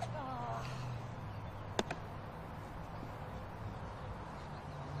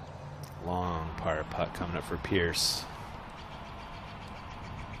 Long par putt coming up for Pierce.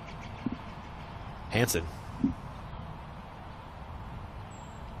 Hansen.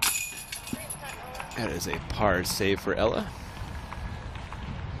 That is a par save for Ella.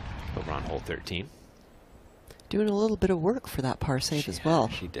 Over on hole 13. Doing a little bit of work for that par save as well.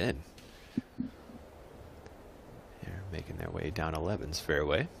 She did. They're making their way down 11's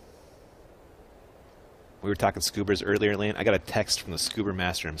fairway. We were talking scoobers earlier, Elaine. I got a text from the scuba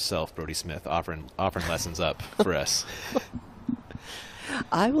master himself, Brody Smith, offering lessons up for us.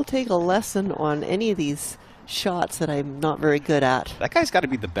 I will take a lesson on any of these shots that I'm not very good at. That guy's got to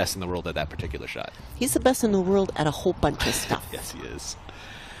be the best in the world at that particular shot. He's the best in the world at a whole bunch of stuff. Yes, he is.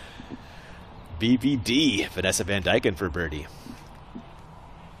 BVD, Vanessa Van Dyken for birdie.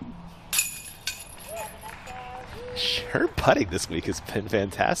 Her putting this week has been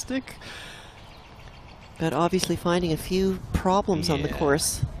fantastic. But obviously finding a few problems on the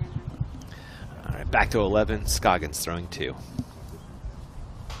course. All right, back to 11. Scoggins throwing 2.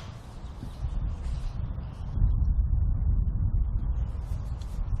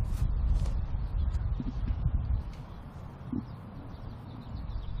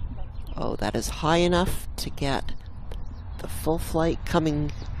 Oh, that is high enough to get the full flight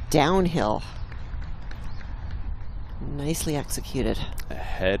coming downhill. Nicely executed.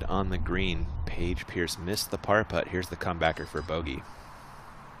 Ahead on the green. Paige Pierce missed the par putt. Here's the comebacker for bogey.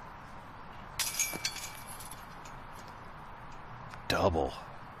 Double.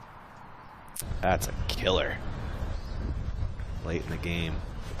 That's a killer. Late in the game.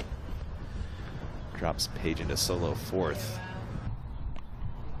 Drops Paige into solo 4th.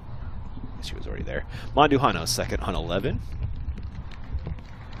 She was already there. Monduhano second on 11.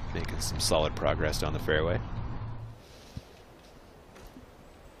 Making some solid progress down the fairway.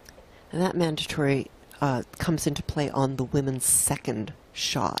 And that mandatory comes into play on the women's second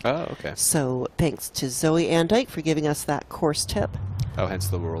shot. Oh, okay. So thanks to Zoe Andyke for giving us that course tip. Oh, hence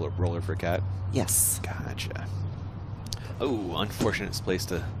the roller for Cat? Yes. Gotcha. Oh, unfortunate place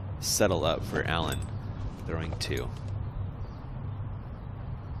to settle up for Allen, throwing 2.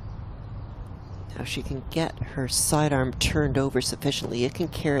 Now she can get her sidearm turned over sufficiently. It can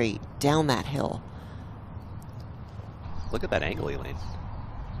carry down that hill. Look at that angle, Elaine.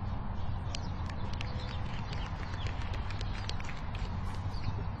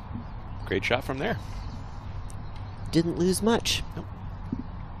 Great shot from there. Didn't lose much. Nope.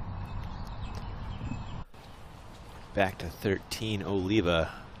 Back to 13,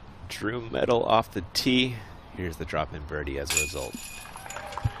 Oliva. Drew medal off the tee. Here's the drop-in birdie as a result.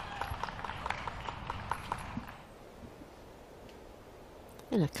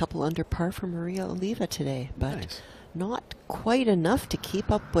 And a couple under par for Maria Oliva today, but nice. Not quite enough to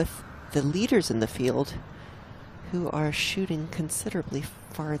keep up with the leaders in the field, who are shooting considerably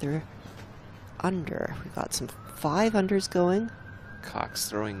farther under. We've got some 5 unders going. Cox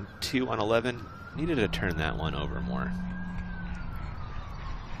throwing 2 on 11. Needed to turn that one over more.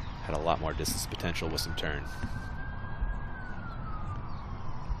 Had a lot more distance potential with some turn.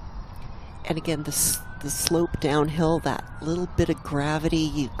 And again, the slope downhill, that little bit of gravity,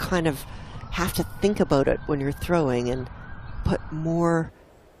 you kind of have to think about it when you're throwing and put more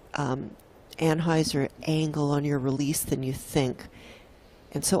Anheuser angle on your release than you think.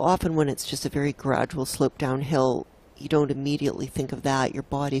 And so often when it's just a very gradual slope downhill, you don't immediately think of that. Your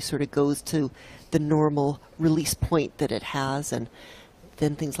body sort of goes to the normal release point that it has, and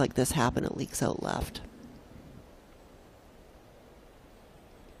then things like this happen. It leaks out left.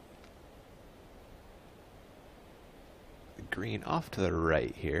 The green off to the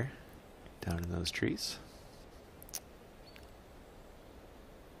right here, down in those trees.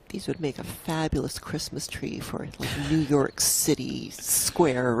 These would make a fabulous Christmas tree for like New York City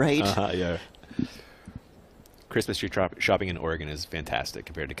Square, right? Yeah. Christmas tree shopping in Oregon is fantastic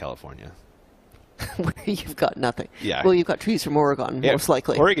compared to California. Where you've got nothing. Yeah. Well, you've got trees from Oregon, yeah, most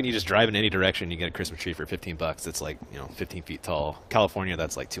likely. Oregon, you just drive in any direction, you get a Christmas tree for $15. It's like, 15 feet tall. California,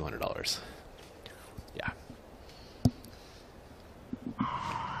 that's like $200. Yeah.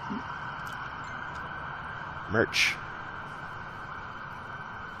 Merch.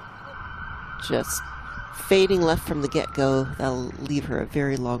 Just fading left from the get-go. That'll leave her a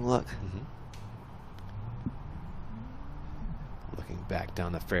very long look. Looking back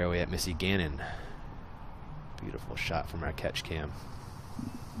down the fairway at Missy Gannon. Beautiful shot from our catch cam.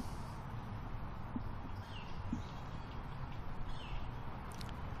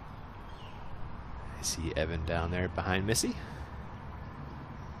 I see Evan down there behind Missy.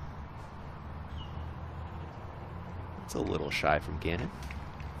 It's a little shy from Gannon.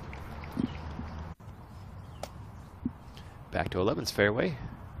 Back to 11's fairway.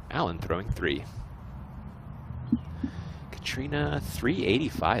 Allen throwing 3. Katrina,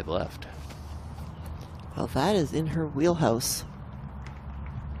 385 left. Well, that is in her wheelhouse.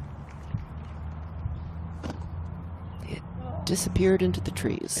 It disappeared into the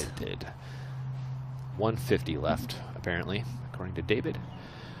trees. It did. 150 left, apparently, according to David.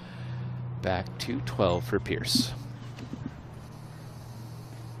 Back to 12 for Pierce.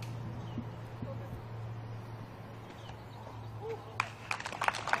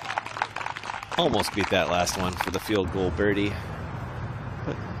 Almost beat that last one for the field goal birdie,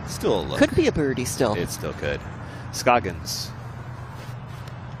 but still a look. Could be a birdie still. It still could. Scoggins,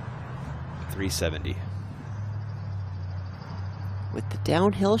 370. With the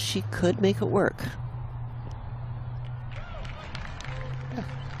downhill, she could make it work. Yeah.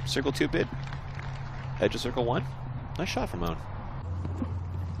 Circle 2 bid. Edge of circle 1. Nice shot from Owen.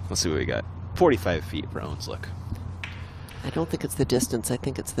 Let's see what we got. 45 feet for Owen's look. I don't think it's the distance. I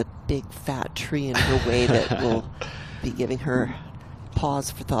think it's the big fat tree in her way that will be giving her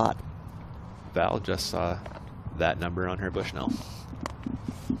pause for thought. Val just saw that number on her Bushnell.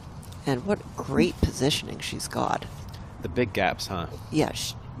 And what great positioning she's got. The big gaps, huh? Yeah,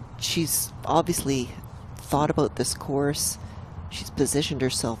 she's obviously thought about this course. She's positioned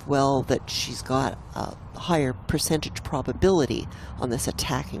herself well, that she's got a higher percentage probability on this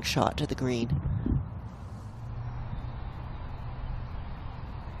attacking shot to the green.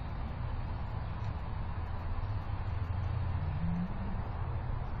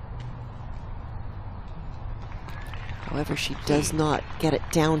 However, she does not get it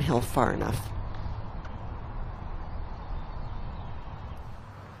downhill far enough.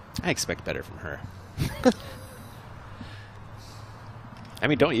 I expect better from her. I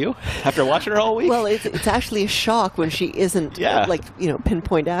mean, don't you? After watching her all week? Well, it's actually a shock when she isn't, like,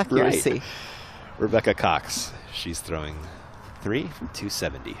 pinpoint accuracy. Right. Rebecca Cox. She's throwing 3 from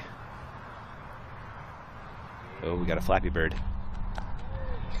 270. Oh, we got a Flappy Bird.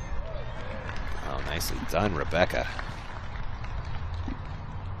 Oh, nicely done, Rebecca.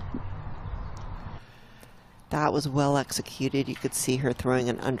 That was well executed. You could see her throwing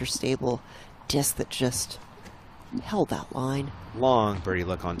an understable disc that just held that line. Long birdie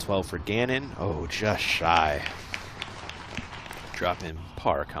look on 12 for Gannon. Oh, just shy. Drop in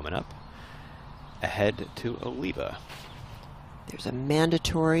par coming up. Ahead to Oliva. There's a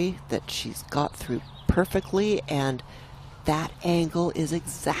mandatory that she's got through perfectly, and that angle is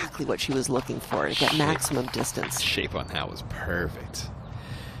exactly what she was looking for to get maximum distance. Shape on that was perfect.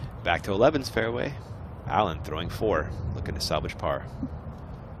 Back to 11's fairway. Allen throwing 4, looking to salvage par.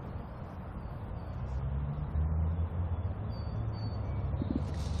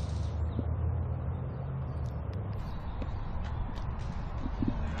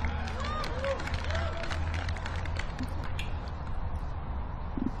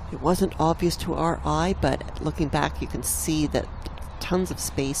 It wasn't obvious to our eye, but looking back you can see that tons of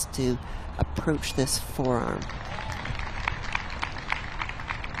space to approach this forearm.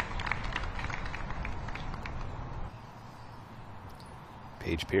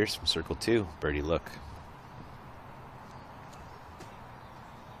 Paige Pierce from Circle 2, birdie look.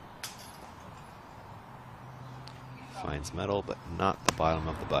 Finds metal, but not the bottom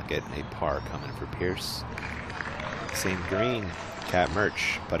of the bucket. A par coming for Pierce. Same green, Cat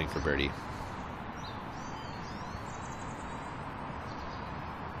Merch putting for birdie.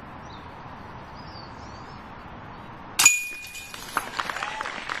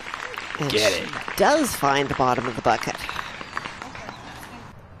 And Get it. she does find the bottom of the bucket.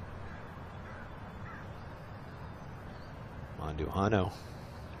 Manduhano.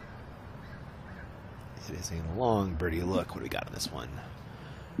 It is a long birdie look. What do we got on this one?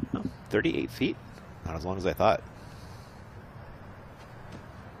 Oh, 38 feet. Not as long as I thought.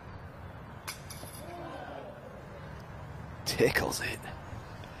 Tickles it.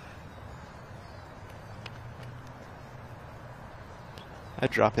 I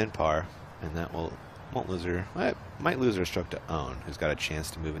drop in par, and that won't lose her. Might lose her stroke to Own, who's got a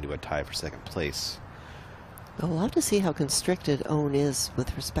chance to move into a tie for second place. We'll have to see how constricted Own is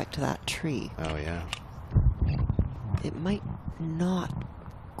with respect to that tree. Oh yeah. It might not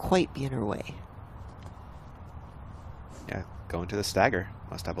quite be in her way. Yeah, going to the stagger.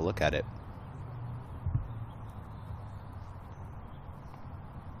 Must have a look at it.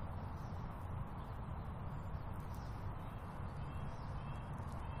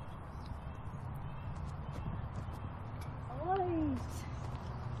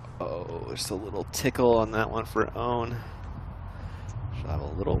 Oh, just a little tickle on that one for Own. She'll have a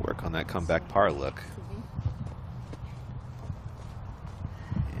little work on that comeback par look.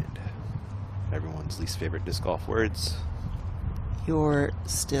 And everyone's least favorite disc golf words. You're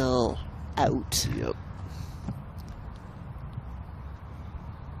still out. Yep.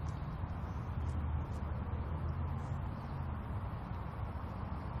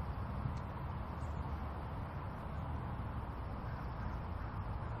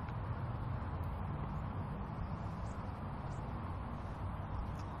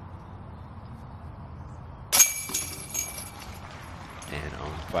 And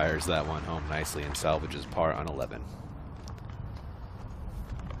Owen fires that one home nicely and salvages par on 11.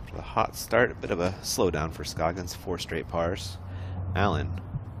 After the hot start, a bit of a slowdown for Scoggins, 4 straight pars. Allen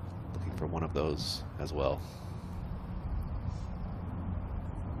looking for one of those as well.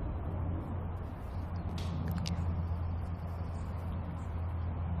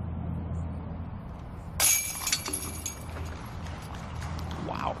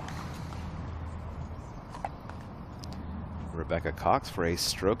 Wow. Rebecca Cox for a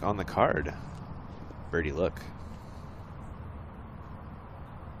stroke on the card. Birdie look.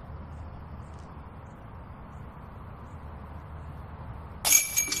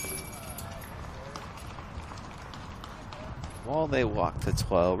 While they walk to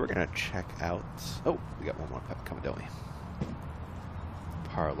 12, we're going to check out... Oh, we got one more putt coming, don't we?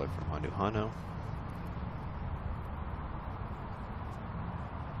 Par look from Manduhano.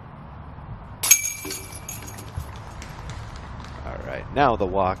 Alright, now the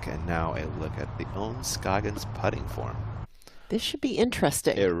walk, and now a look at the Owen Scoggins putting form. This should be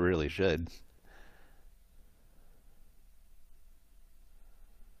interesting. It really should.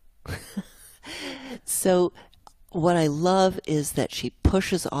 So what I love is that she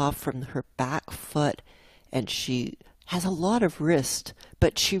pushes off from her back foot and she has a lot of wrist,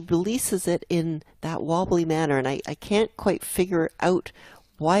 but she releases it in that wobbly manner, and I can't quite figure out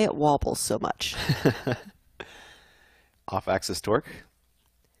why it wobbles so much. Off-axis torque?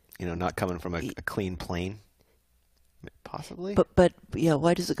 You know, not coming from a clean plane? Possibly? But yeah,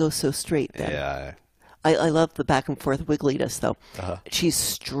 why does it go so straight then? Yeah. I love the back and forth wiggliness, though. Uh-huh. She's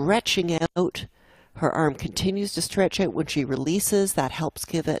stretching out. Her arm continues to stretch out. When she releases, that helps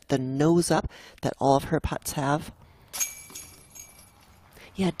give it the nose up that all of her putts have.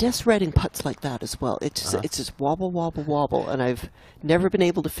 Yeah, Des Redding putts like that as well. It's just wobble, wobble, wobble, and I've never been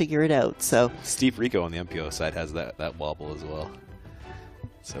able to figure it out. So Steve Rico on the MPO side has that wobble as well.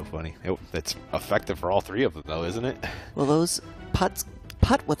 So funny. It's effective for all three of them, though, isn't it? Well, those putts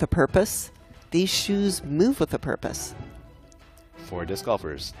putt with a purpose. These shoes move with a purpose. For disc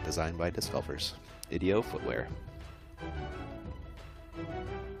golfers, designed by disc golfers. Ideo Footwear.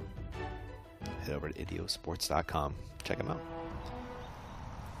 Head over to idiosports.com. Check them out.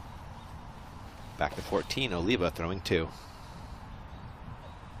 Back to 14, Oliva throwing 2.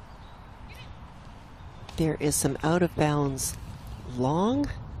 There is some out of bounds long.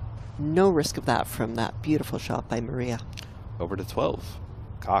 No risk of that from that beautiful shot by Maria. Over to 12.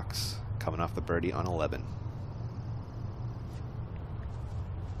 Cox coming off the birdie on 11.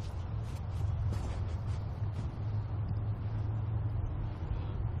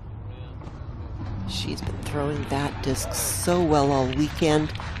 She's been throwing that disc so well all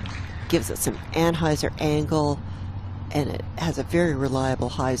weekend. Gives it some Anheuser angle, and it has a very reliable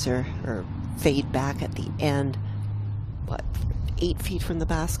hyzer or fade back at the end. What, 8 feet from the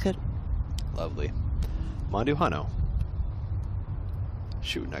basket? Lovely. Monduhano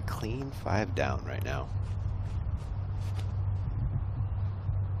shooting a clean 5 down right now.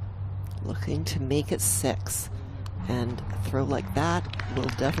 Looking to make it 6, and a throw like that will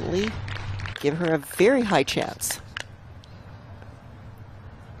definitely give her a very high chance.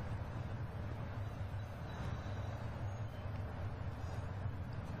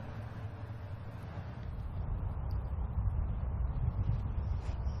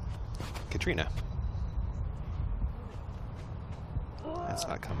 Katrina. That's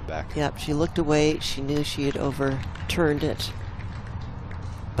not coming back. Yep, she looked away. She knew she had overturned it.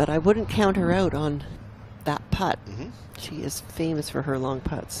 But I wouldn't count her out on that putt. She is famous for her long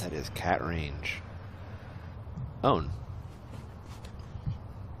putts. That is cat range. Own.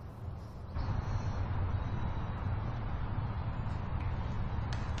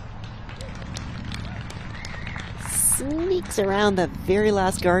 Sneaks around the very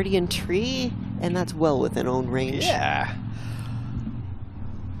last guardian tree, and that's well within own range. Yeah.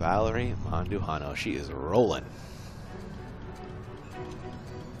 Valerie Monduhano, she is rolling.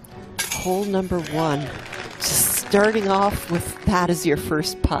 Hole number 1. Just starting off with that as your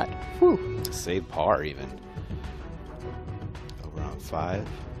first putt. Whew. Save par even. Over on 5.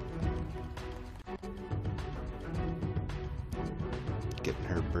 Getting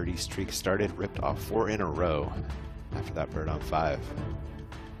her birdie streak started, ripped off 4 in a row after that bird on 5.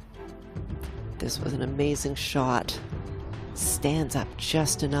 This was an amazing shot. Stands up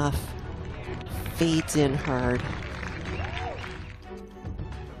just enough. Fades in hard.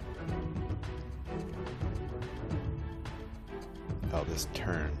 Oh, this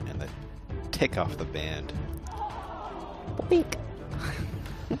turn and the tick off the band. Beak.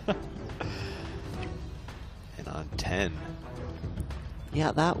 And on 10.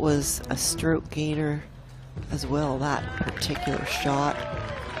 Yeah, that was a stroke gainer as well. That particular shot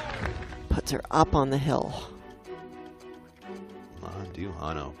puts her up on the hill.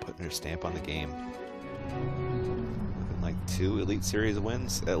 Monduhano putting her stamp on the game. Looking like 2 Elite Series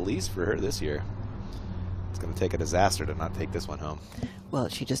wins, at least for her this year. It's going to take a disaster to not take this one home. Well,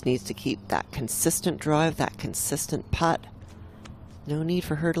 she just needs to keep that consistent drive, that consistent putt. No need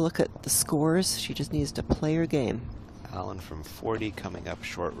for her to look at the scores. She just needs to play her game. Allen from 40 coming up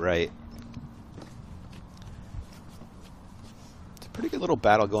short right. It's a pretty good little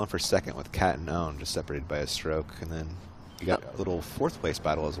battle going for second with Cat and Own, just separated by a stroke. And then you got a little 4th place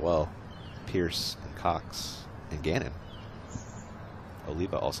battle as well. Pierce and Cox and Gannon.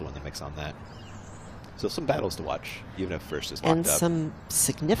 Oliva also in the mix on that. So some battles to watch, even if first is locked and up. Some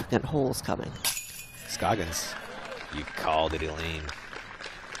significant holes coming. Scoggins, you called it, Elaine.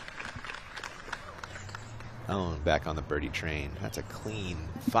 Own back on the birdie train. That's a clean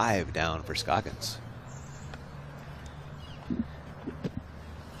 5 down for Scoggins.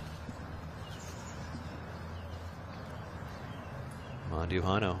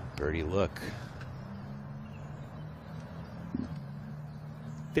 Monduhano, birdie look.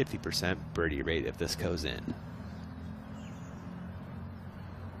 50% birdie rate if this goes in.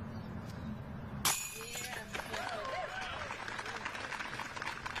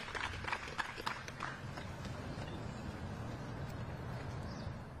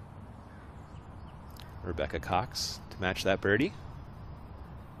 Rebecca Cox to match that birdie.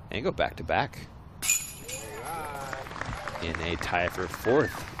 And go back-to-back. In a tie for 4th,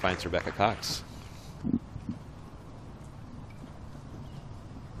 finds Rebecca Cox.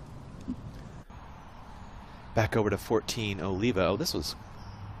 Back over to 14, Oliva. Oh, this was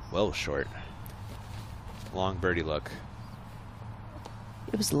well short. Long birdie look.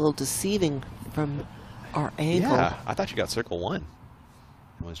 It was a little deceiving from our angle. Yeah, I thought you got circle 1.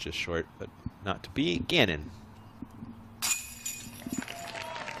 It was just short, but not to be. Gannon.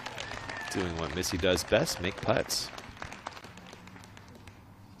 Doing what Missy does best, make putts.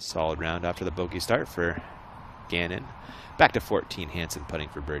 Solid round after the bogey start for Gannon. Back to 14, Hansen putting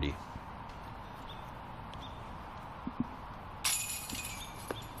for birdie.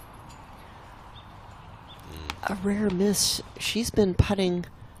 A rare miss. She's been putting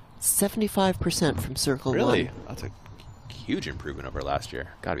 75% from circle 1. Really? That's a huge improvement over last year.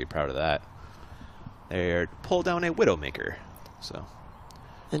 Gotta be proud of that. They're pull down a Widowmaker. So.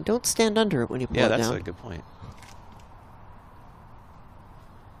 And don't stand under it when you pull it down. Yeah, that's a good point.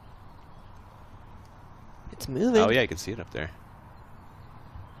 It's moving. Oh yeah, you can see it up there.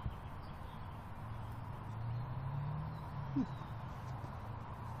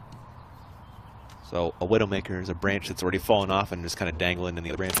 So a Widowmaker is a branch that's already fallen off and just kind of dangling in the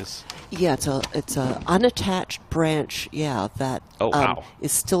other branches. Yeah, it's a unattached branch. Yeah, that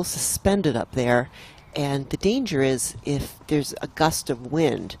is still suspended up there, and the danger is if there's a gust of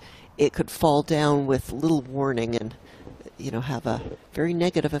wind, it could fall down with little warning and have a very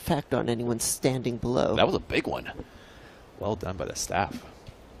negative effect on anyone standing below. That was a big one. Well done by the staff.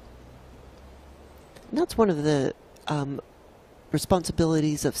 And that's one of the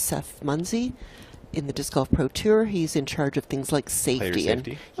responsibilities of Seth Munsey in the Disc Golf Pro Tour. He's in charge of things like safety. Player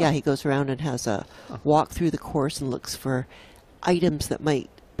safety? And yeah, he goes around and has a walk through the course and looks for items that might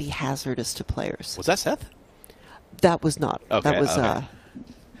be hazardous to players. Was that Seth? That was not. Okay, that was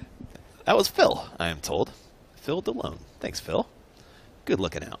that was Phil, I am told. Phil DeLone. Thanks, Phil. Good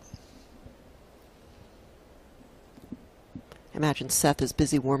looking out. Imagine Seth is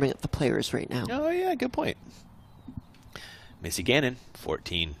busy warming up the players right now. Oh, yeah, good point. Missy Gannon,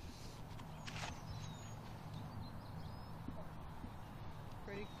 14.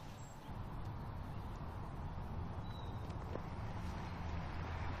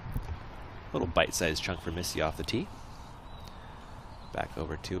 Little bite-sized chunk for Missy off the tee. Back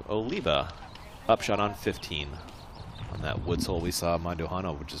over to Oliva. Upshot on 15. On that woods hole we saw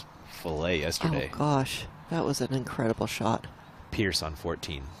Manduhano, which is fillet yesterday. Oh, gosh. That was an incredible shot. Pierce on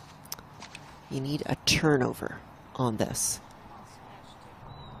 14. You need a turnover on this.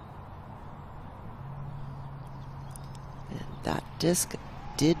 And that disc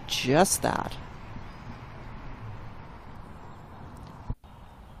did just that.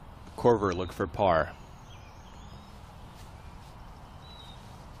 Corver look for par.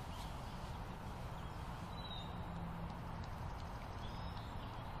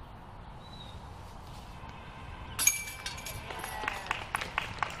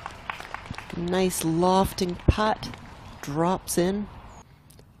 Nice lofting putt, drops in,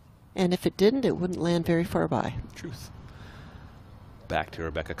 and if it didn't, it wouldn't land very far by. Truth. Back to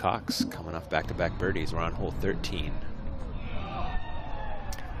Rebecca Cox, coming off back-to-back birdies. We're on hole 13.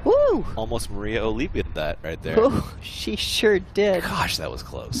 Woo! Almost Maria Oliva did that right there. Oh, she sure did. Gosh, that was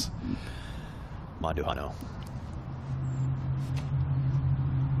close. Manduhano.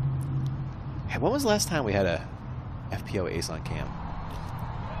 Hey, when was the last time we had a FPO ace on cam?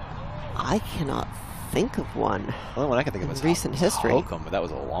 I cannot think of one. The only one I can think of is recent history. Holcomb, but that was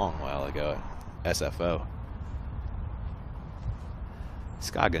a long while ago at SFO.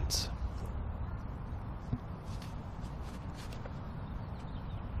 Scoggins.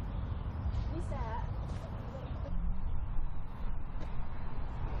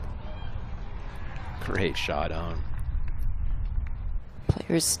 Great shot on.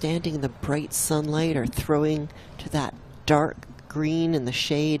 Players standing in the bright sunlight are throwing to that dark green in the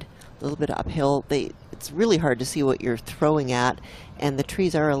shade, a little bit uphill. It's really hard to see what you're throwing at, and the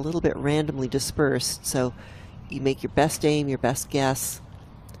trees are a little bit randomly dispersed, so you make your best aim, your best guess,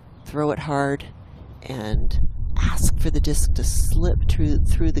 throw it hard, and ask for the disc to slip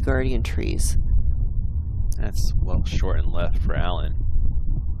through the guardian trees. That's well short and left for Allen.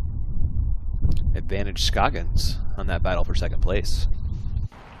 Advantage Scoggins on that battle for second place.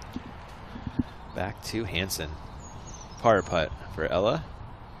 Back to Hansen. Par putt for Ella.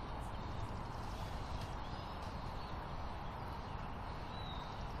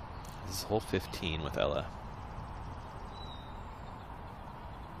 This is hole 15 with Ella.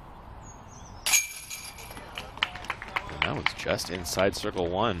 And that was just inside circle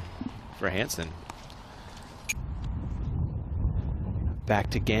 1 for Hansen. Back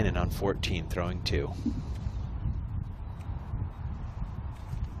to Gannon on 14, throwing 2.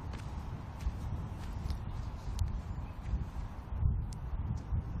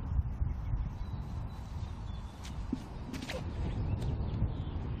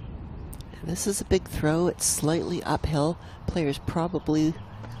 This is a big throw. It's slightly uphill. Players probably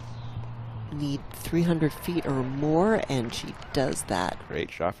need 300 feet or more, and she does that.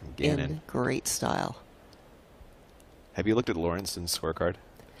 Great shot from Gannon. In great style. Have you looked at Lawrence's scorecard?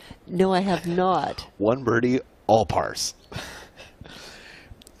 No, I have not. 1 birdie, all pars.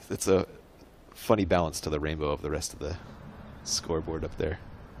 It's a funny balance to the rainbow of the rest of the scoreboard up there.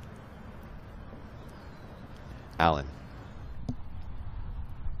 Allen.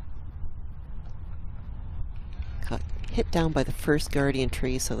 Got hit down by the first guardian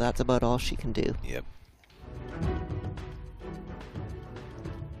tree, so that's about all she can do. Yep.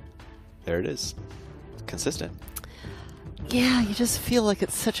 There it is. Consistent. Yeah, you just feel like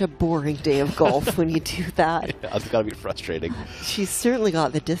it's such a boring day of golf when you do that. Yeah, it's got to be frustrating. She's certainly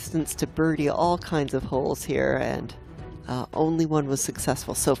got the distance to birdie all kinds of holes here, and only one was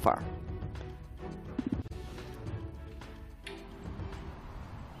successful so far.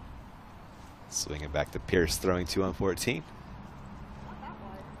 Swinging back to Pierce, throwing 2 on 14.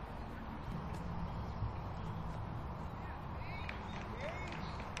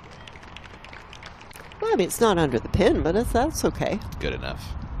 Well, I mean, it's not under the pin, but that's okay. Good enough.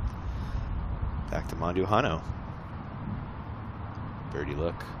 Back to Manduhano. Birdie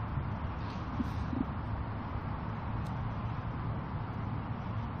look.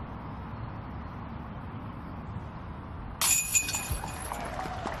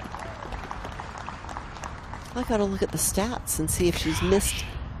 I gotta look at the stats and see if she's missed.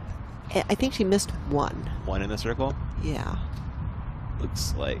 I think she missed 1. 1 in the circle? Yeah.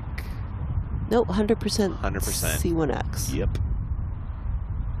 Looks like... No, 100%. 100%. C1X. Yep.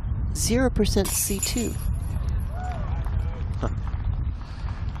 0% C2. Huh.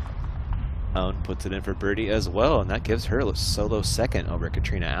 Owen puts it in for birdie as well, and that gives her a solo second over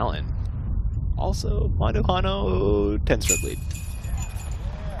Katrina Allen. Also, Manduhano, 10-stroke lead.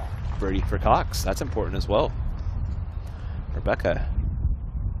 Birdie for Cox. That's important as well. Rebecca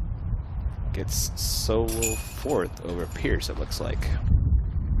gets solo 4th over Pierce, it looks like.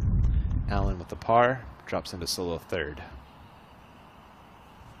 Allen with the par, drops into solo 3rd.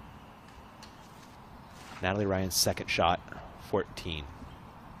 Natalie Ryan's second shot, 14.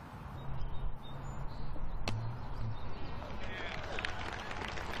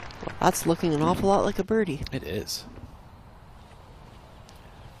 Well, that's looking an awful lot like a birdie. It is.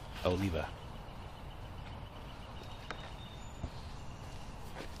 Oliva.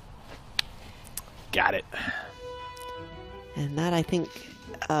 Got it. And that, I think,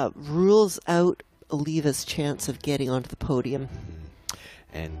 rules out Oliva's chance of getting onto the podium.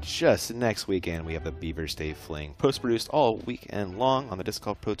 And just next weekend, we have the Beavers Day Fling, post-produced all weekend long on the Disc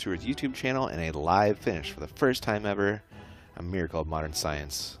Golf Pro Tour's YouTube channel, and a live finish for the first time ever. A miracle of modern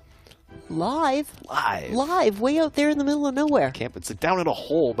science. Live? Live. Live, way out there in the middle of nowhere. Camp, it's down in a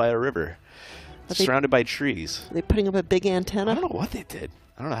hole by a river, surrounded by trees. Are they putting up a big antenna? I don't know what they did.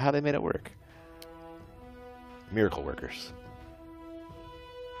 I don't know how they made it work. Miracle workers.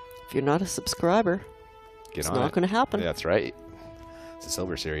 If you're not a subscriber, it's not going to happen. Yeah, that's right. It's a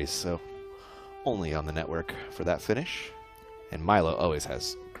Silver Series, so only on the network for that finish. And Milo always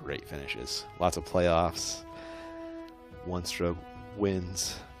has great finishes. Lots of playoffs, 1-stroke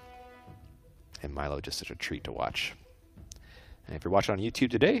wins. And Milo just such a treat to watch. And if you're watching on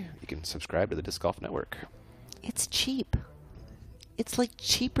YouTube today, you can subscribe to the Disc Golf Network. It's cheap. It's like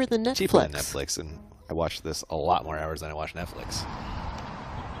cheaper than Netflix. Cheaper than Netflix, and I watch this a lot more hours than I watch Netflix.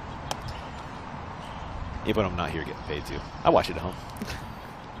 Even when I'm not here getting paid to. I watch it at home.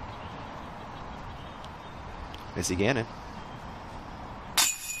 Missy Gannon.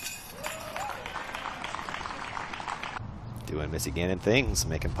 Doing Missy Gannon things,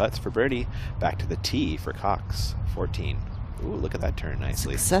 making putts for birdie. Back to the tee for Cox, 14. Ooh, look at that turn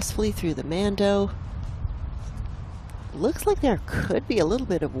nicely. Successfully through the Mando. Looks like there could be a little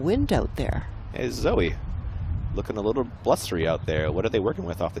bit of wind out there. Hey, Zoe. Looking a little blustery out there. What are they working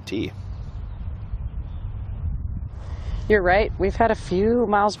with off the tee? You're right. We've had a few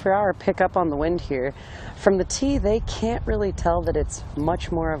miles per hour pick up on the wind here. From the tee, they can't really tell that it's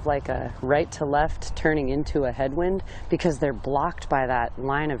much more of like a right to left turning into a headwind because they're blocked by that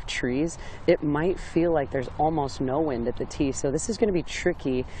line of trees. It might feel like there's almost no wind at the tee, so this is going to be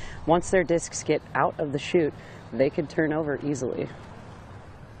tricky. Once their discs get out of the chute, they could turn over easily.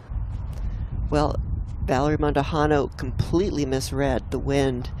 Well, Valerie Manduhano completely misread the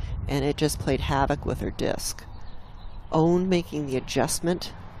wind, and it just played havoc with her disc. own making the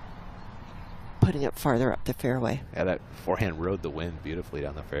adjustment, putting it farther up the fairway. Yeah, that forehand rode the wind beautifully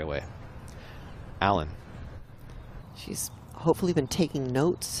down the fairway. Allen. She's hopefully been taking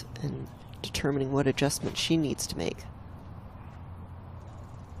notes and determining what adjustment she needs to make.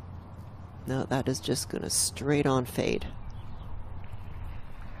 No, that is just going to straight on fade.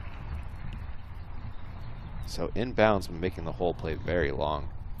 So inbounds been making the hole play very long.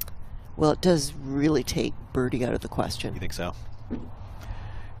 Well, it does really take birdie out of the question. You think so?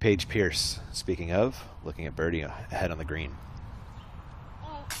 Paige Pierce, speaking of, looking at birdie ahead on the green.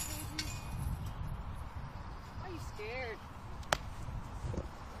 Oh, baby. Why are you scared?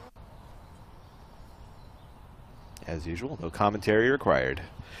 As usual, no commentary required.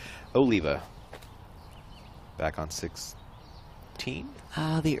 Oliva, back on 16.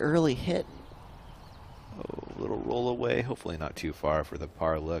 The early hit. Oh, a little roll away, hopefully not too far for the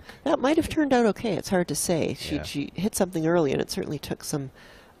par look. That might have turned out okay. It's hard to say. She hit something early, and it certainly took some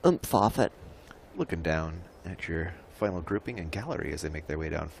oomph off it. Looking down at your final grouping and gallery as they make their way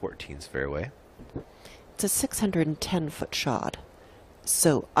down 14's fairway. It's a 610-foot shot.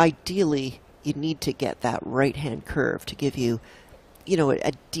 So ideally, you need to get that right-hand curve to give you, you know,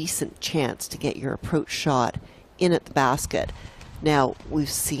 a decent chance to get your approach shot in at the basket. Now, we've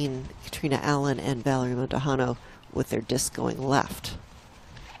seen Katrina Allen and Valerie Mondahano with their disc going left.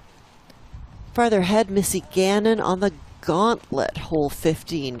 Farther ahead, Missy Gannon on the gauntlet, hole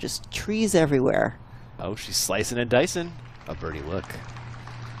 15, just trees everywhere. Oh, she's slicing and dicing. A birdie look.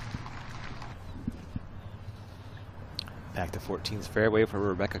 Back to 14's fairway for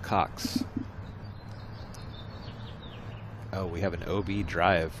Rebecca Cox. Oh, we have an OB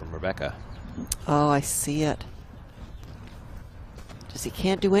drive from Rebecca. Oh, I see it. Just you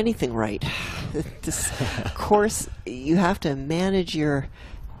can't do anything right. This course, you have to manage your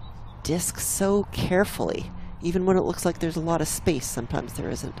disc so carefully. Even when it looks like there's a lot of space, sometimes there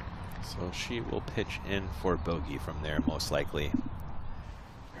isn't. So she will pitch in for bogey from there, most likely.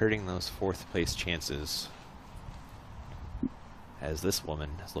 Hurting those fourth place chances. As this woman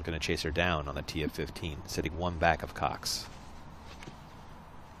is looking to chase her down on the tee of 15, sitting one back of Cox.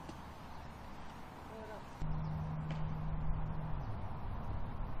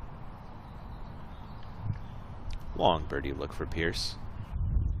 Long birdie look for Pierce.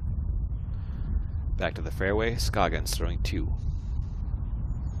 Back to the fairway, Scoggins throwing 2.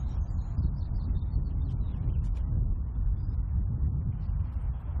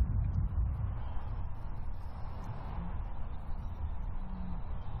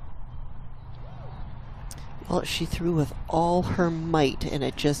 Well, she threw with all her might, and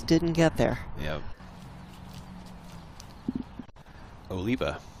it just didn't get there. Yep.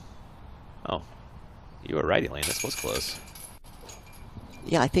 Oliva. Oh, you were right, Elaine. This was close.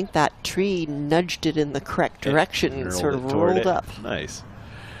 Yeah, I think that tree nudged it in the correct direction and sort of rolled up. Nice.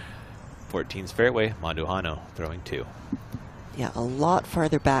 14's fairway, Mondahano throwing 2. Yeah, a lot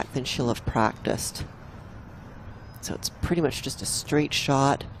farther back than she'll have practiced. So it's pretty much just a straight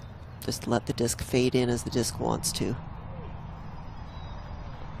shot. Just let the disc fade in as the disc wants to.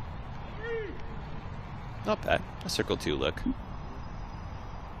 Not bad. A circle 2 look.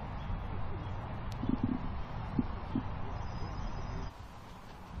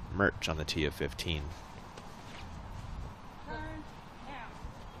 Merch on the tee of 15.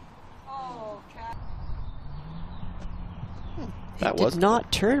 It did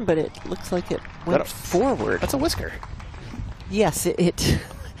not turn, but it looks like it went forward. That's a whisker. Yes,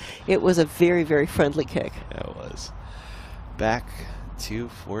 it was a very, very friendly kick. Yeah, it was. Back to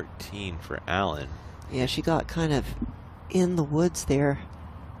 14 for Allen. Yeah, she got kind of in the woods there.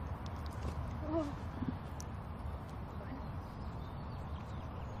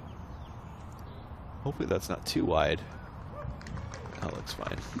 Hopefully that's not too wide. That looks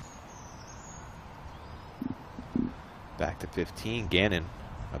fine. Back to 15, Gannon,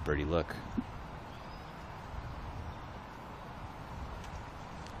 a birdie look.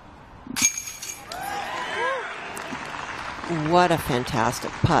 What a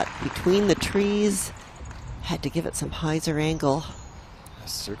fantastic putt. Between the trees, had to give it some hyzer angle. A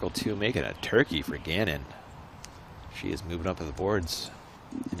circle 2 making a turkey for Gannon. She is moving up to the boards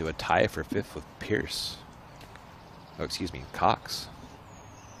into a tie for 5th with Pierce. Oh, excuse me, Cox.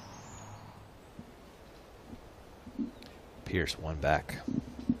 Pierce one back.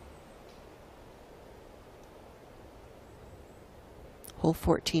 Hole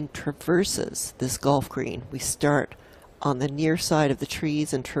 14 traverses this golf green. We start on the near side of the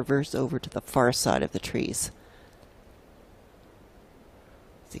trees and traverse over to the far side of the trees.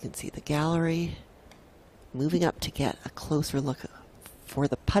 So you can see the gallery moving up to get a closer look for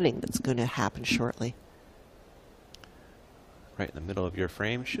the putting that's going to happen shortly. Right in the middle of your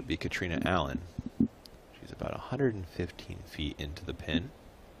frame should be Katrina Allen. She's about 115 feet into the pin.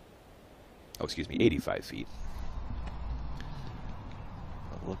 Oh, excuse me, 85 feet.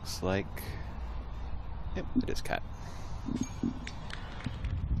 It looks like... Yep, it is Kat.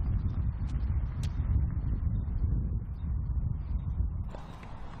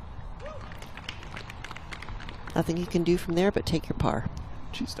 Nothing you can do from there but take your par.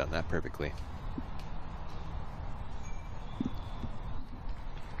 She's done that perfectly.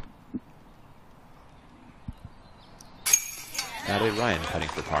 Natalie Ryan putting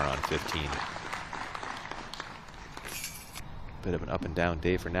for par on 15. Bit of an up and down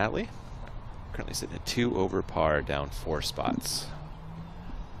day for Natalie. Currently sitting at 2 over par, down 4 spots.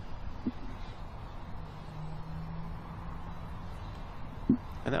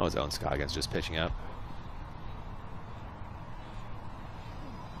 And that was Ellen Scoggins just pitching up.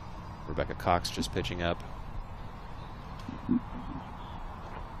 Rebecca Cox just pitching up.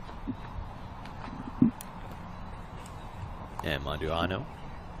 And Manduano,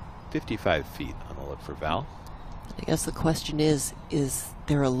 55 feet on the look for Val. I guess the question is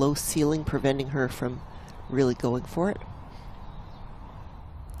there a low ceiling preventing her from really going for it?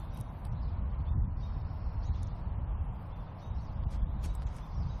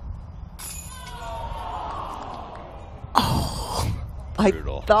 Oh,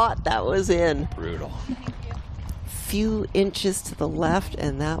 brutal. I thought that was in. Brutal. Few inches to the left,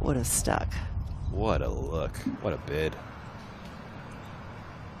 and that would have stuck. What a look. What a bid.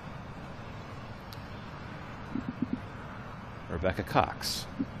 Rebecca Cox.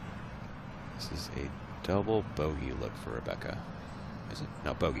 This is a double bogey look for Rebecca. Is it?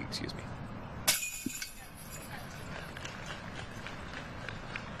 No, bogey, excuse me.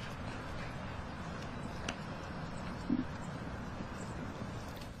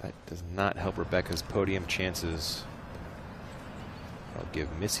 That does not help Rebecca's podium chances. I'll give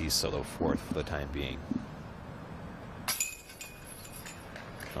Missy's solo fourth for the time being.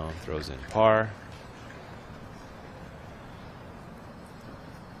 Tom throws in par.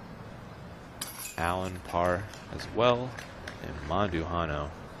 Allen par as well, and Manduano.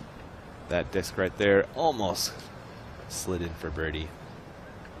 That disc right there almost slid in for birdie.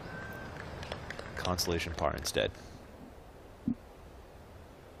 Consolation par instead.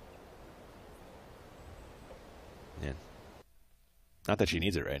 Yeah. Not that she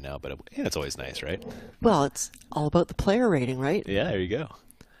needs it right now, but yeah, it's always nice, right? Well, it's all about the player rating, right? Yeah, there you go.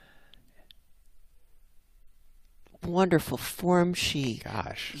 Wonderful form. She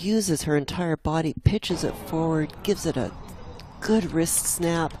uses her entire body, pitches it forward, gives it a good wrist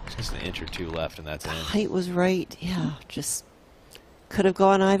snap. Just an inch or two left, and that's in. Height was right. Yeah, just could have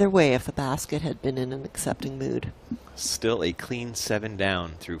gone either way if the basket had been in an accepting mood. Still a clean 7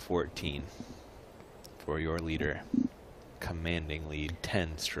 down through 14 for your leader. Commanding lead,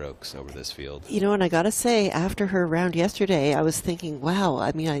 10 strokes over this field. You know, and I gotta say, after her round yesterday, I was thinking, wow,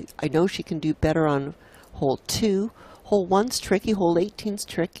 I mean, I know she can do better on hole 2. Hole 1's tricky, hole 18's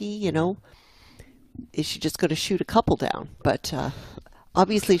tricky, you know. Is she just going to shoot a couple down? But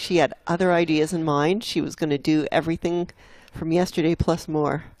obviously she had other ideas in mind. She was going to do everything from yesterday plus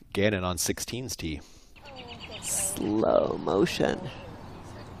more. Gannon on 16's tee. Slow motion.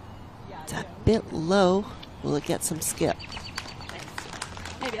 It's a bit low. Will it get some skip?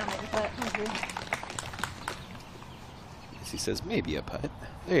 Maybe I'll make a putt. As he says, maybe a putt.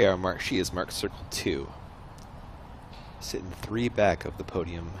 There you are, Mark. She is marked circle 2. Sitting 3 back of the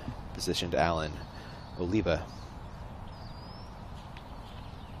podium positioned Allen. Oliva.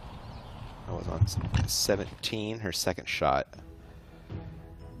 I was on 17, her second shot.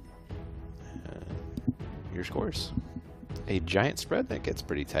 Your scores. A giant spread that gets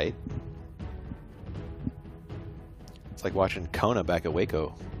pretty tight. It's like watching Kona back at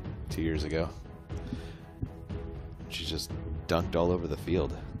Waco 2 years ago. She just dunked all over the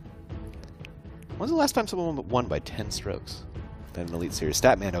field. When's the last time someone won by 10 strokes? Then an Elite Series.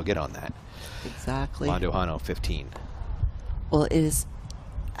 Statman will get on that. Exactly. Manduano, 15. Well, it is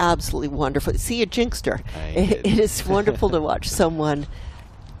absolutely wonderful. See, you jinxed her. It is wonderful to watch someone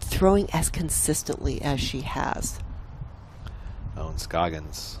throwing as consistently as she has. Ellen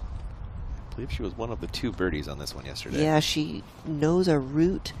Scoggins. I believe she was one of the 2 birdies on this one yesterday. Yeah, she knows a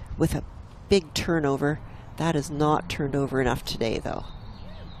route with a big turnover. That is not turned over enough today, though.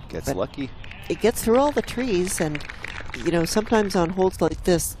 Gets lucky. It gets through all the trees, and, you know, sometimes on holes like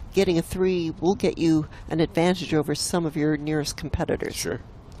this, getting a 3 will get you an advantage over some of your nearest competitors. Sure.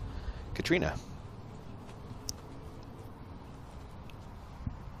 Katrina.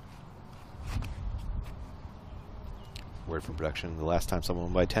 Word from production, the last time someone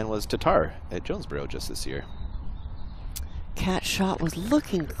won by 10 was Tatar at Jonesboro just this year. catch shot was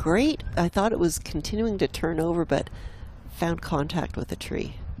looking great. I thought it was continuing to turn over, but found contact with a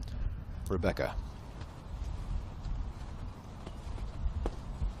tree. Rebecca.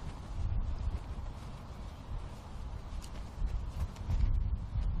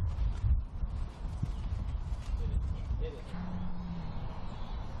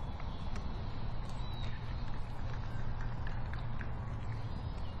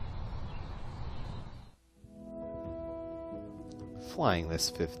 Flying this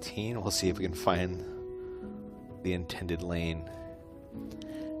 15, we'll see if we can find the intended lane.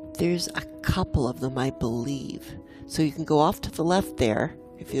 There's a couple of them, I believe. So you can go off to the left there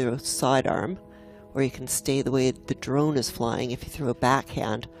if you throw a sidearm, or you can stay the way the drone is flying if you throw a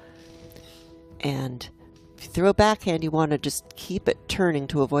backhand. And if you throw a backhand, you want to just keep it turning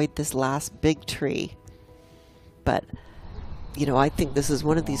to avoid this last big tree. But, you know, I think this is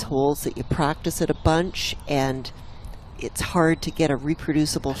one of these holes that you practice it a bunch, and it's hard to get a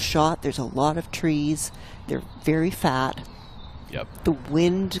reproducible shot. There's a lot of trees. They're very fat. Yep. The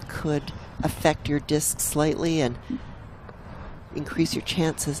wind could affect your disc slightly and increase your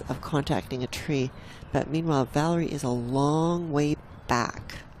chances of contacting a tree. But meanwhile, Valerie is a long way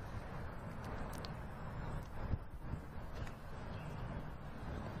back.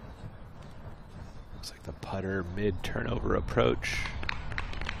 Looks like the putter mid-turnover approach.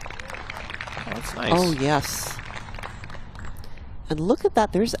 Oh, that's nice. Oh, yes. And look at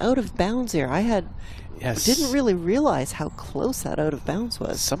that. There's out of bounds there. Didn't really realize how close that out of bounds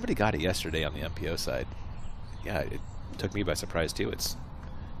was. Somebody got it yesterday on the MPO side. Yeah, it took me by surprise too. It's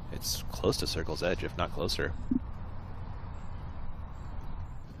close to circle's edge, if not closer.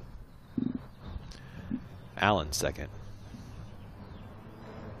 Allen second.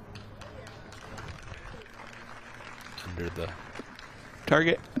 Under the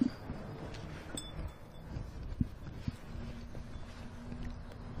target.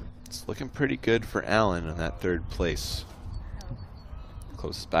 It's looking pretty good for Allen in that third place.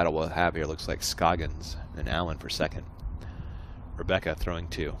 Closest battle we'll have here looks like Scoggins and Allen for second. Rebecca throwing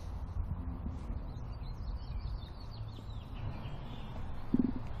 2.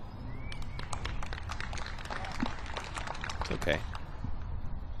 It's okay.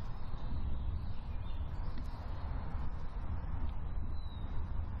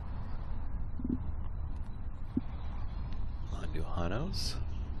 Mandujanos.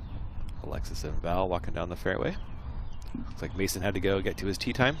 Alexis and Val walking down the fairway. Looks like Mason had to go get to his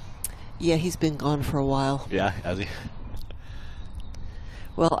tee time. Yeah, he's been gone for a while. Yeah, has he?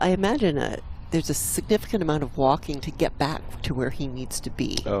 Well, I imagine there's a significant amount of walking to get back to where he needs to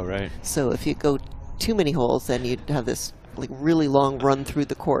be. Oh, right. So if you go too many holes, then you'd have this like really long run through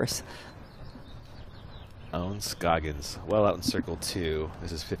the course. Owen Scoggins, well out in circle 2.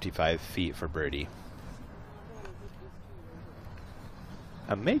 This is 55 feet for birdie.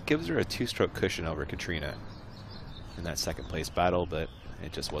 A mate gives her a 2-stroke cushion over Katrina in that second place battle, but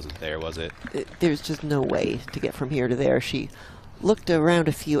it just wasn't there, was it? There's just no way to get from here to there. She looked around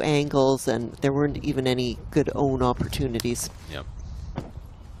a few angles, and there weren't even any good own opportunities. Yep.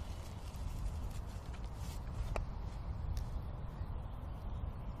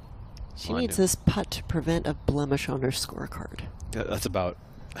 She needs this putt to prevent a blemish on her scorecard. Yeah, that's about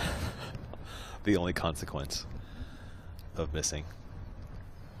the only consequence of missing.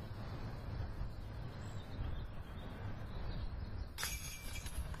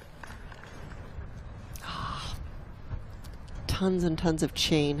 Tons and tons of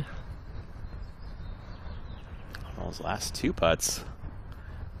chain. Those last 2 putts.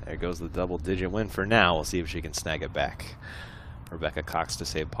 There goes the double-digit win for now. We'll see if she can snag it back. Rebecca Cox to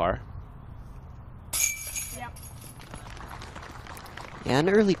save par. Yep. Yeah, an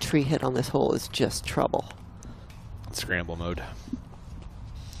early tree hit on this hole is just trouble. Scramble mode.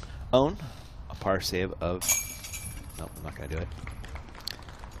 Own a par save of... Nope, I'm not going to do it.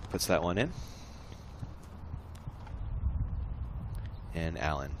 Puts that one in. And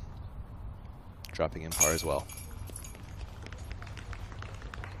Allen dropping in par as well.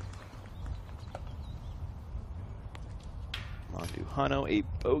 Mandujano, a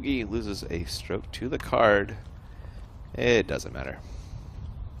bogey, loses a stroke to the card. It doesn't matter.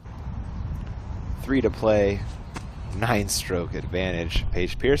 3 to play, 9-stroke advantage.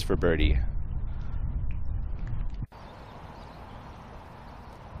 Paige Pierce for birdie.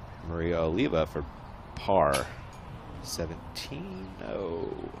 Maria Oliva for par. 17.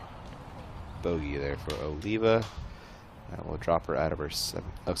 Oh, bogey there for Oliva. That will drop her out of her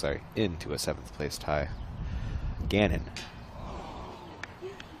into a 7th place tie. Gannon.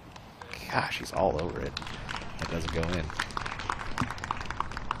 Gosh, he's all over it. That doesn't go in.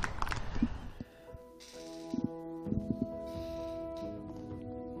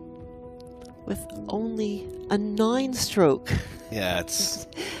 with only a 9-stroke. Yeah, it's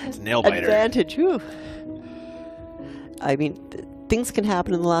a nail biter. Advantage. Whew. I mean, things can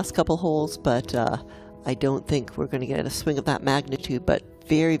happen in the last couple holes, but I don't think we're going to get a swing of that magnitude. But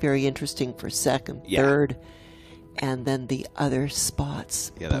very, very interesting for second, third, and then the other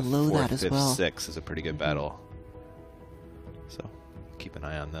spots below that, 4th, that as 5th, well. 6th is a pretty good battle. So keep an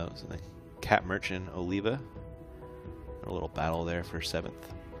eye on those. And then Cat Merchant, Oliva, a little battle there for 7th.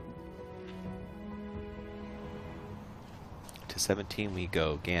 To 17 we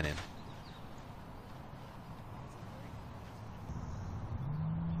go, Gannon.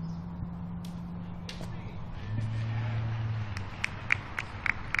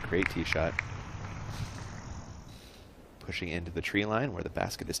 Great tee shot. Pushing into the tree line where the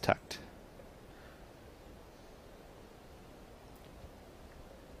basket is tucked.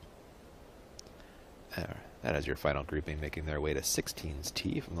 That is your final grouping, making their way to 16's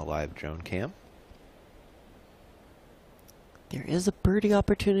tee from the live drone cam. There is a birdie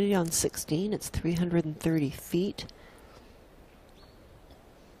opportunity on 16. It's 330 feet.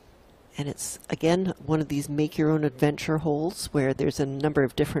 And it's, again, one of these make-your-own-adventure holes where there's a number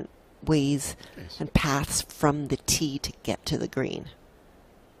of different ways and paths from the tee to get to the green.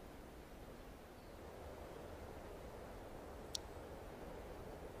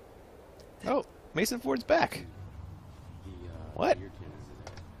 Oh, Mason Ford's back. What?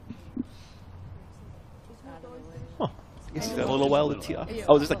 Huh. I guess he's got a little while to tee off.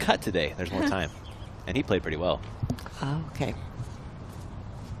 Oh, there's a cut today. There's more time. And he played pretty well. Oh, okay.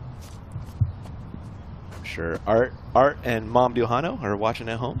 I'm sure Art and Mom Duhano are watching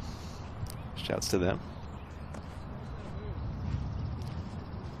at home. Shouts to them.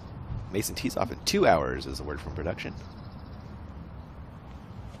 Mason tees off in 2 hours is a word from production.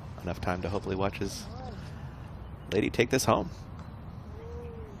 Enough time to hopefully watch his lady take this home.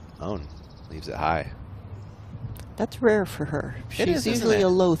 Own leaves it high. That's rare for her. It She's is, usually a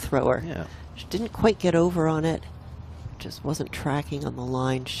low thrower. Yeah. She didn't quite get over on it. Just wasn't tracking on the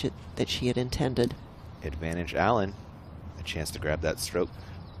line that she had intended. Advantage Allen. A chance to grab that stroke.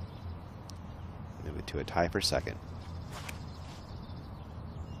 Move it to a tie for second.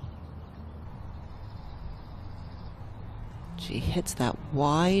 She hits that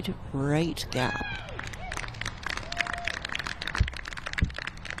wide right gap.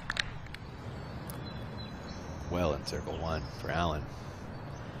 Well in circle one for Allen.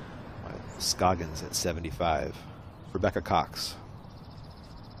 Scoggins at 75. Rebecca Cox.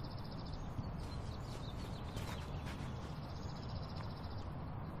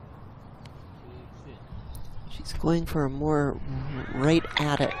 She's going for a more right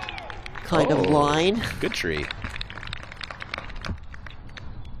at it kind of line. Good tree.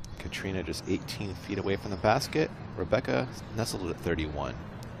 Katrina just 18 feet away from the basket. Rebecca nestled at 31.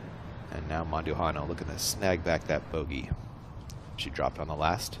 And now Monduhano looking to snag back that bogey. She dropped on the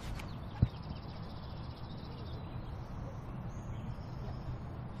last.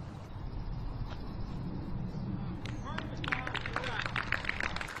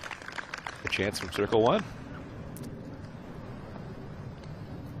 A chance from circle one.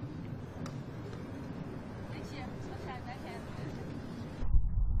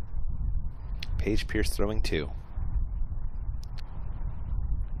 Paige Pierce throwing two.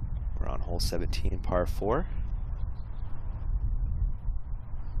 We're on hole 17, par 4.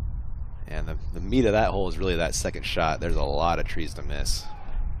 And the meat of that hole is really that second shot. There's a lot of trees to miss.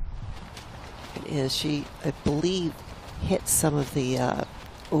 It is. She, I believe, hit some of the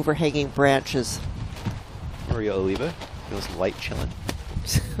overhanging branches. Maria Oliva feels light chilling.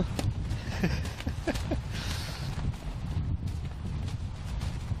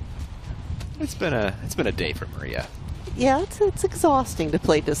 It's been a day for Maria. Yeah, it's exhausting to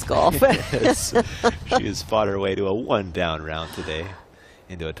play disc golf. She has fought her way to a 1-down round today,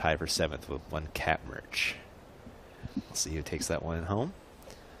 into a tie for 7th with one Cat Merch. We'll see who takes that one home.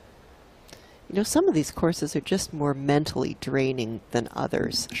 You know, some of these courses are just more mentally draining than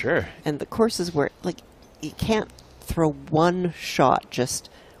others. Sure. And the courses where, like, you can't throw one shot just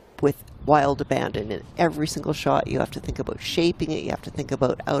with wild abandon. In every single shot, you have to think about shaping it. You have to think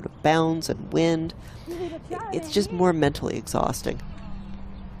about out of bounds and wind. It's just more mentally exhausting.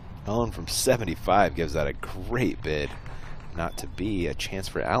 Ellen from 75 gives that a great bid. Not to be a chance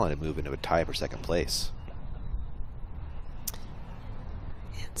for Allen to move into a tie for second place.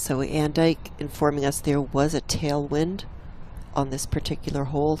 Zoe Andyke informing us there was a tailwind on this particular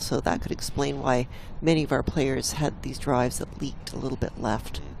hole, so that could explain why many of our players had these drives that leaked a little bit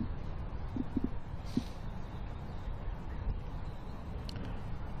left.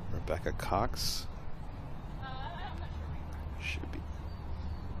 Rebecca Cox should be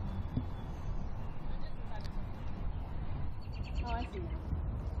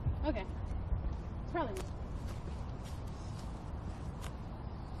Okay. Probably.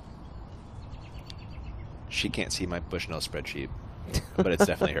 She can't see my Bushnell spreadsheet, but it's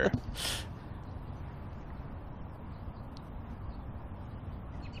definitely her.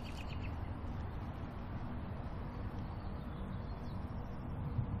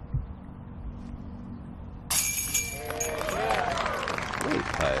 Great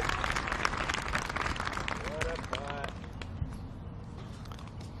putt.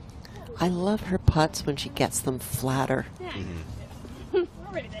 I love her putts when she gets them flatter.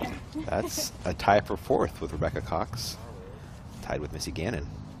 Already there. That's a tie for 4th with Rebecca Cox, tied with Missy Gannon.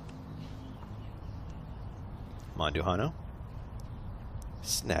 Monduhano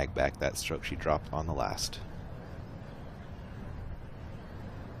snag back that stroke she dropped on the last.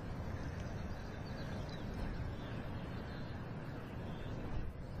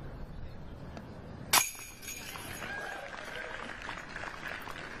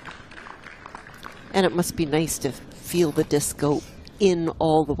 And it must be nice to feel the disc go in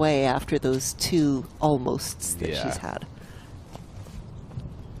all the way after those 2 almosts that she's had.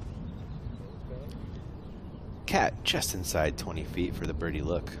 Cat just inside 20 feet for the birdie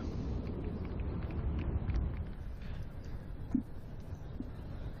look.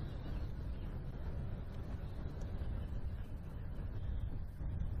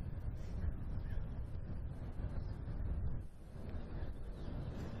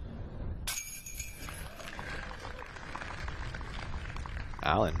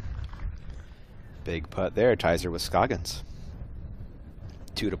 Allen. Big putt there, ties her with Scoggins.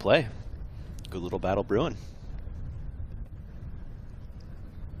 2 to play. Good little battle brewing.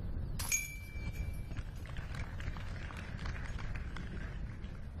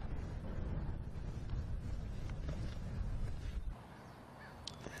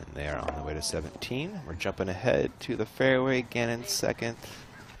 And they are on the way to 17. We're jumping ahead to the fairway. Gannon second.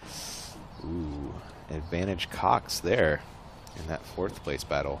 Ooh, advantage Cox there in that 4th place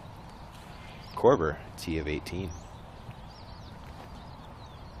battle. Korver, tee of 18.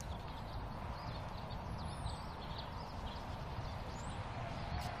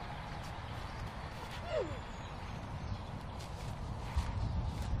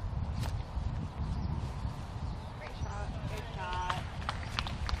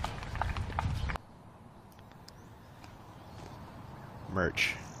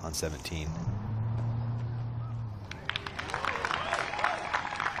 Merch on 17.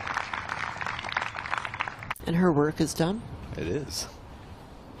 And her work is done? It is.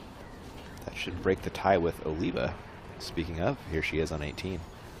 That should break the tie with Oliva. Speaking of, here she is on 18.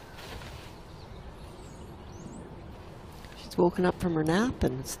 She's woken up from her nap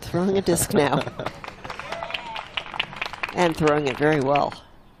and is throwing a disc now. And throwing it very well.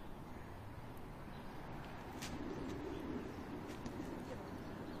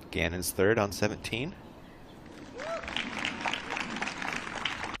 Gannon's 3rd on 17.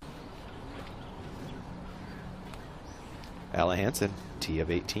 Ella Hansen, tee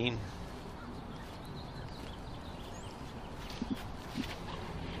of 18.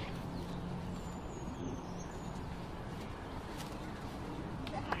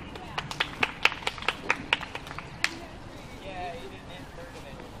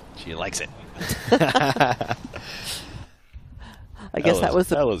 She likes it. I guess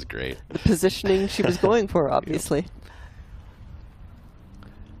that was great. The positioning she was going for, obviously.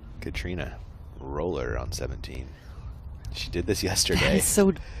 Katrina, roller on 17. She did this yesterday. That is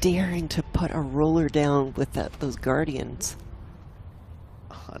so daring to put a roller down with those Guardians.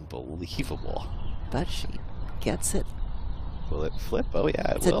 Unbelievable. But she gets it. Will it flip? Oh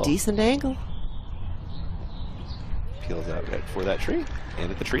yeah, it's it will. It's a decent angle. Peels out right for that tree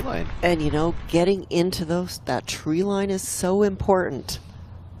and at the tree line. And you know, getting into that tree line is so important.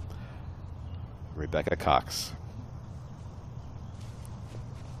 Rebecca Cox.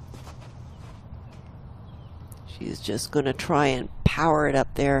 She's just going to try and power it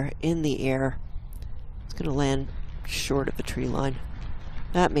up there in the air. It's going to land short of the tree line.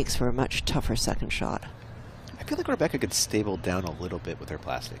 That makes for a much tougher second shot. I feel like Rebecca could stable down a little bit with her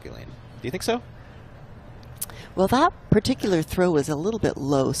plastic, Elaine. Do you think so? Well, that particular throw is a little bit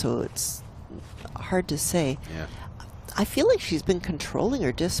low, so it's hard to say. Yeah. I feel like she's been controlling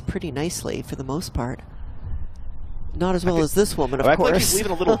her disc pretty nicely for the most part. Not as well as this woman, of course. I feel like she's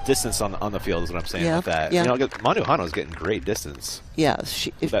leaving a little distance on the field, is what I'm saying with that. Yeah. You know, Monduhano's getting great distance. Yeah,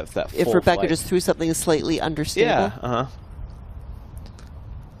 if Rebecca flight. just threw something slightly understable. Yeah,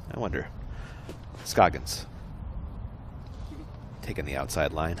 I wonder. Scoggins. Taking the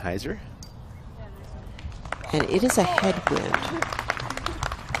outside line, Heiser. And it is a headwind.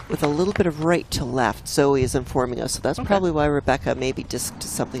 with a little bit of right to left, Zoe is informing us. So that's probably why Rebecca maybe disked to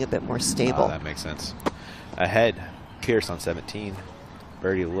something a bit more stable. Oh, that makes sense. Ahead, Pierce on 17.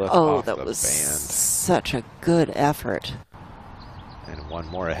 Birdie look Oh, off that the was band. such a good effort. And one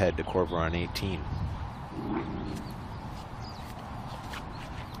more ahead to Corver on 18.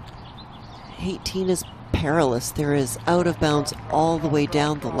 18 is perilous. There is out of bounds all the way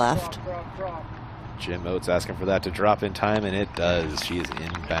down the left. Jim Oates asking for that to drop in time, and it does. She is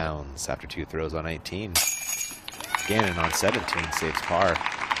in bounds after 2 throws on 18. Gannon on 17 saves par.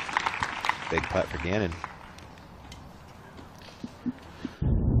 Big putt for Gannon.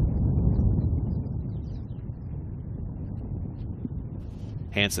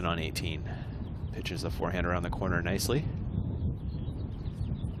 Hansen on 18. Pitches the forehand around the corner nicely.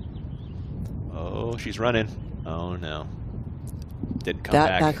 Oh, she's running. Oh, no. Didn't come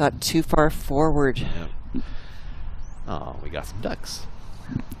back. That got too far forward. Yep. Oh, we got some ducks.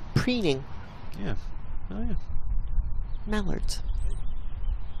 Preening. Yeah. Oh, yeah. Mallards.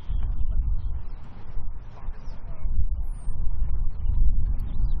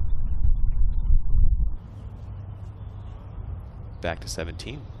 Back to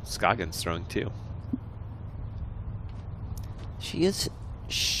 17. Scoggins throwing 2. She is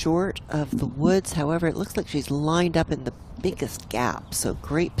short of the woods. However, it looks like she's lined up in the biggest gap. So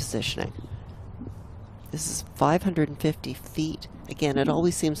great positioning. This is 550 feet. Again, it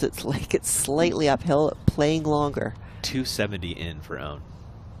always seems it's like it's slightly uphill, playing longer. 270 in for Own.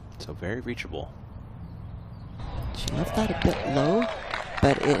 So very reachable. She left that a bit low,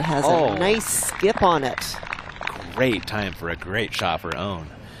 but it has a nice skip on it. Great time for a great shot for Own,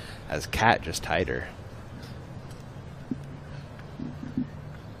 as Kat just tied her.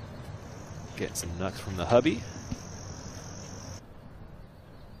 Getting some knucks from the hubby.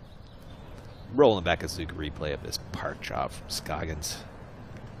 Rolling back a Zuka replay of this park job from Scoggins.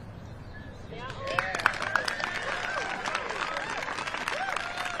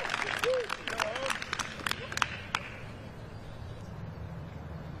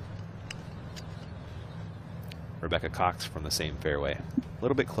 Rebecca Cox from the same fairway. A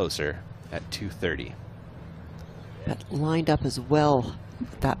little bit closer at 230. But lined up as well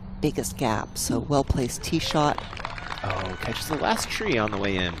with that biggest gap. So well-placed tee shot. Oh, catches the last tree on the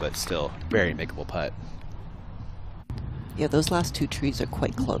way in, but still very makeable putt. Yeah, those last 2 trees are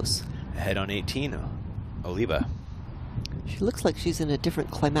quite close. Ahead on 18, Oliva. She looks like she's in a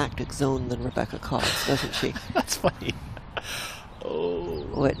different climactic zone than Rebecca Cox, doesn't she? That's funny.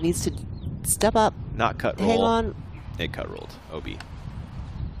 Oh, it needs to step up. Not cut roll. Hang on. It cut rolled. OB.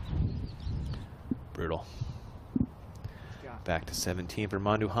 Brutal. Back to 17 for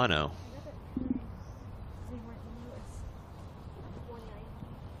Mandujano.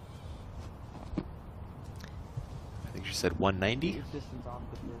 I think she said 190.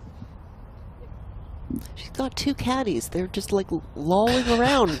 She's got 2 caddies. They're just like lolling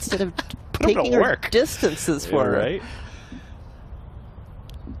around instead of Put them taking to her work. distances for her. Right?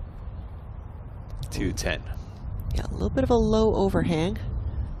 210. Yeah, a little bit of a low overhang.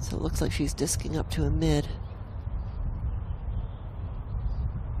 So it looks like she's disking up to a mid.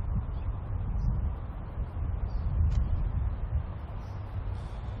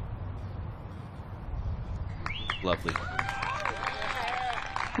 Lovely.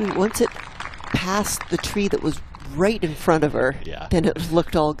 I mean, once it passed the tree that was right in front of her, then it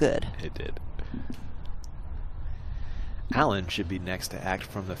looked all good. It did. Allen should be next to act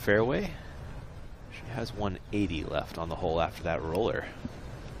from the fairway. She has 180 left on the hole after that roller.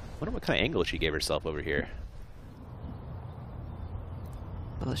 Wonder what kind of angle she gave herself over here.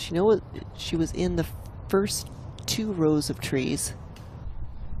 Well, she was in the first 2 rows of trees.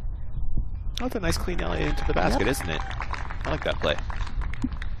 Oh, it's a nice clean alley into the basket, isn't it? I like that play.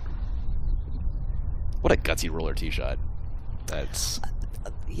 What a gutsy roller tee shot. That's...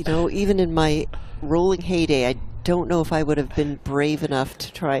 You know, even in my rolling heyday, I don't know if I would have been brave enough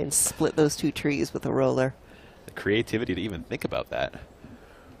to try and split those 2 trees with a roller. The creativity to even think about that.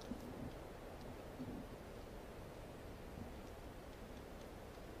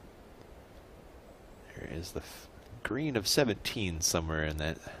 There is the green of 17 somewhere in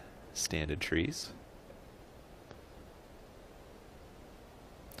that stand of trees.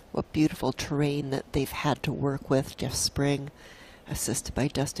 What beautiful terrain that they've had to work with. Jeff Spring, assisted by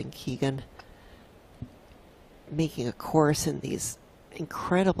Dustin Keegan, making a course in these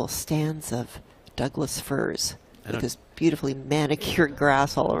incredible stands of Douglas firs with this beautifully manicured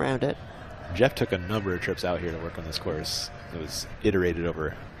grass all around it. Jeff took a number of trips out here to work on this course. It was iterated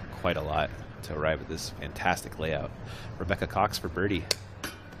over quite a lot to arrive at this fantastic layout. Rebecca Cox for birdie.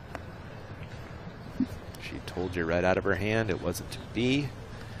 She told you right out of her hand it wasn't to be.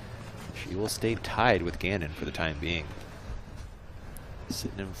 She will stay tied with Gannon for the time being.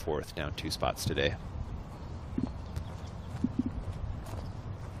 Sitting in 4th, down 2 spots today.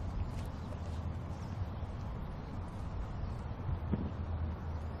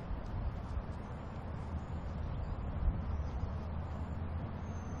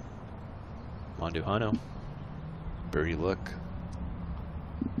 Monduhano, birdie look to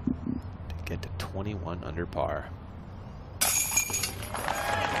get to 21 under par.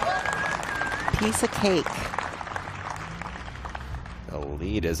 Piece of cake. The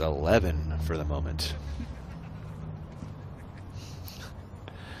lead is 11 for the moment.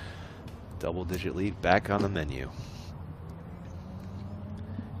 Double-digit lead back on the menu.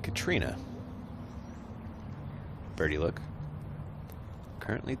 Katrina, birdie look.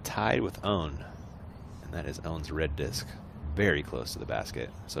 Currently tied with Own, and that is Own's red disc. Very close to the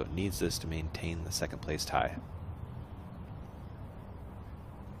basket, so it needs this to maintain the 2nd place tie.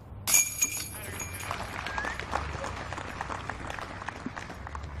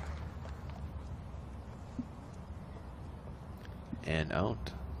 And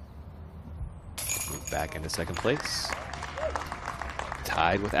Owned. Move back into 2nd place.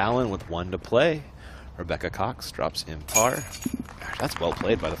 Tied with Allen with 1 to play. Rebecca Cox drops in par. Gosh, that's well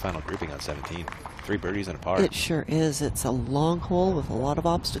played by the final grouping on 17. 3 birdies and a par. It sure is. It's a long hole with a lot of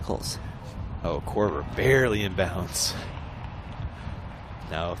obstacles. Oh, Corver barely in bounds.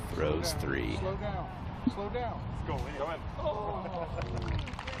 Now throws 3. Slow down. Slow down. Go in. Go in. Oh.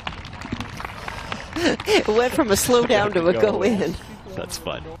 It went from a slow down to a go in. That's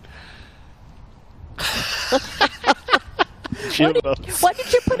fun. Why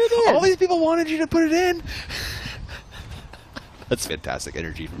did you put it in? All these people wanted you to put it in. That's fantastic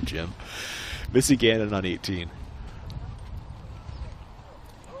energy from Jim. Missy Gannon on 18.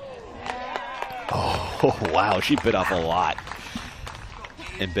 Oh, wow. She bit off a lot.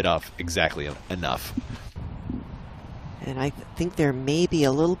 And bit off exactly enough. And I think there may be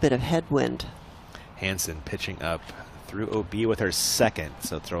a little bit of headwind. Hansen pitching up through OB with her 2nd,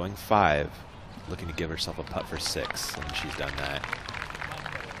 so throwing 5. Looking to give herself a putt for 6, and she's done that.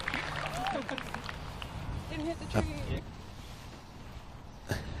 Didn't hit the tree.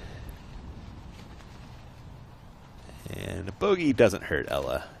 And a bogey doesn't hurt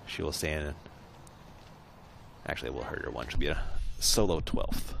Ella. She will stay in. Actually, it will hurt her one. She'll be a solo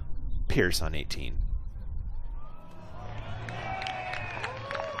 12th. Pierce on 18.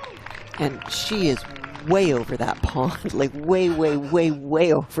 And she is way over that pond. Like way, way, way,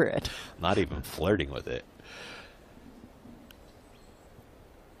 way over it. Not even flirting with it.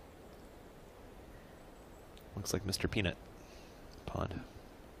 Looks like Mr. Peanut pond.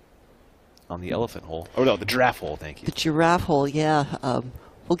 On the elephant hole. Oh no, the giraffe hole, thank you. The giraffe hole, yeah.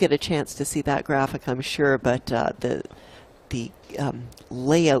 We'll get a chance to see that graphic, I'm sure, but the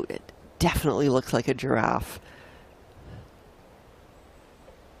layout, it definitely looks like a giraffe.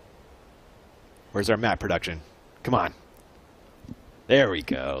 Where's our map production? Come on. There we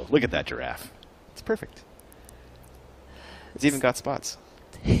go. Look at that giraffe. It's perfect. It's even got spots.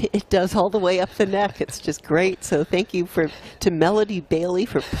 It does all the way up the neck. It's just great. So thank you to Melody Bailey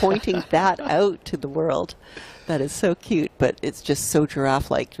for pointing that out to the world. That is so cute, but it's just so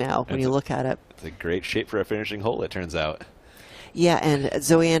giraffe-like now when you look at it. It's a great shape for a finishing hole, it turns out. Yeah, and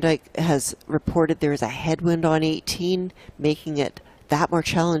Zoe Andyke has reported there is a headwind on 18, making it that more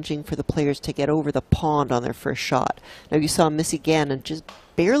challenging for the players to get over the pond on their first shot. Now you saw Missy Gannon just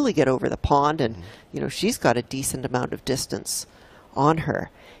barely get over the pond, and you know she's got a decent amount of distance on her.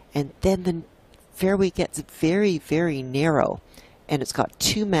 And then the fairway gets very, very narrow, and it's got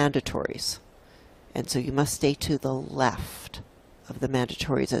 2 mandatories. And so you must stay to the left of the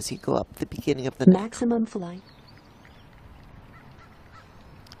mandatories as you go up the beginning of the maximum flight.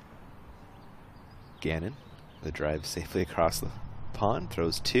 Gannon, the drive safely across the pond,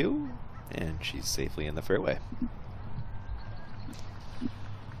 throws 2, and she's safely in the fairway.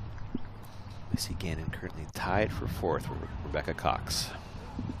 Missy Gannon currently tied for 4th with Rebecca Cox.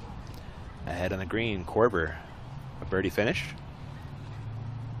 Ahead on the green, Corber, a birdie finish.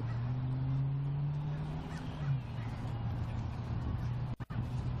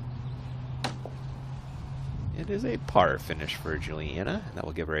 It is a par finish for Juliana, and that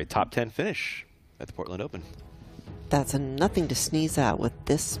will give her a top 10 finish at the Portland Open. That's nothing to sneeze at with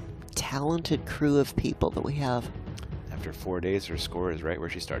this talented crew of people that we have. After 4 days, her score is right where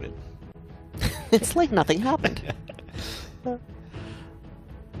she started. It's like nothing happened.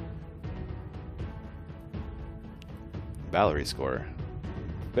 Valerie's score,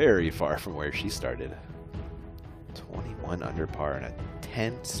 very far from where she started. 21 under par and a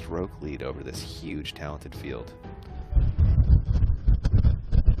 10-stroke lead over this huge, talented field.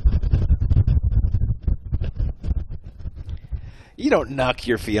 You don't knock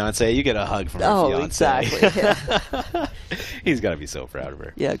your fiance. You get a hug from your fiance. Exactly. Yeah. He's got to be so proud of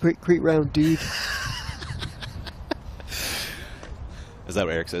her. Yeah, great round, dude. Is that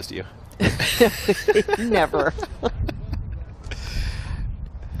what Eric says to you? Never.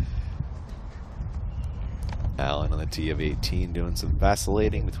 Alan on the tee of 18 doing some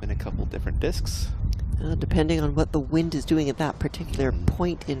vacillating between a couple different discs. Depending on what the wind is doing at that particular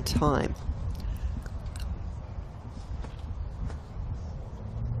point in time.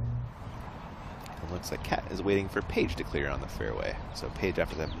 It looks like Kat is waiting for Paige to clear on the fairway. So Paige,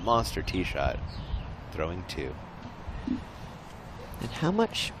 after that monster tee shot, throwing 2. And how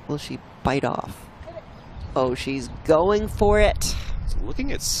much will she bite off? Oh, she's going for it. So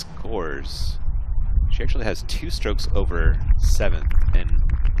looking at scores, she actually has 2 strokes over 7th, and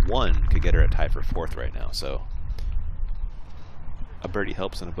 1 could get her a tie for 4th right now. So a birdie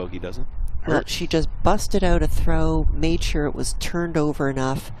helps and a bogey doesn't. Well, she just busted out a throw, made sure it was turned over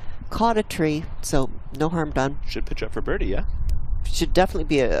enough, caught a tree, so no harm done. Should pitch up for birdie, yeah? Should definitely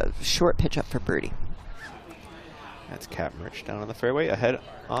be a short pitch up for birdie. That's Kat Murch down on the fairway, ahead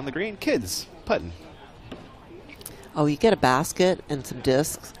on the green. Kids putting. Oh, you get a basket and some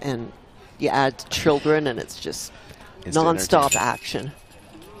discs, and you add children, and it's just non-stop action.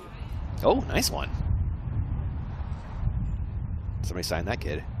 Oh, nice one. Somebody signed that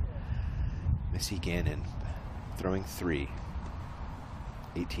kid. Missy Gannon throwing 3.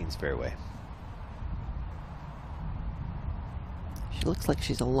 18's fairway. She looks like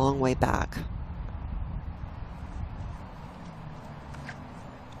she's a long way back.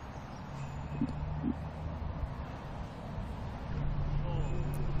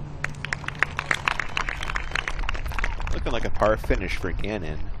 Looking like a par finish for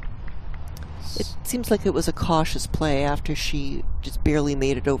Gannon. It seems like it was a cautious play after she just barely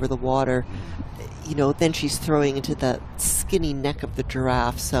made it over the water. You know, then she's throwing into the skinny neck of the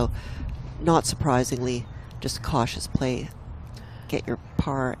giraffe, so not surprisingly, just a cautious play. Get your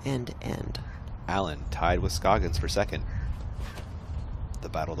par end. Allen tied with Scoggins for 2nd. The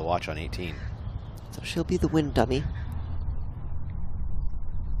battle to watch on 18. So she'll be the win dummy.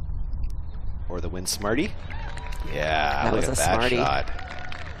 Or the win smarty. Yeah, that look was at a that smarty. shot.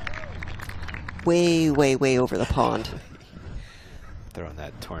 Way over the pond. Throwing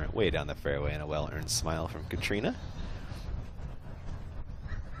that torrent way down the fairway, and a well-earned smile from Katrina.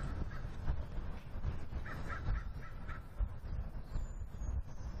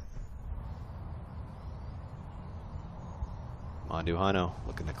 Monduhano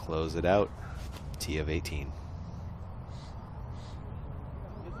looking to close it out. Tee of 18.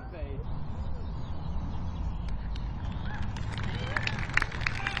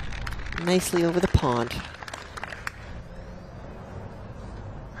 Nicely over the pond.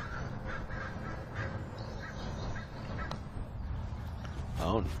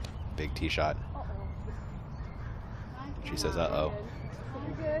 Oh, big tee shot. She says, uh-oh.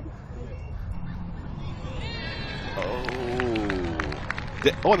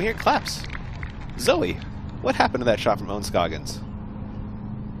 Oh, I'm hearing claps. Zoe, what happened to that shot from Owen Scoggins?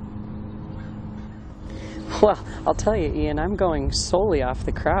 Well, I'll tell you, Ian, I'm going solely off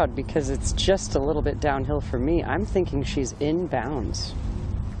the crowd because it's just a little bit downhill for me. I'm thinking she's in bounds.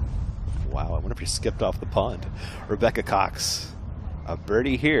 Wow, I wonder if she skipped off the pond. Rebecca Cox. A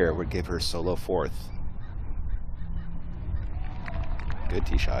birdie here would give her solo 4th. Good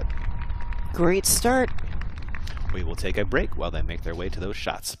tee shot. Great start. We will take a break while they make their way to those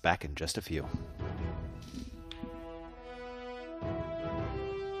shots. Back in just a few.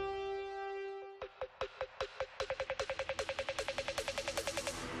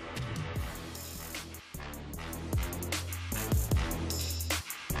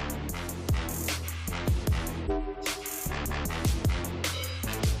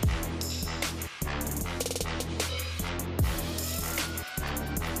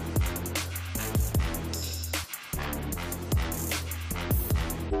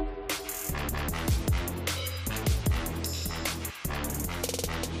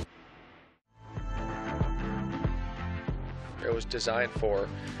 It was designed for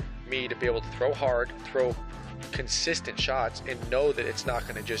me to be able to throw hard, throw consistent shots, and know that it's not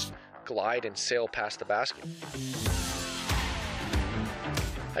going to just glide and sail past the basket.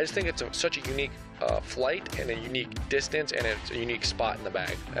 I just think it's such a unique flight and a unique distance, and it's a unique spot in the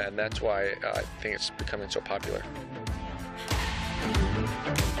bag, and that's why I think it's becoming so popular.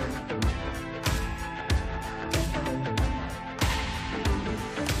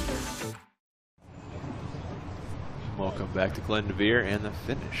 Welcome back to Glendoveer and the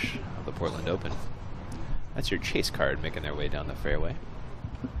finish of the Portland Open. That's your chase card making their way down the fairway.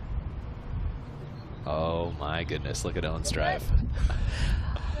 Oh my goodness, look at Ellen's drive.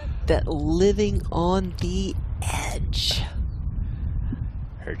 That living on the edge.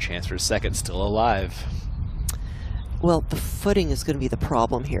 Her chance for second still alive. Well, the footing is going to be the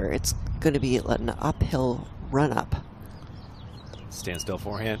problem here. It's going to be an uphill run-up. Stand still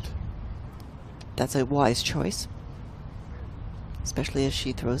forehand. That's a wise choice. Especially as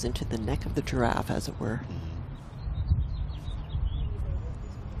she throws into the neck of the giraffe, as it were.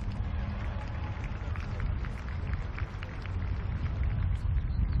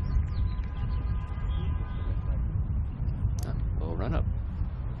 Little run-up.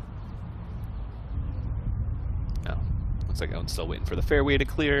 Looks like Ellen's still waiting for the fairway to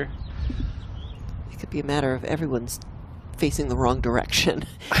clear. It could be a matter of everyone's facing the wrong direction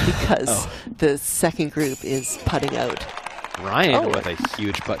because the second group is putting out. Ryan with a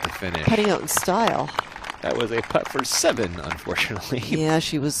huge putt to finish. Putting out in style. That was a putt for 7, unfortunately. Yeah,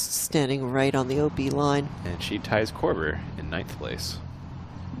 she was standing right on the OB line. And she ties Korver in 9th place.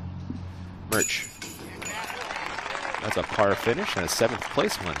 Murch. That's a par finish and a 7th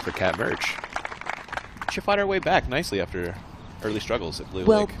place one for Kat Murch. She fought her way back nicely after early struggles at Blue Lake.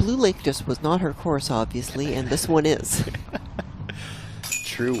 Well, Blue Lake just was not her course, obviously, and this one is.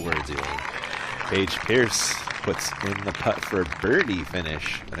 True words, Elaine. Paige Pierce puts in the putt for a birdie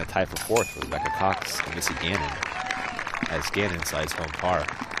finish and a tie for 4th with Rebecca Cox and Missy Gannon as Gannon slides home par.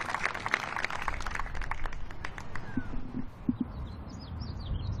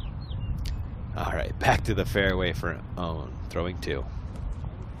 All right, back to the fairway for Owen, throwing 2.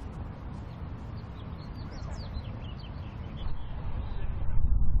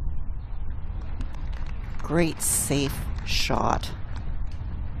 Great safe shot.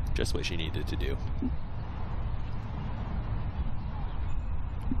 Just what she needed to do.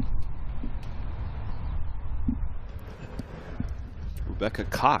 Rebecca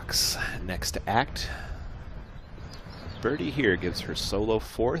Cox, next to act. Birdie here gives her solo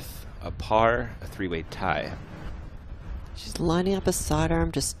 4th, a par, a 3-way tie. She's lining up a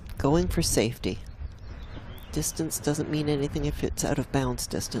sidearm, just going for safety. Distance doesn't mean anything if it's out of bounds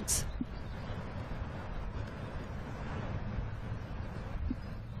distance.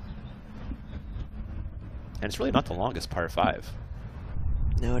 And it's really not the longest par 5.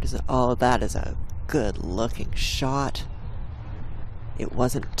 No, it isn't. Oh, that is a good looking shot. It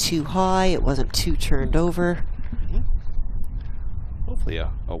wasn't too high. It wasn't too turned over. Hopefully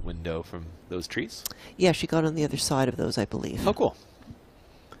a window from those trees. Yeah, she got on the other side of those, I believe. Oh, cool.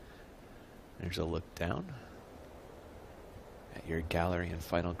 There's a look down at your gallery and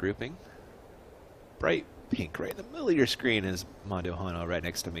final grouping. Bright pink right in the middle of your screen is Mondo Hano right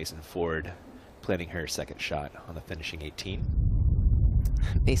next to Mason Ford, planning her second shot on the finishing 18.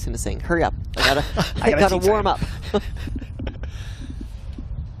 Mason is saying, hurry up. I gotta warm up. I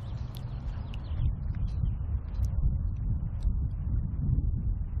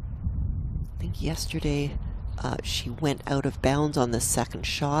think yesterday she went out of bounds on the second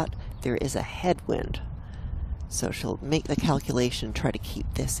shot. There is a headwind. So she'll make the calculation, try to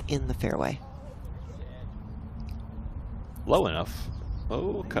keep this in the fairway. Low enough.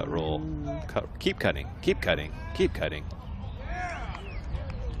 Oh, cut roll. Keep cutting. Keep cutting. Keep cutting.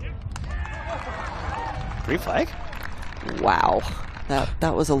 Green flag? Wow.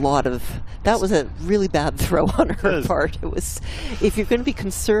 That was a lot of... That was a really bad throw on her part. It was... If you're going to be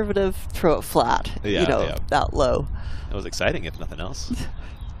conservative, throw it flat. Yeah, you know, that low. That was exciting, if nothing else.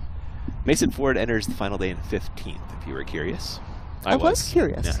 Mason Ford enters the final day in 15th, if you were curious. I was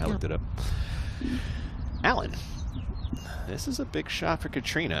curious. Yeah, I looked it up. Alan. This is a big shot for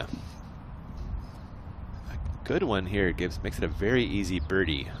Katrina. A good one here makes it a very easy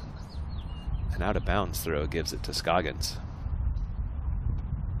birdie. An out of bounds throw gives it to Scoggins.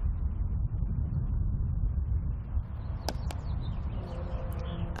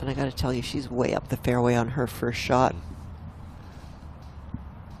 And I got to tell you, she's way up the fairway on her first shot.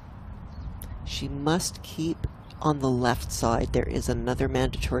 She must keep on the left side. There is another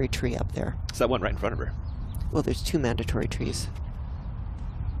mandatory tree up there. Is that one right in front of her? Well, there's 2 mandatory trees.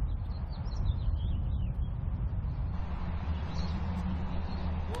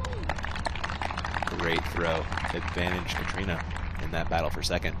 Great throw. Advantage Katrina in that battle for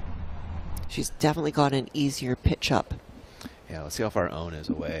second. She's definitely got an easier pitch up. Yeah, let's see how far Owen is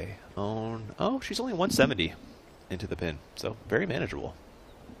away. Owen, oh, she's only 170 into the pin, so very manageable.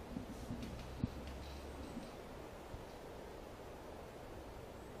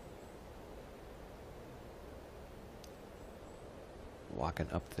 Walking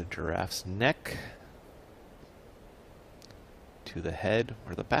up the giraffe's neck to the head,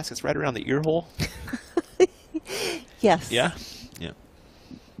 where the basket's right around the ear hole. Yes. Yeah? Yeah.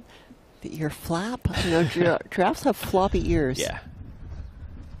 The ear flap? You know, giraffes have floppy ears. Yeah.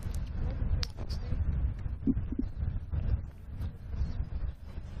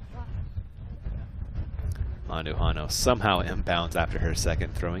 Manduhano somehow inbounds after her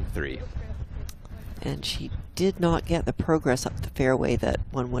second, throwing 3. And she did not get the progress up the fairway that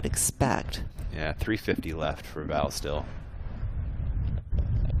one would expect. Yeah, 350 left for Val still.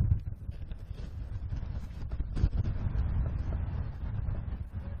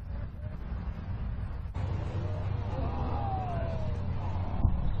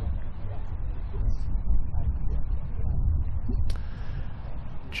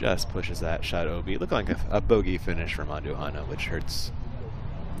 Just pushes that shot OB. It looked like a bogey finish for Manduhano, which hurts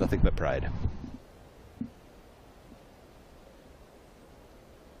nothing but pride.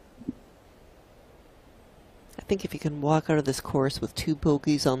 I think if you can walk out of this course with 2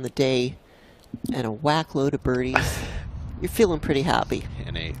 bogeys on the day and a whack load of birdies, you're feeling pretty happy.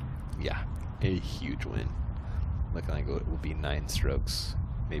 And a huge win. Looking like it will be 9 strokes,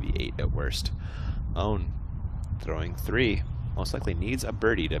 maybe 8 at worst. Owen throwing 3. Most likely needs a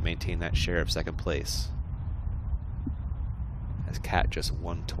birdie to maintain that share of second place. As Kat just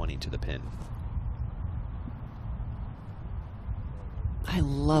 120 to the pin. I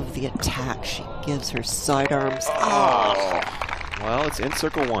love the attack she gives her sidearms. Oh. Well, it's in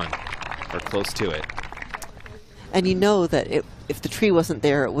circle 1, or close to it. And you know that if the tree wasn't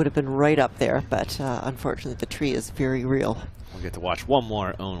there, it would have been right up there, but unfortunately the tree is very real. We'll get to watch one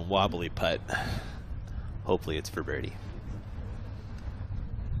more Owen wobbly putt. Hopefully it's for birdie.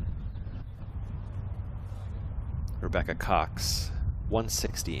 Rebecca Cox,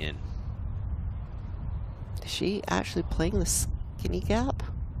 160 in. Is she actually playing the skinny gap?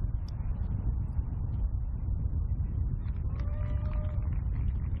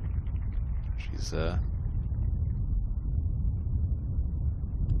 She's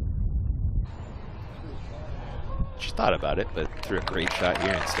she thought about it, but threw a great shot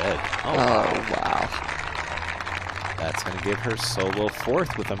here instead. Oh wow. That's going to give her solo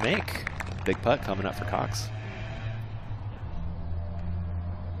 4th with a make. Big putt coming up for Cox.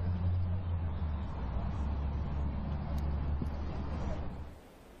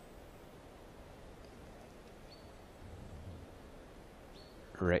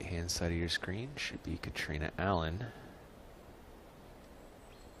 Right hand side of your screen should be Katrina Allen.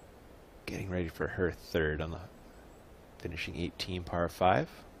 Getting ready for her 3rd on the finishing 18 par 5.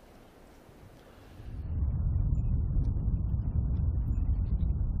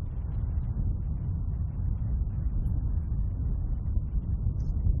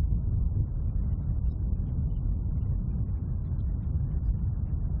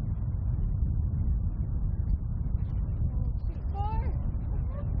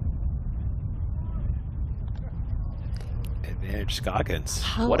 Advantage Scoggins.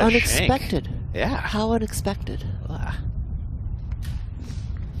 How what a unexpected. Shank. Yeah. How unexpected. Wow.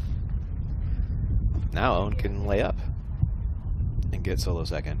 Now Owen can lay up and get solo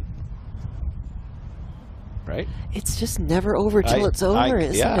 2nd. Right? It's just never over till it's over,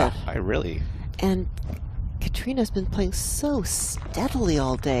 isn't it? I really. And Katrina's been playing so steadily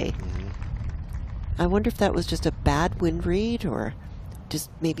all day. I wonder if that was just a bad wind read or just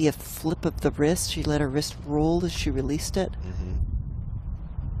maybe a flip of the wrist. She let her wrist roll as she released it.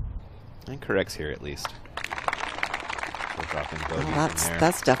 And corrects here at least. We're dropping bogey from there.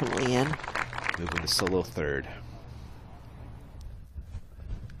 That's definitely in. Moving to solo 3rd.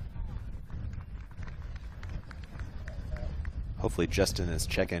 Hopefully Justin is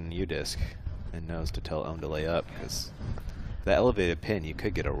checking U-disc and knows to tell Owen to lay up, because the elevated pin, you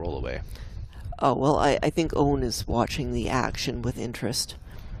could get a roll away. Oh, well, I think Owen is watching the action with interest.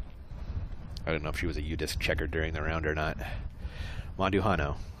 I don't know if she was a U-disc checker during the round or not.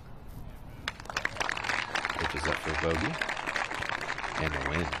 Manduhano. Which is up for bogey. And a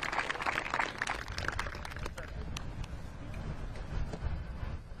win.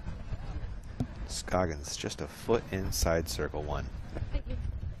 Scoggins just a foot inside circle 1. Thank you.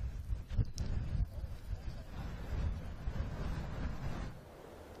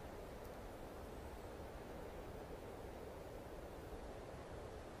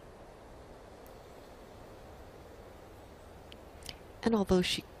 And although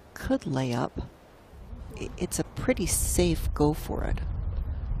she could lay up, it's a pretty safe go for it.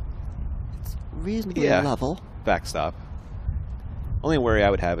 It's reasonably level. Backstop. Only worry I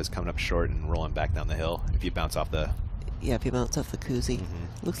would have is coming up short and rolling back down the hill if you bounce off the... Yeah, if you bounce off the koozie.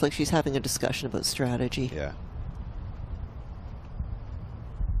 Looks like she's having a discussion about strategy. Yeah.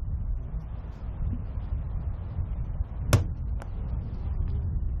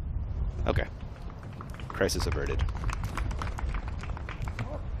 Okay. Crisis averted.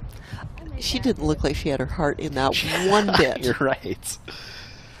 She didn't look like she had her heart in that one bit. You're right.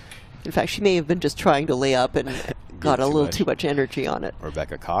 In fact, she may have been just trying to lay up and got a little too much energy on it.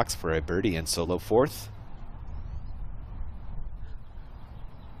 Rebecca Cox for a birdie and solo fourth.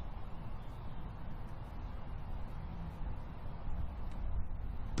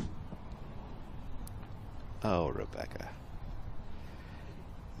 Oh, Rebecca.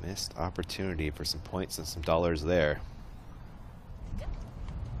 Missed opportunity for some points and some dollars there.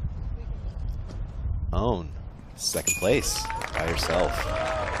 Own. Second place by herself.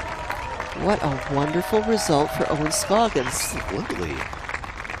 What a wonderful result for Owen Scoggins. Absolutely.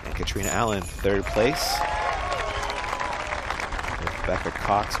 And Katrina Allen, third place. Rebecca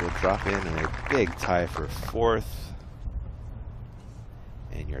Cox will drop in a big tie for fourth.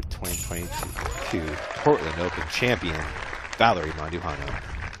 And your 2022 Portland Open champion, Valerie Mandujano.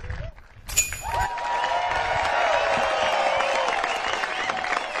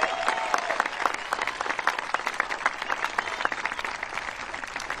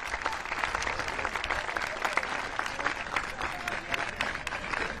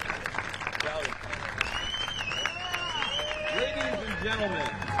 Ladies and gentlemen,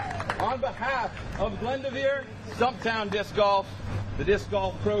 on behalf of Glendoveer, Stumptown Disc Golf, the Disc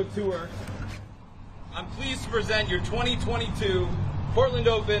Golf Pro Tour, I'm pleased to present your 2022 Portland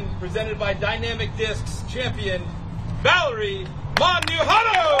Open, presented by Dynamic Discs champion, Valerie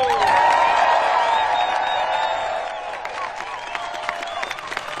Mandujano!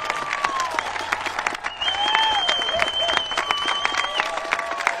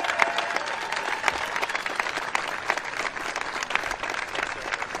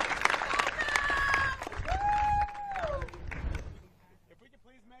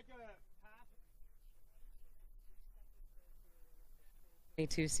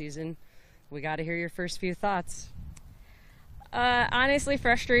 Season. We got to hear your first few thoughts. Honestly,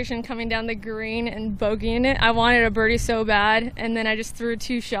 frustration coming down the green and bogeying it. I wanted a birdie so bad, and then I just threw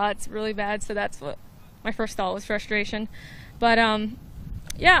 2 shots really bad, so that's what my first thought was, frustration. But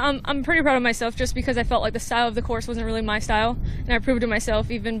yeah, I'm pretty proud of myself just because I felt like the style of the course wasn't really my style, and I proved to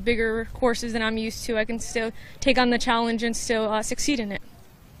myself even bigger courses than I'm used to, I can still take on the challenge and still succeed in it.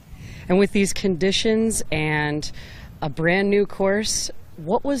 And with these conditions and a brand new course,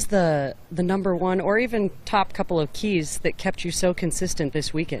 what was the number one or even top couple of keys that kept you so consistent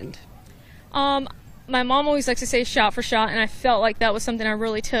this weekend? My mom always likes to say shot for shot, and I felt like that was something I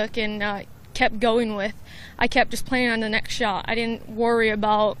really took and kept going with. I kept just playing on the next shot. I didn't worry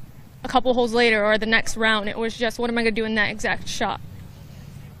about a couple holes later or the next round. It was just, what am I going to do in that exact shot?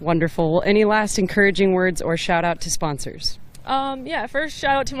 Wonderful. Well, any last encouraging words or shout out to sponsors? Yeah, first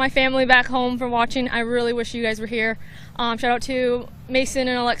shout out to my family back home for watching. I really wish you guys were here. Shout out to Mason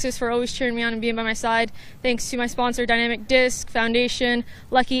and Alexis for always cheering me on and being by my side. Thanks to my sponsor, Dynamic Disc, Foundation,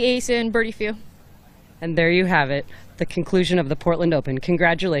 Lucky Ace, and Birdie Few. And there you have it, the conclusion of the Portland Open.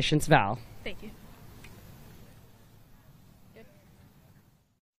 Congratulations, Val. Thank you.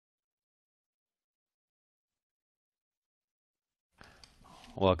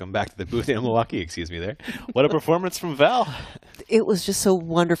 Welcome back to the booth in Milwaukee, excuse me there. What a performance from Val. It was just so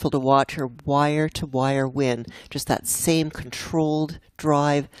wonderful to watch her wire-to-wire win. Just that same controlled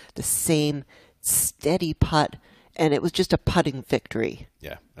drive, the same steady putt, and it was just a putting victory.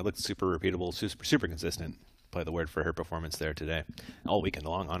 Yeah, it looked super repeatable, super consistent. Play the word for her performance there today. All weekend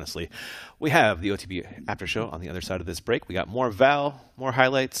long, honestly. We have the OTB After Show on the other side of this break. We got more Val, more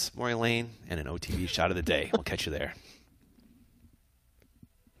highlights, more Elaine, and an OTB shot of the day. We'll catch you there.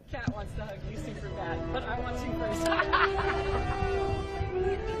 Cat wants to hug you super bad, but I want you first.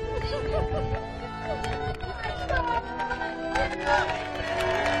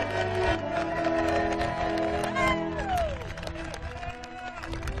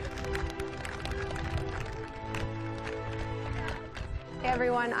 Hey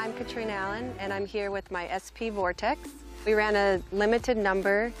everyone, I'm Katrina Allen, and I'm here with my SP Vortex. We ran a limited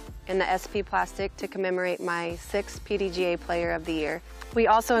number in the SP plastic to commemorate my 6th PDGA Player of the Year. We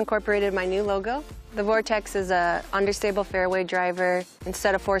also incorporated my new logo. The Vortex is a understable fairway driver.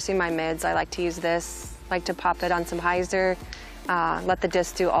 Instead of forcing my mids, I like to use this. I like to pop it on some hyzer, let the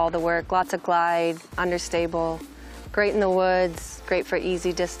disc do all the work. Lots of glide, understable, great in the woods, great for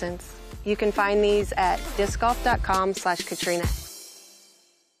easy distance. You can find these at discgolf.com/Katrina.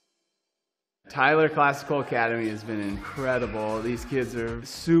 Tyler Classical Academy has been incredible. These kids are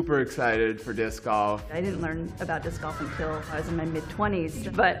super excited for disc golf. I didn't learn about disc golf until I was in my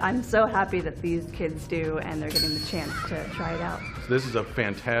mid-20s, but I'm so happy that these kids do and they're getting the chance to try it out. This is a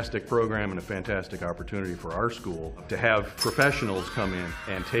fantastic program and a fantastic opportunity for our school to have professionals come in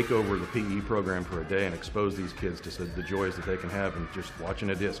and take over the PE program for a day and expose these kids to the joys that they can have in just watching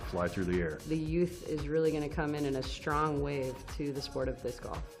a disc fly through the air. The youth is really going to come in a strong wave to the sport of disc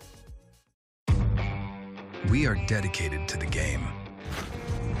golf. We are dedicated to the game.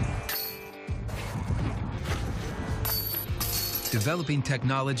 Developing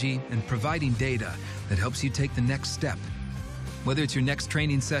technology and providing data that helps you take the next step. Whether it's your next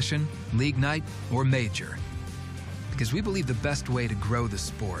training session, league night, or major. Because we believe the best way to grow the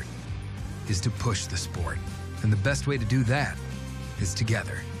sport is to push the sport. And the best way to do that is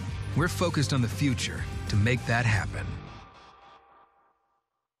together. We're focused on the future to make that happen.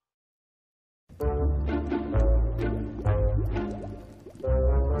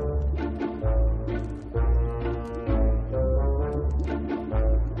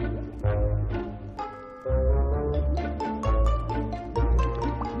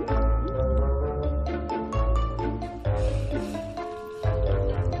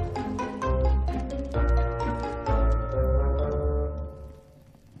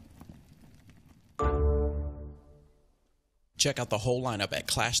 Check out the whole lineup at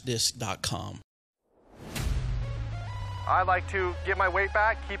clashdisc.com. I like to get my weight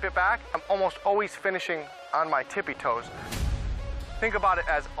back, keep it back. I'm almost always finishing on my tippy toes. Think about it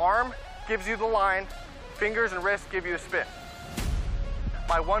as arm gives you the line, fingers and wrists give you the spin.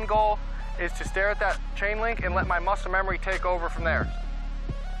 My one goal is to stare at that chain link and let my muscle memory take over from there.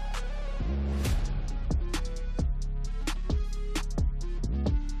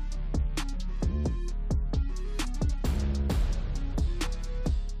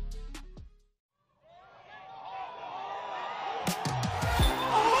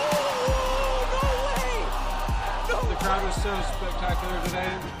 The crowd was so spectacular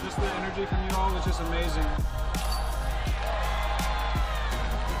today. Just the energy from you all was just amazing.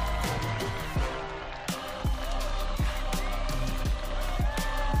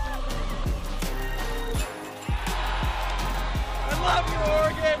 I love you,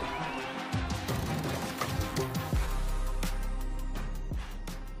 Oregon!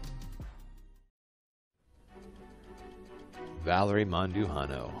 Valerie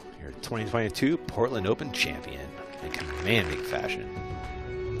Mandujano, your 2022 Portland Open champion in commanding fashion.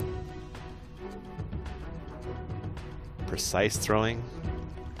 Precise throwing,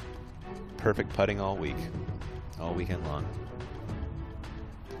 perfect putting all weekend long.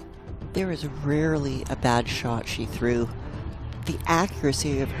 There is rarely a bad shot she threw. The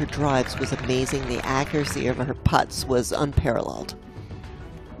accuracy of her drives was amazing. The accuracy of her putts was unparalleled.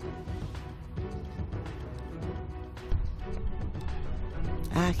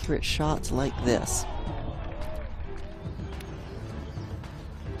 Accurate shots like this.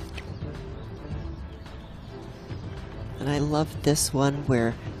 And I love this one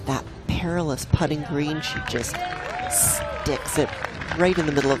where that perilous putting green, she just sticks it right in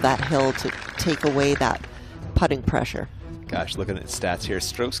the middle of that hill to take away that putting pressure. Gosh, looking at stats here,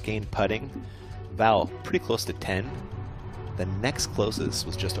 strokes gained putting, Val pretty close to 10. The next closest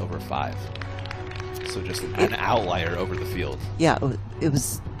was just over 5. So just an outlier over the field. Yeah, it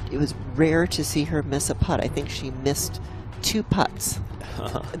was rare to see her miss a putt. I think she missed 2 putts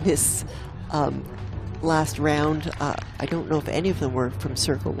this last round. I don't know if any of them were from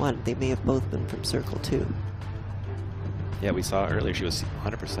Circle 1. They may have both been from Circle 2. Yeah, we saw earlier she was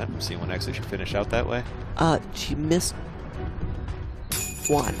 100% from C1X. Did she finish out that way? She missed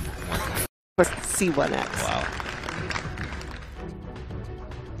 1 for C1X. Wow.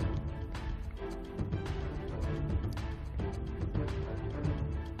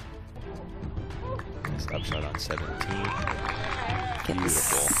 Nice upshot on 17. Getting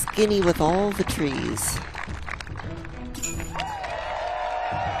Beautiful. skinny with all the trees.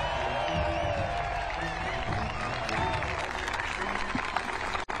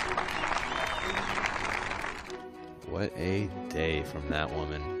 What a day from that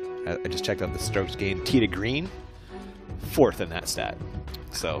woman. I just checked out the strokes gained tee to green. 4th in that stat.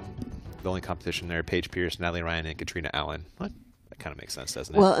 So the only competition there, Paige Pierce, Natalie Ryan, and Katrina Allen. What? That kind of makes sense,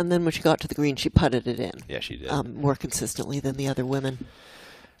 doesn't it? Well, and then when she got to the green, she putted it in. Yeah, she did. More consistently than the other women.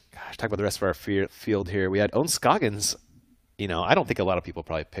 Gosh, talk about the rest of our field here. We had Owen Scoggins. You know, I don't think a lot of people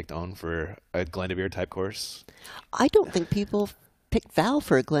probably picked Owen for a Glendoveer type course. I don't think people picked Val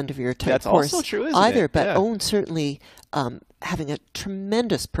for a Glendoveer type That's course also true, isn't either, it? but Yeah. Owen certainly having a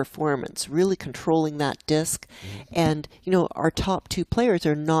tremendous performance, really controlling that disc. And, you know, our top 2 players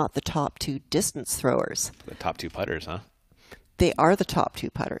are not the top 2 distance throwers. The top 2 putters, huh? They are the top 2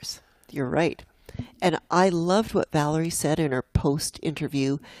 putters. You're right. And I loved what Valerie said in her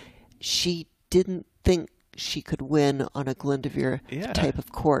post-interview. She didn't think she could win on a Glendoveer type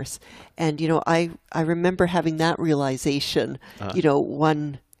of course. And, you know, I remember having that realization, you know,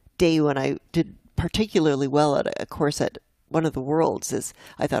 one day when I did particularly well at a course at one of the Worlds, is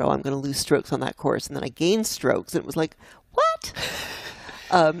I thought, oh, I'm going to lose strokes on that course. And then I gained strokes. And it was like, what?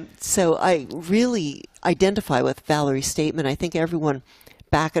 So I really identify with Valerie's statement. I think everyone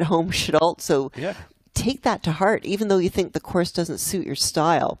back at home should also take that to heart, even though you think the course doesn't suit your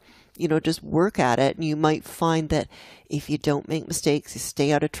style. You know, just work at it, and you might find that if you don't make mistakes, you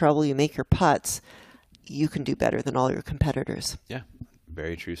stay out of trouble, you make your putts, you can do better than all your competitors. Yeah,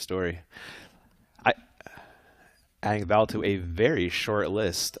 very true story. Adding Val to a very short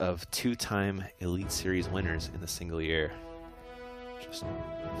list of 2-time Elite Series winners in the single year. Just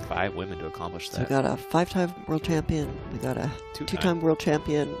 5 women to accomplish that. So we got a 5-time world champion, we got a 2-time world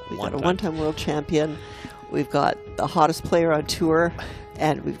champion, we got a 1-time world champion, we've got the hottest player on tour,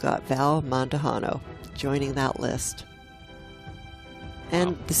 and we've got Val Mandujano joining that list.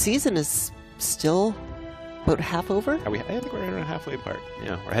 And the season is still about half over? I think we're right around halfway part.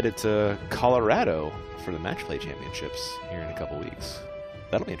 Yeah, we're headed to Colorado for the match play championships here in a couple weeks.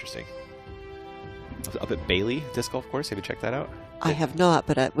 That'll be interesting. Up at Bailey Disc Golf Course, have you checked that out? I have not,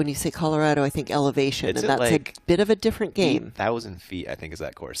 but when you say Colorado, I think elevation, and that's like a bit of a different game. 8,000 feet, I think, is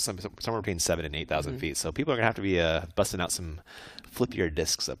that course. Somewhere between 7,000 and 8,000 feet. So people are going to have to be busting out some flippier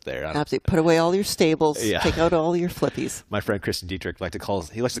discs up there. Absolutely. Put away all your stables. Take out all your flippies. My friend Kristen Dietrich likes to call the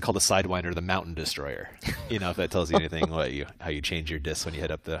Sidewinder the Mountain Destroyer. You know, if that tells you anything, how you change your discs when you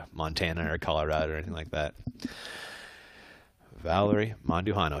head up to Montana or Colorado or anything like that. Valerie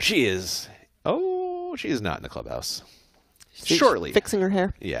Mandujano. She is not in the clubhouse. She's shortly. Fixing her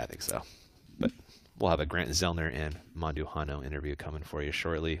hair? Yeah, I think so. But we'll have a Grant Zellner and Mandujano interview coming for you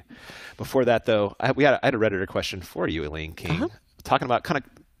shortly. Before that, though, I had a Redditor question for you, Elaine King, talking about kind of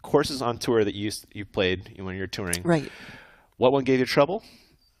courses on tour that you've played when you're touring. Right. What one gave you trouble?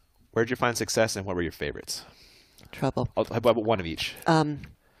 Where did you find success, and what were your favorites? Trouble. How about one of each?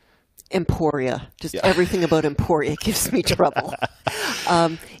 Emporia. Just everything about Emporia gives me trouble.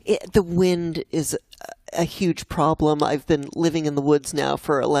 The wind is a huge problem. I've been living in the woods now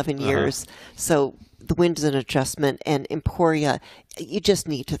for 11 years, so the wind is an adjustment, and Emporia, you just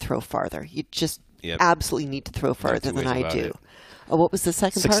need to throw farther. You just absolutely need to throw farther than I do. What was the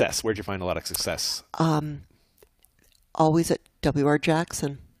second part? Success. Where'd you find a lot of success? Always at W.R.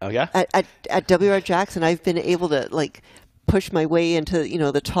 Jackson. Oh, yeah? At W.R. Jackson, I've been able to, push my way into,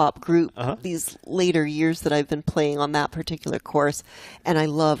 the top group these later years that I've been playing on that particular course, and I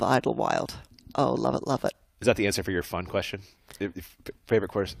love Idlewild. Oh, love it, love it. Is that the answer for your fun question?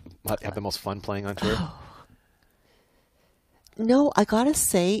 Favorite course, have the most fun playing on tour? No, I gotta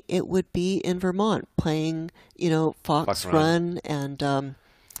say it would be in Vermont, playing, Fox Run and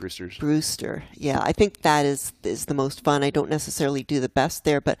Brewster. Yeah, I think that is the most fun. I don't necessarily do the best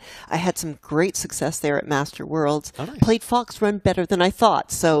there, but I had some great success there at Master Worlds. Oh, nice. Played Fox Run better than I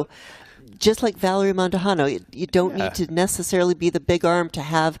thought. So just like Valerie Mandujano, you don't need to necessarily be the big arm to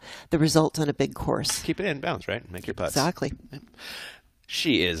have the results on a big course. Keep it in bounds, right? Make your putts. Exactly.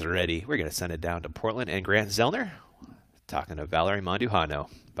 She is ready. We're going to send it down to Portland and Grant Zellner, talking to Valerie Mandujano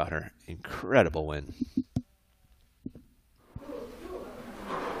about her incredible win.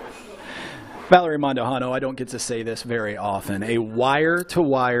 Valerie Mandujano, I don't get to say this very often, a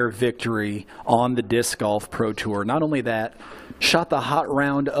wire-to-wire victory on the Disc Golf Pro Tour. Not only that, shot the hot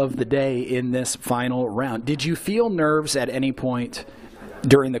round of the day in this final round. Did you feel nerves at any point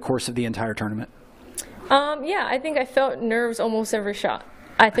during the course of the entire tournament? Yeah, I think I felt nerves almost every shot.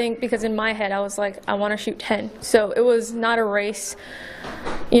 I think because in my head I was like, I want to shoot 10. So it was not a race,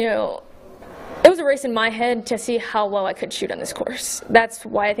 it was a race in my head to see how well I could shoot on this course. That's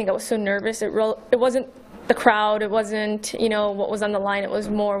why I think I was so nervous. It wasn't the crowd, it wasn't, what was on the line, it was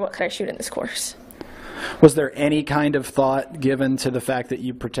more what could I shoot in this course. Was there any kind of thought given to the fact that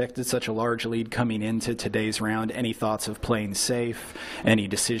you protected such a large lead coming into today's round? Any thoughts of playing safe? Any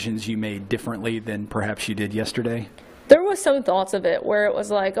decisions you made differently than perhaps you did yesterday? There was some thoughts of it where it was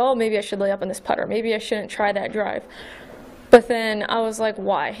like, oh, maybe I should lay up on this putter. Maybe I shouldn't try that drive. But then I was like,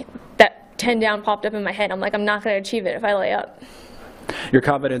 why? That 10 down popped up in my head. I'm like, I'm not going to achieve it if I lay up. Your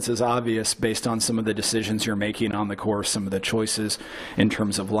confidence is obvious based on some of the decisions you're making on the course, some of the choices in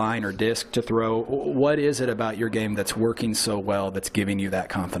terms of line or disc to throw. What is it about your game that's working so well that's giving you that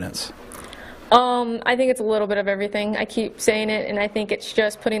confidence? I think it's a little bit of everything. I keep saying it, and I think it's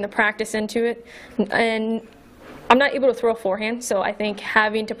just putting the practice into it. And I'm not able to throw a forehand, so I think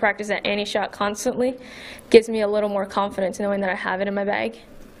having to practice that any shot constantly gives me a little more confidence knowing that I have it in my bag.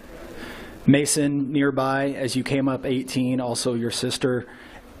 Mason, nearby, as you came up 18, also your sister.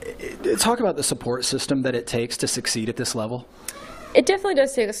 Talk about the support system that it takes to succeed at this level. It definitely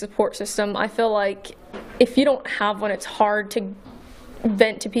does take a support system. I feel like if you don't have one, it's hard to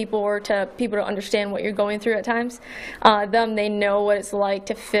vent to people or to people to understand what you're going through at times. They know what it's like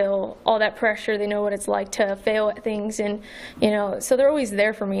to feel all that pressure. They know what it's like to fail at things, and so they're always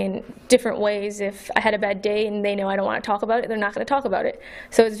there for me in different ways. If I had a bad day and they know I don't want to talk about it, they're not going to talk about it.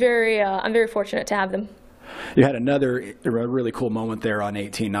 So it's I'm very fortunate to have them. You had another really cool moment there on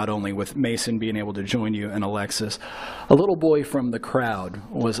 18, not only with Mason being able to join you and Alexis. A little boy from the crowd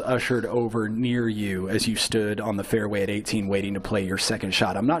was ushered over near you as you stood on the fairway at 18 waiting to play your second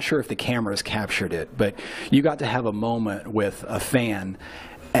shot. I'm not sure if the cameras captured it, but you got to have a moment with a fan,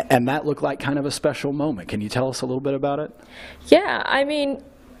 and that looked like kind of a special moment. Can you tell us a little bit about it? Yeah, I mean,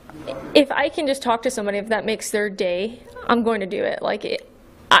 if I can just talk to somebody, if that makes their day, I'm going to do it.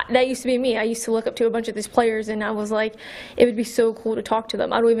 That used to be me. I used to look up to a bunch of these players, and I was like, it would be so cool to talk to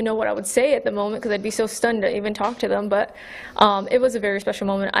them. I don't even know what I would say at the moment because I'd be so stunned to even talk to them, but it was a very special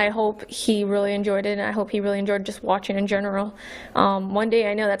moment. I hope he really enjoyed it, and I hope he really enjoyed just watching in general. One day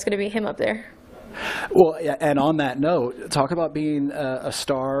I know that's going to be him up there. Well, and on that note, talk about being a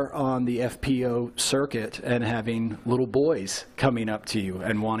star on the FPO circuit and having little boys coming up to you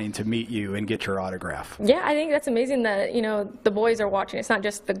and wanting to meet you and get your autograph. Yeah, I think that's amazing that, the boys are watching. It's not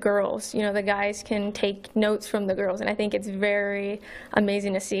just the girls. The guys can take notes from the girls, and I think it's very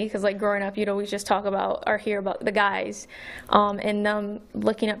amazing to see because, growing up, you'd always just talk about or hear about the guys, and them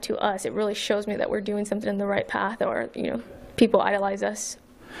looking up to us. It really shows me that we're doing something in the right path, or, people idolize us.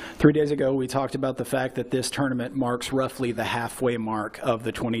 3 days ago, we talked about the fact that this tournament marks roughly the halfway mark of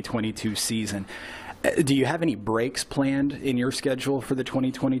the 2022 season. Do you have any breaks planned in your schedule for the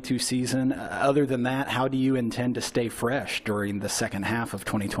 2022 season? Other than that, how do you intend to stay fresh during the second half of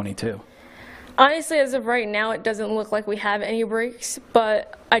 2022? Honestly, as of right now, it doesn't look like we have any breaks,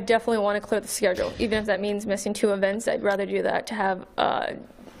 but I definitely want to clear the schedule. Even if that means missing 2 events, I'd rather do that to have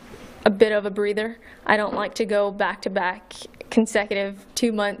a bit of a breather. I don't like to go back-to-back consecutive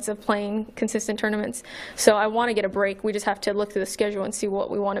 2 months of playing consistent tournaments. So I want to get a break. We just have to look through the schedule and see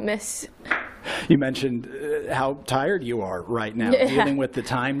what we want to miss. You mentioned how tired you are right now, dealing with the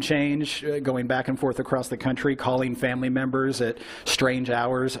time change, going back and forth across the country, calling family members at strange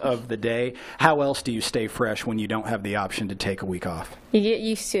hours of the day. How else do you stay fresh when you don't have the option to take a week off? You get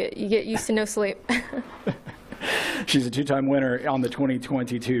used to it. You get used to no sleep. She's a 2-time winner on the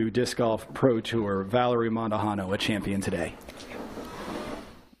 2022 Disc Golf Pro Tour. Valerie Mondahano, a champion today.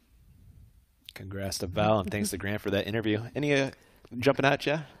 Congrats to Val, and thanks to Grant for that interview. Any jumping out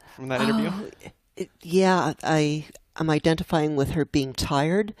you from that interview? Yeah, I'm identifying with her being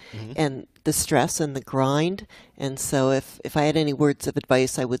tired and the stress and the grind. And so if I had any words of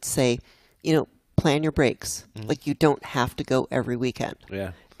advice, I would say, plan your breaks. You don't have to go every weekend.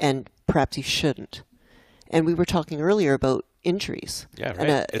 Yeah. And perhaps you shouldn't. And we were talking earlier about injuries. Yeah, right.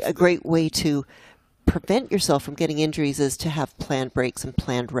 And a great way to prevent yourself from getting injuries is to have planned breaks and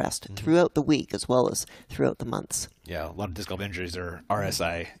planned rest throughout the week as well as throughout the months. Yeah, a lot of disc golf injuries are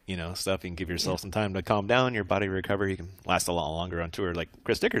RSI, stuff. You can give yourself some time to calm down, your body recover. You can last a lot longer on tour. Like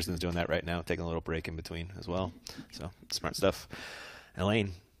Chris Dickerson's doing that right now, taking a little break in between as well. So smart stuff.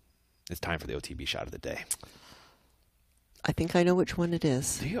 Elaine, it's time for the OTB shot of the day. I think I know which one it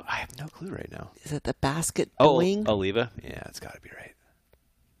is. Do you? I have no clue right now. Is it the basket doing? Oh, Oliva? Yeah, it's got to be right.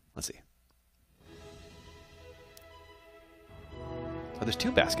 Let's see. Oh, there's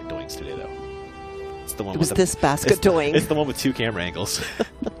 2 basket doings today, though. It's the one. It was this basket doing. It's the one with 2 camera angles.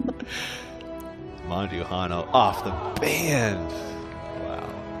 Mondahano off the band. Wow.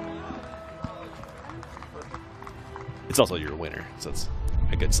 It's also your winner, so it's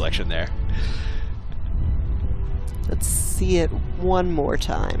a good selection there. Let's see it one more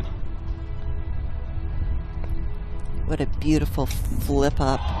time. What a beautiful flip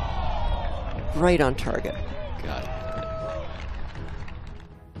up. Right on target. God.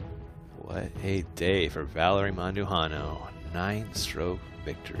 What a day for Valerie Mondahano. 9-stroke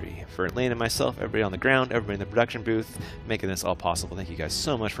victory. For Elaine and myself, everybody on the ground, everybody in the production booth, making this all possible. Thank you guys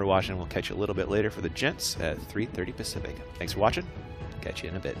so much for watching. We'll catch you a little bit later for the gents at 3:30 Pacific. Thanks for watching. Catch you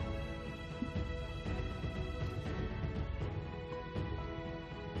in a bit.